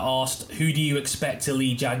off of that, asked, who do you expect to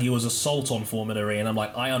lead Jaguar's assault on Formula E? And I'm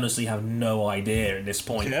like, I honestly have no idea at this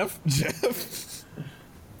point.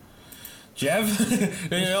 Jev,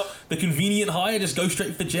 the convenient hire, just go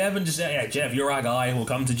straight for Jev and just say, yeah, Jev, you're our guy. We'll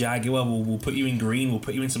come to Jaguar. We'll put you in green. We'll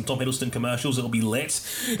put you in some Tom Hiddleston commercials. It'll be lit.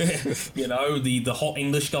 The hot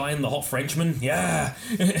English guy and the hot Frenchman. Yeah.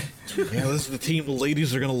 Yeah, this is the team the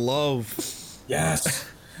ladies are going to love. Yes.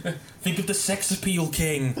 Think of the sex appeal,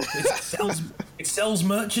 King. It sells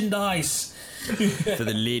merchandise. For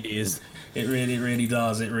the ladies. It really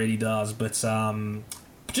does. It really does. But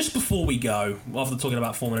just before we go, after talking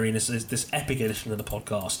about Formula E, this epic edition of the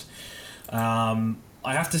podcast,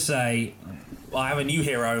 I have to say, I have a new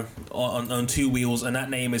hero on two wheels, and that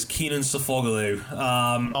name is Kenan Sofuoglu.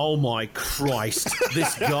 Oh my Christ,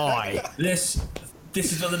 this guy. This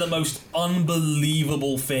is one of the most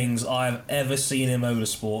unbelievable things I've ever seen in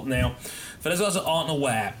motorsport. Now, for those guys that aren't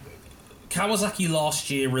aware, Kawasaki last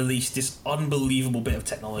year released this unbelievable bit of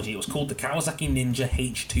technology. It was called the Kawasaki Ninja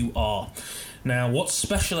H2R. Now, what's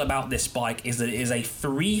special about this bike is that it is a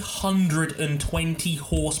 320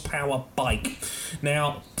 horsepower bike.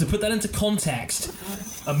 Now, to put that into context,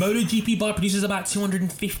 a MotoGP bike produces about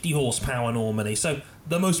 250 horsepower normally. So,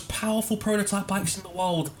 the most powerful prototype bikes in the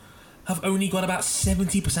world have only got about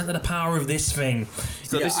 70% of the power of this thing.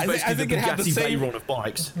 So this is basically the Bugatti Veyron of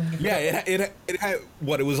bikes. Yeah, it had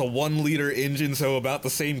what? It was a 1 liter engine, so about the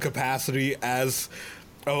same capacity as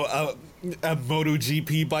a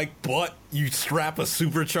MotoGP bike, but you strap a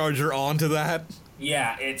supercharger onto that.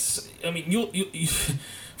 Yeah, I mean, you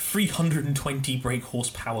 320 brake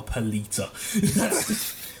horsepower per liter.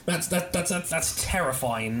 That's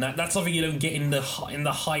terrifying. That's something you don't get in the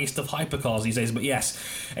highest of hypercars these days. But yes,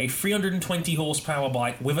 a 320 horsepower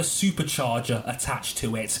bike with a supercharger attached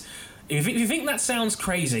to it. If you think that sounds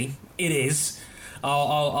crazy, it is.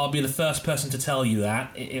 I'll be the first person to tell you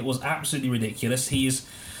that it was absolutely ridiculous. They've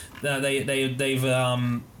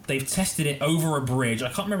tested it over a bridge. I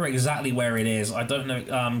can't remember exactly where it is. I don't know.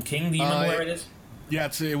 King, do you remember where it is? Yeah,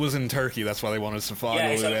 it was in Turkey. That's why they wanted to follow it.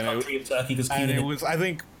 Yeah, it's a country of Turkey. And it was, I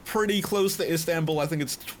think, pretty close to Istanbul. I think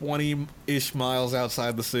it's 20-ish miles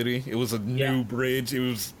outside the city. It was a new bridge. It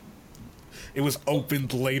was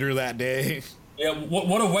opened later that day. Yeah,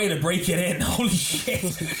 what a way to break it in. Holy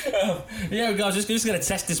shit. Yeah, guys, just going to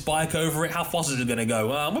test this bike over it. How fast is it going to go?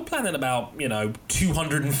 We're planning about,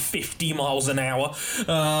 250 miles an hour.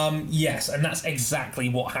 Yes, and that's exactly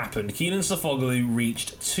what happened. Kenan Sofuoglu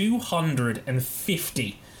reached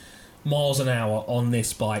 250 miles an hour on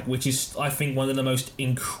this bike, which is, I think, one of the most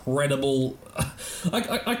incredible...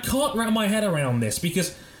 I can't wrap my head around this,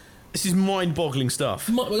 because... This is mind-boggling stuff.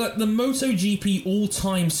 The MotoGP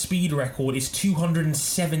all-time speed record is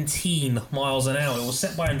 217 miles an hour. It was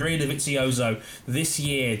set by Andrea Dovizioso this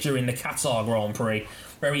year during the Qatar Grand Prix,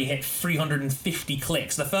 where he hit 350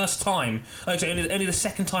 clicks. The first time, only the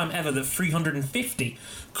second time ever that 350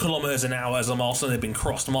 kilometers an hour as a milestone had been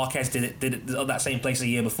crossed. Marquez did it at that same place a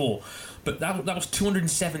year before, but that was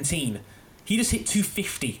 217. He just hit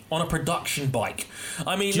 250 on a production bike.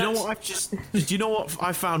 I mean, do you know what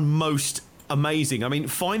I found most amazing? I mean,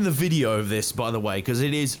 find the video of this, by the way, because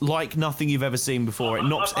it is like nothing you've ever seen before. It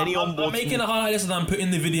knocks any onboard. I'm making a highlight list and I'm putting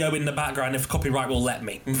the video in the background if copyright will let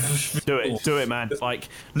me. Do it, man. Like,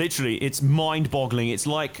 literally, it's mind-boggling. It's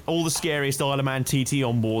like all the scariest Isle of Man TT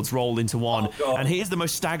onboards rolled into one. Oh, and here's the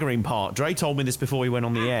most staggering part. Dre told me this before we went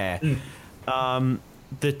on the air.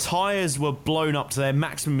 The tyres were blown up to their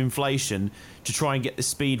maximum inflation to try and get the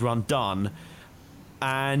speed run done,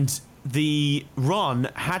 and the run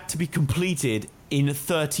had to be completed in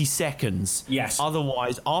 30 seconds. Yes.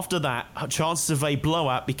 Otherwise, after that, chances of a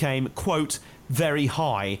blowout became, quote, very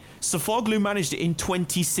high. Sofuoglu managed it in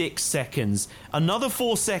 26 seconds. Another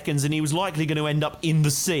 4 seconds and he was likely going to end up in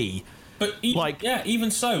the sea. But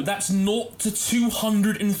even so, that's 0 to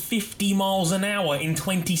 250 miles an hour in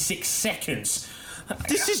 26 seconds.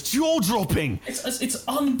 This is jaw-dropping. It's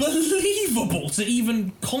unbelievable to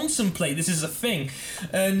even contemplate this is a thing.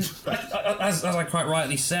 And as I quite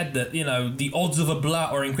rightly said, that the odds of a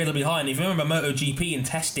blowout are incredibly high. And if you remember MotoGP in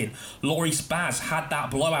testing, Laurie Spaz had that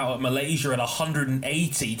blowout at Malaysia at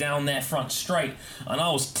 180 down their front straight, and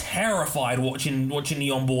I was terrified watching the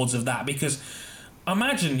onboards of that, because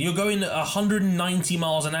imagine you're going at 190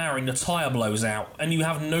 miles an hour and your tyre blows out and you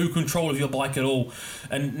have no control of your bike at all.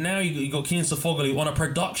 And now you've got Kenan Sofuoglu on a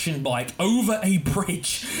production bike over a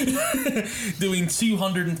bridge doing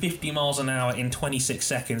 250 miles an hour in 26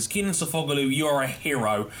 seconds. Kenan Sofuoglu, you are a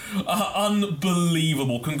hero.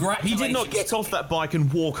 Unbelievable. Congratulations. He did not get off that bike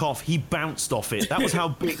and walk off. He bounced off it. That was how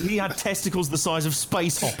big. He had testicles the size of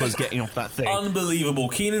space hoppers getting off that thing. Unbelievable.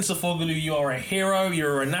 Kenan Sofuoglu, you are a hero.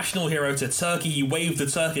 You're a national hero to Turkey. You waved the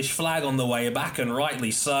Turkish flag on the way back, and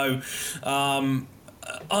rightly so.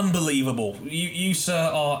 Unbelievable. You sir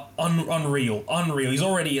are unreal. He's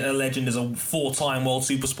already a legend as a 4-time world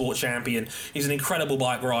supersport champion. He's an incredible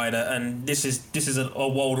bike rider, and this is a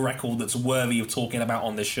world record that's worthy of talking about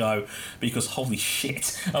on this show, because holy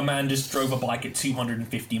shit, a man just drove a bike at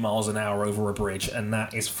 250 miles an hour over a bridge, and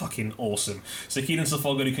that is fucking awesome. So Kenan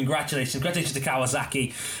Sofuoglu, congratulations to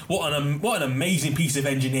Kawasaki. What an amazing piece of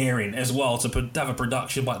engineering as well, to have a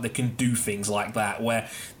production bike that can do things like that, where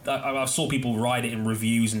I saw people ride it in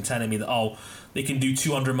reviews and telling me that, oh, they can do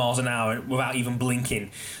 200 miles an hour without even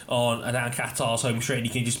blinking on down Qatar's home straight. And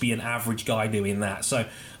you can just be an average guy doing that. So,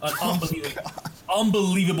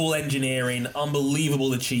 unbelievable engineering,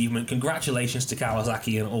 unbelievable achievement. Congratulations to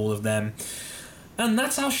Kawasaki and all of them. And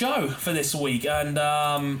that's our show for this week. And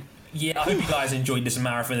yeah, I hope you guys enjoyed this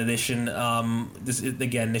marathon edition.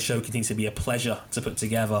 This show continues to be a pleasure to put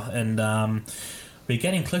together. And we're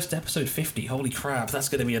getting close to episode 50. Holy crap, that's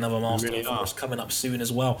going to be another milestone for us coming up soon as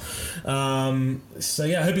well. So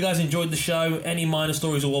yeah, I hope you guys enjoyed the show. Any minor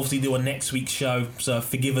stories we'll obviously do on next week's show, so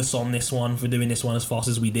forgive us on this one for doing this one as fast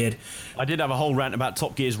as we did. I did have a whole rant about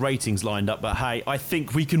Top Gear's ratings lined up, but hey, I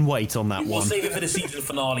think we can wait on that one. We'll save it for the season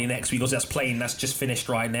finale next week, because that's just finished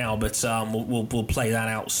right now, but we'll play that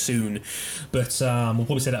out soon. But we'll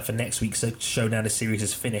probably say that for next week's show now the series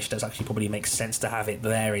is finished. That actually probably makes sense to have it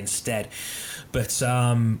there instead. But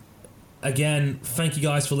again, thank you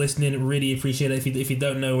guys for listening. Really appreciate it. If you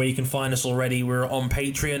don't know where you can find us already, we're on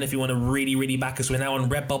Patreon. If you want to really back us, we're now on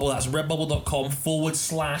Redbubble. That's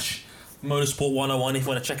redbubble.com/Motorsport101 if you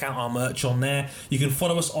want to check out our merch on there. You can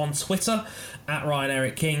follow us on Twitter at Ryan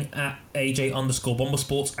Eric King, at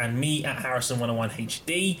AJ_Bombersports, and me at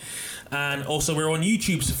Harrison101HD. And also we're on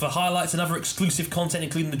YouTube for highlights and other exclusive content,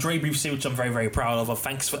 including the Dre Brief series, which I'm very proud of.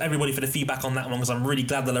 Thanks for everybody for the feedback on that one, because I'm really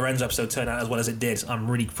glad the Lorenzo episode turned out as well as it did.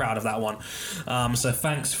 I'm really proud of that one. So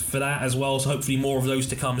thanks for that as well. So hopefully more of those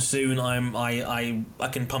to come soon. I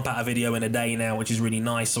can pump out a video in a day now, which is really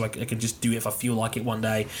nice. So I can just do it if I feel like it one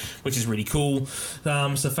day, which is really cool.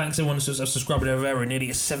 So thanks everyone who's subscribed over there. We're nearly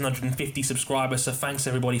at 750 subscribers. So thanks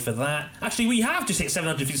everybody for that. Actually, we have just hit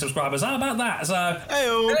 750 subscribers. How about that? So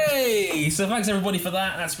hey! So thanks everybody for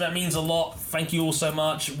that. That means a lot. Thank you all so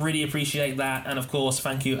much. Really appreciate that. And of course,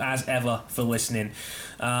 thank you as ever for listening.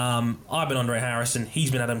 I've been Andre Harrison. He's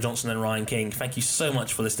been Adam Johnson and Ryan King. Thank you so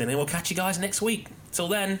much for listening, and we'll catch you guys next week. Till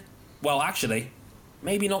then, well, actually,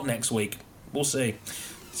 maybe not next week. We'll see.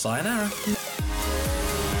 Sayonara.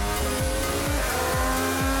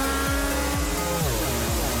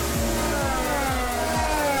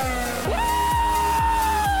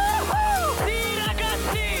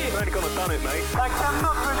 Like I'm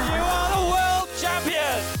not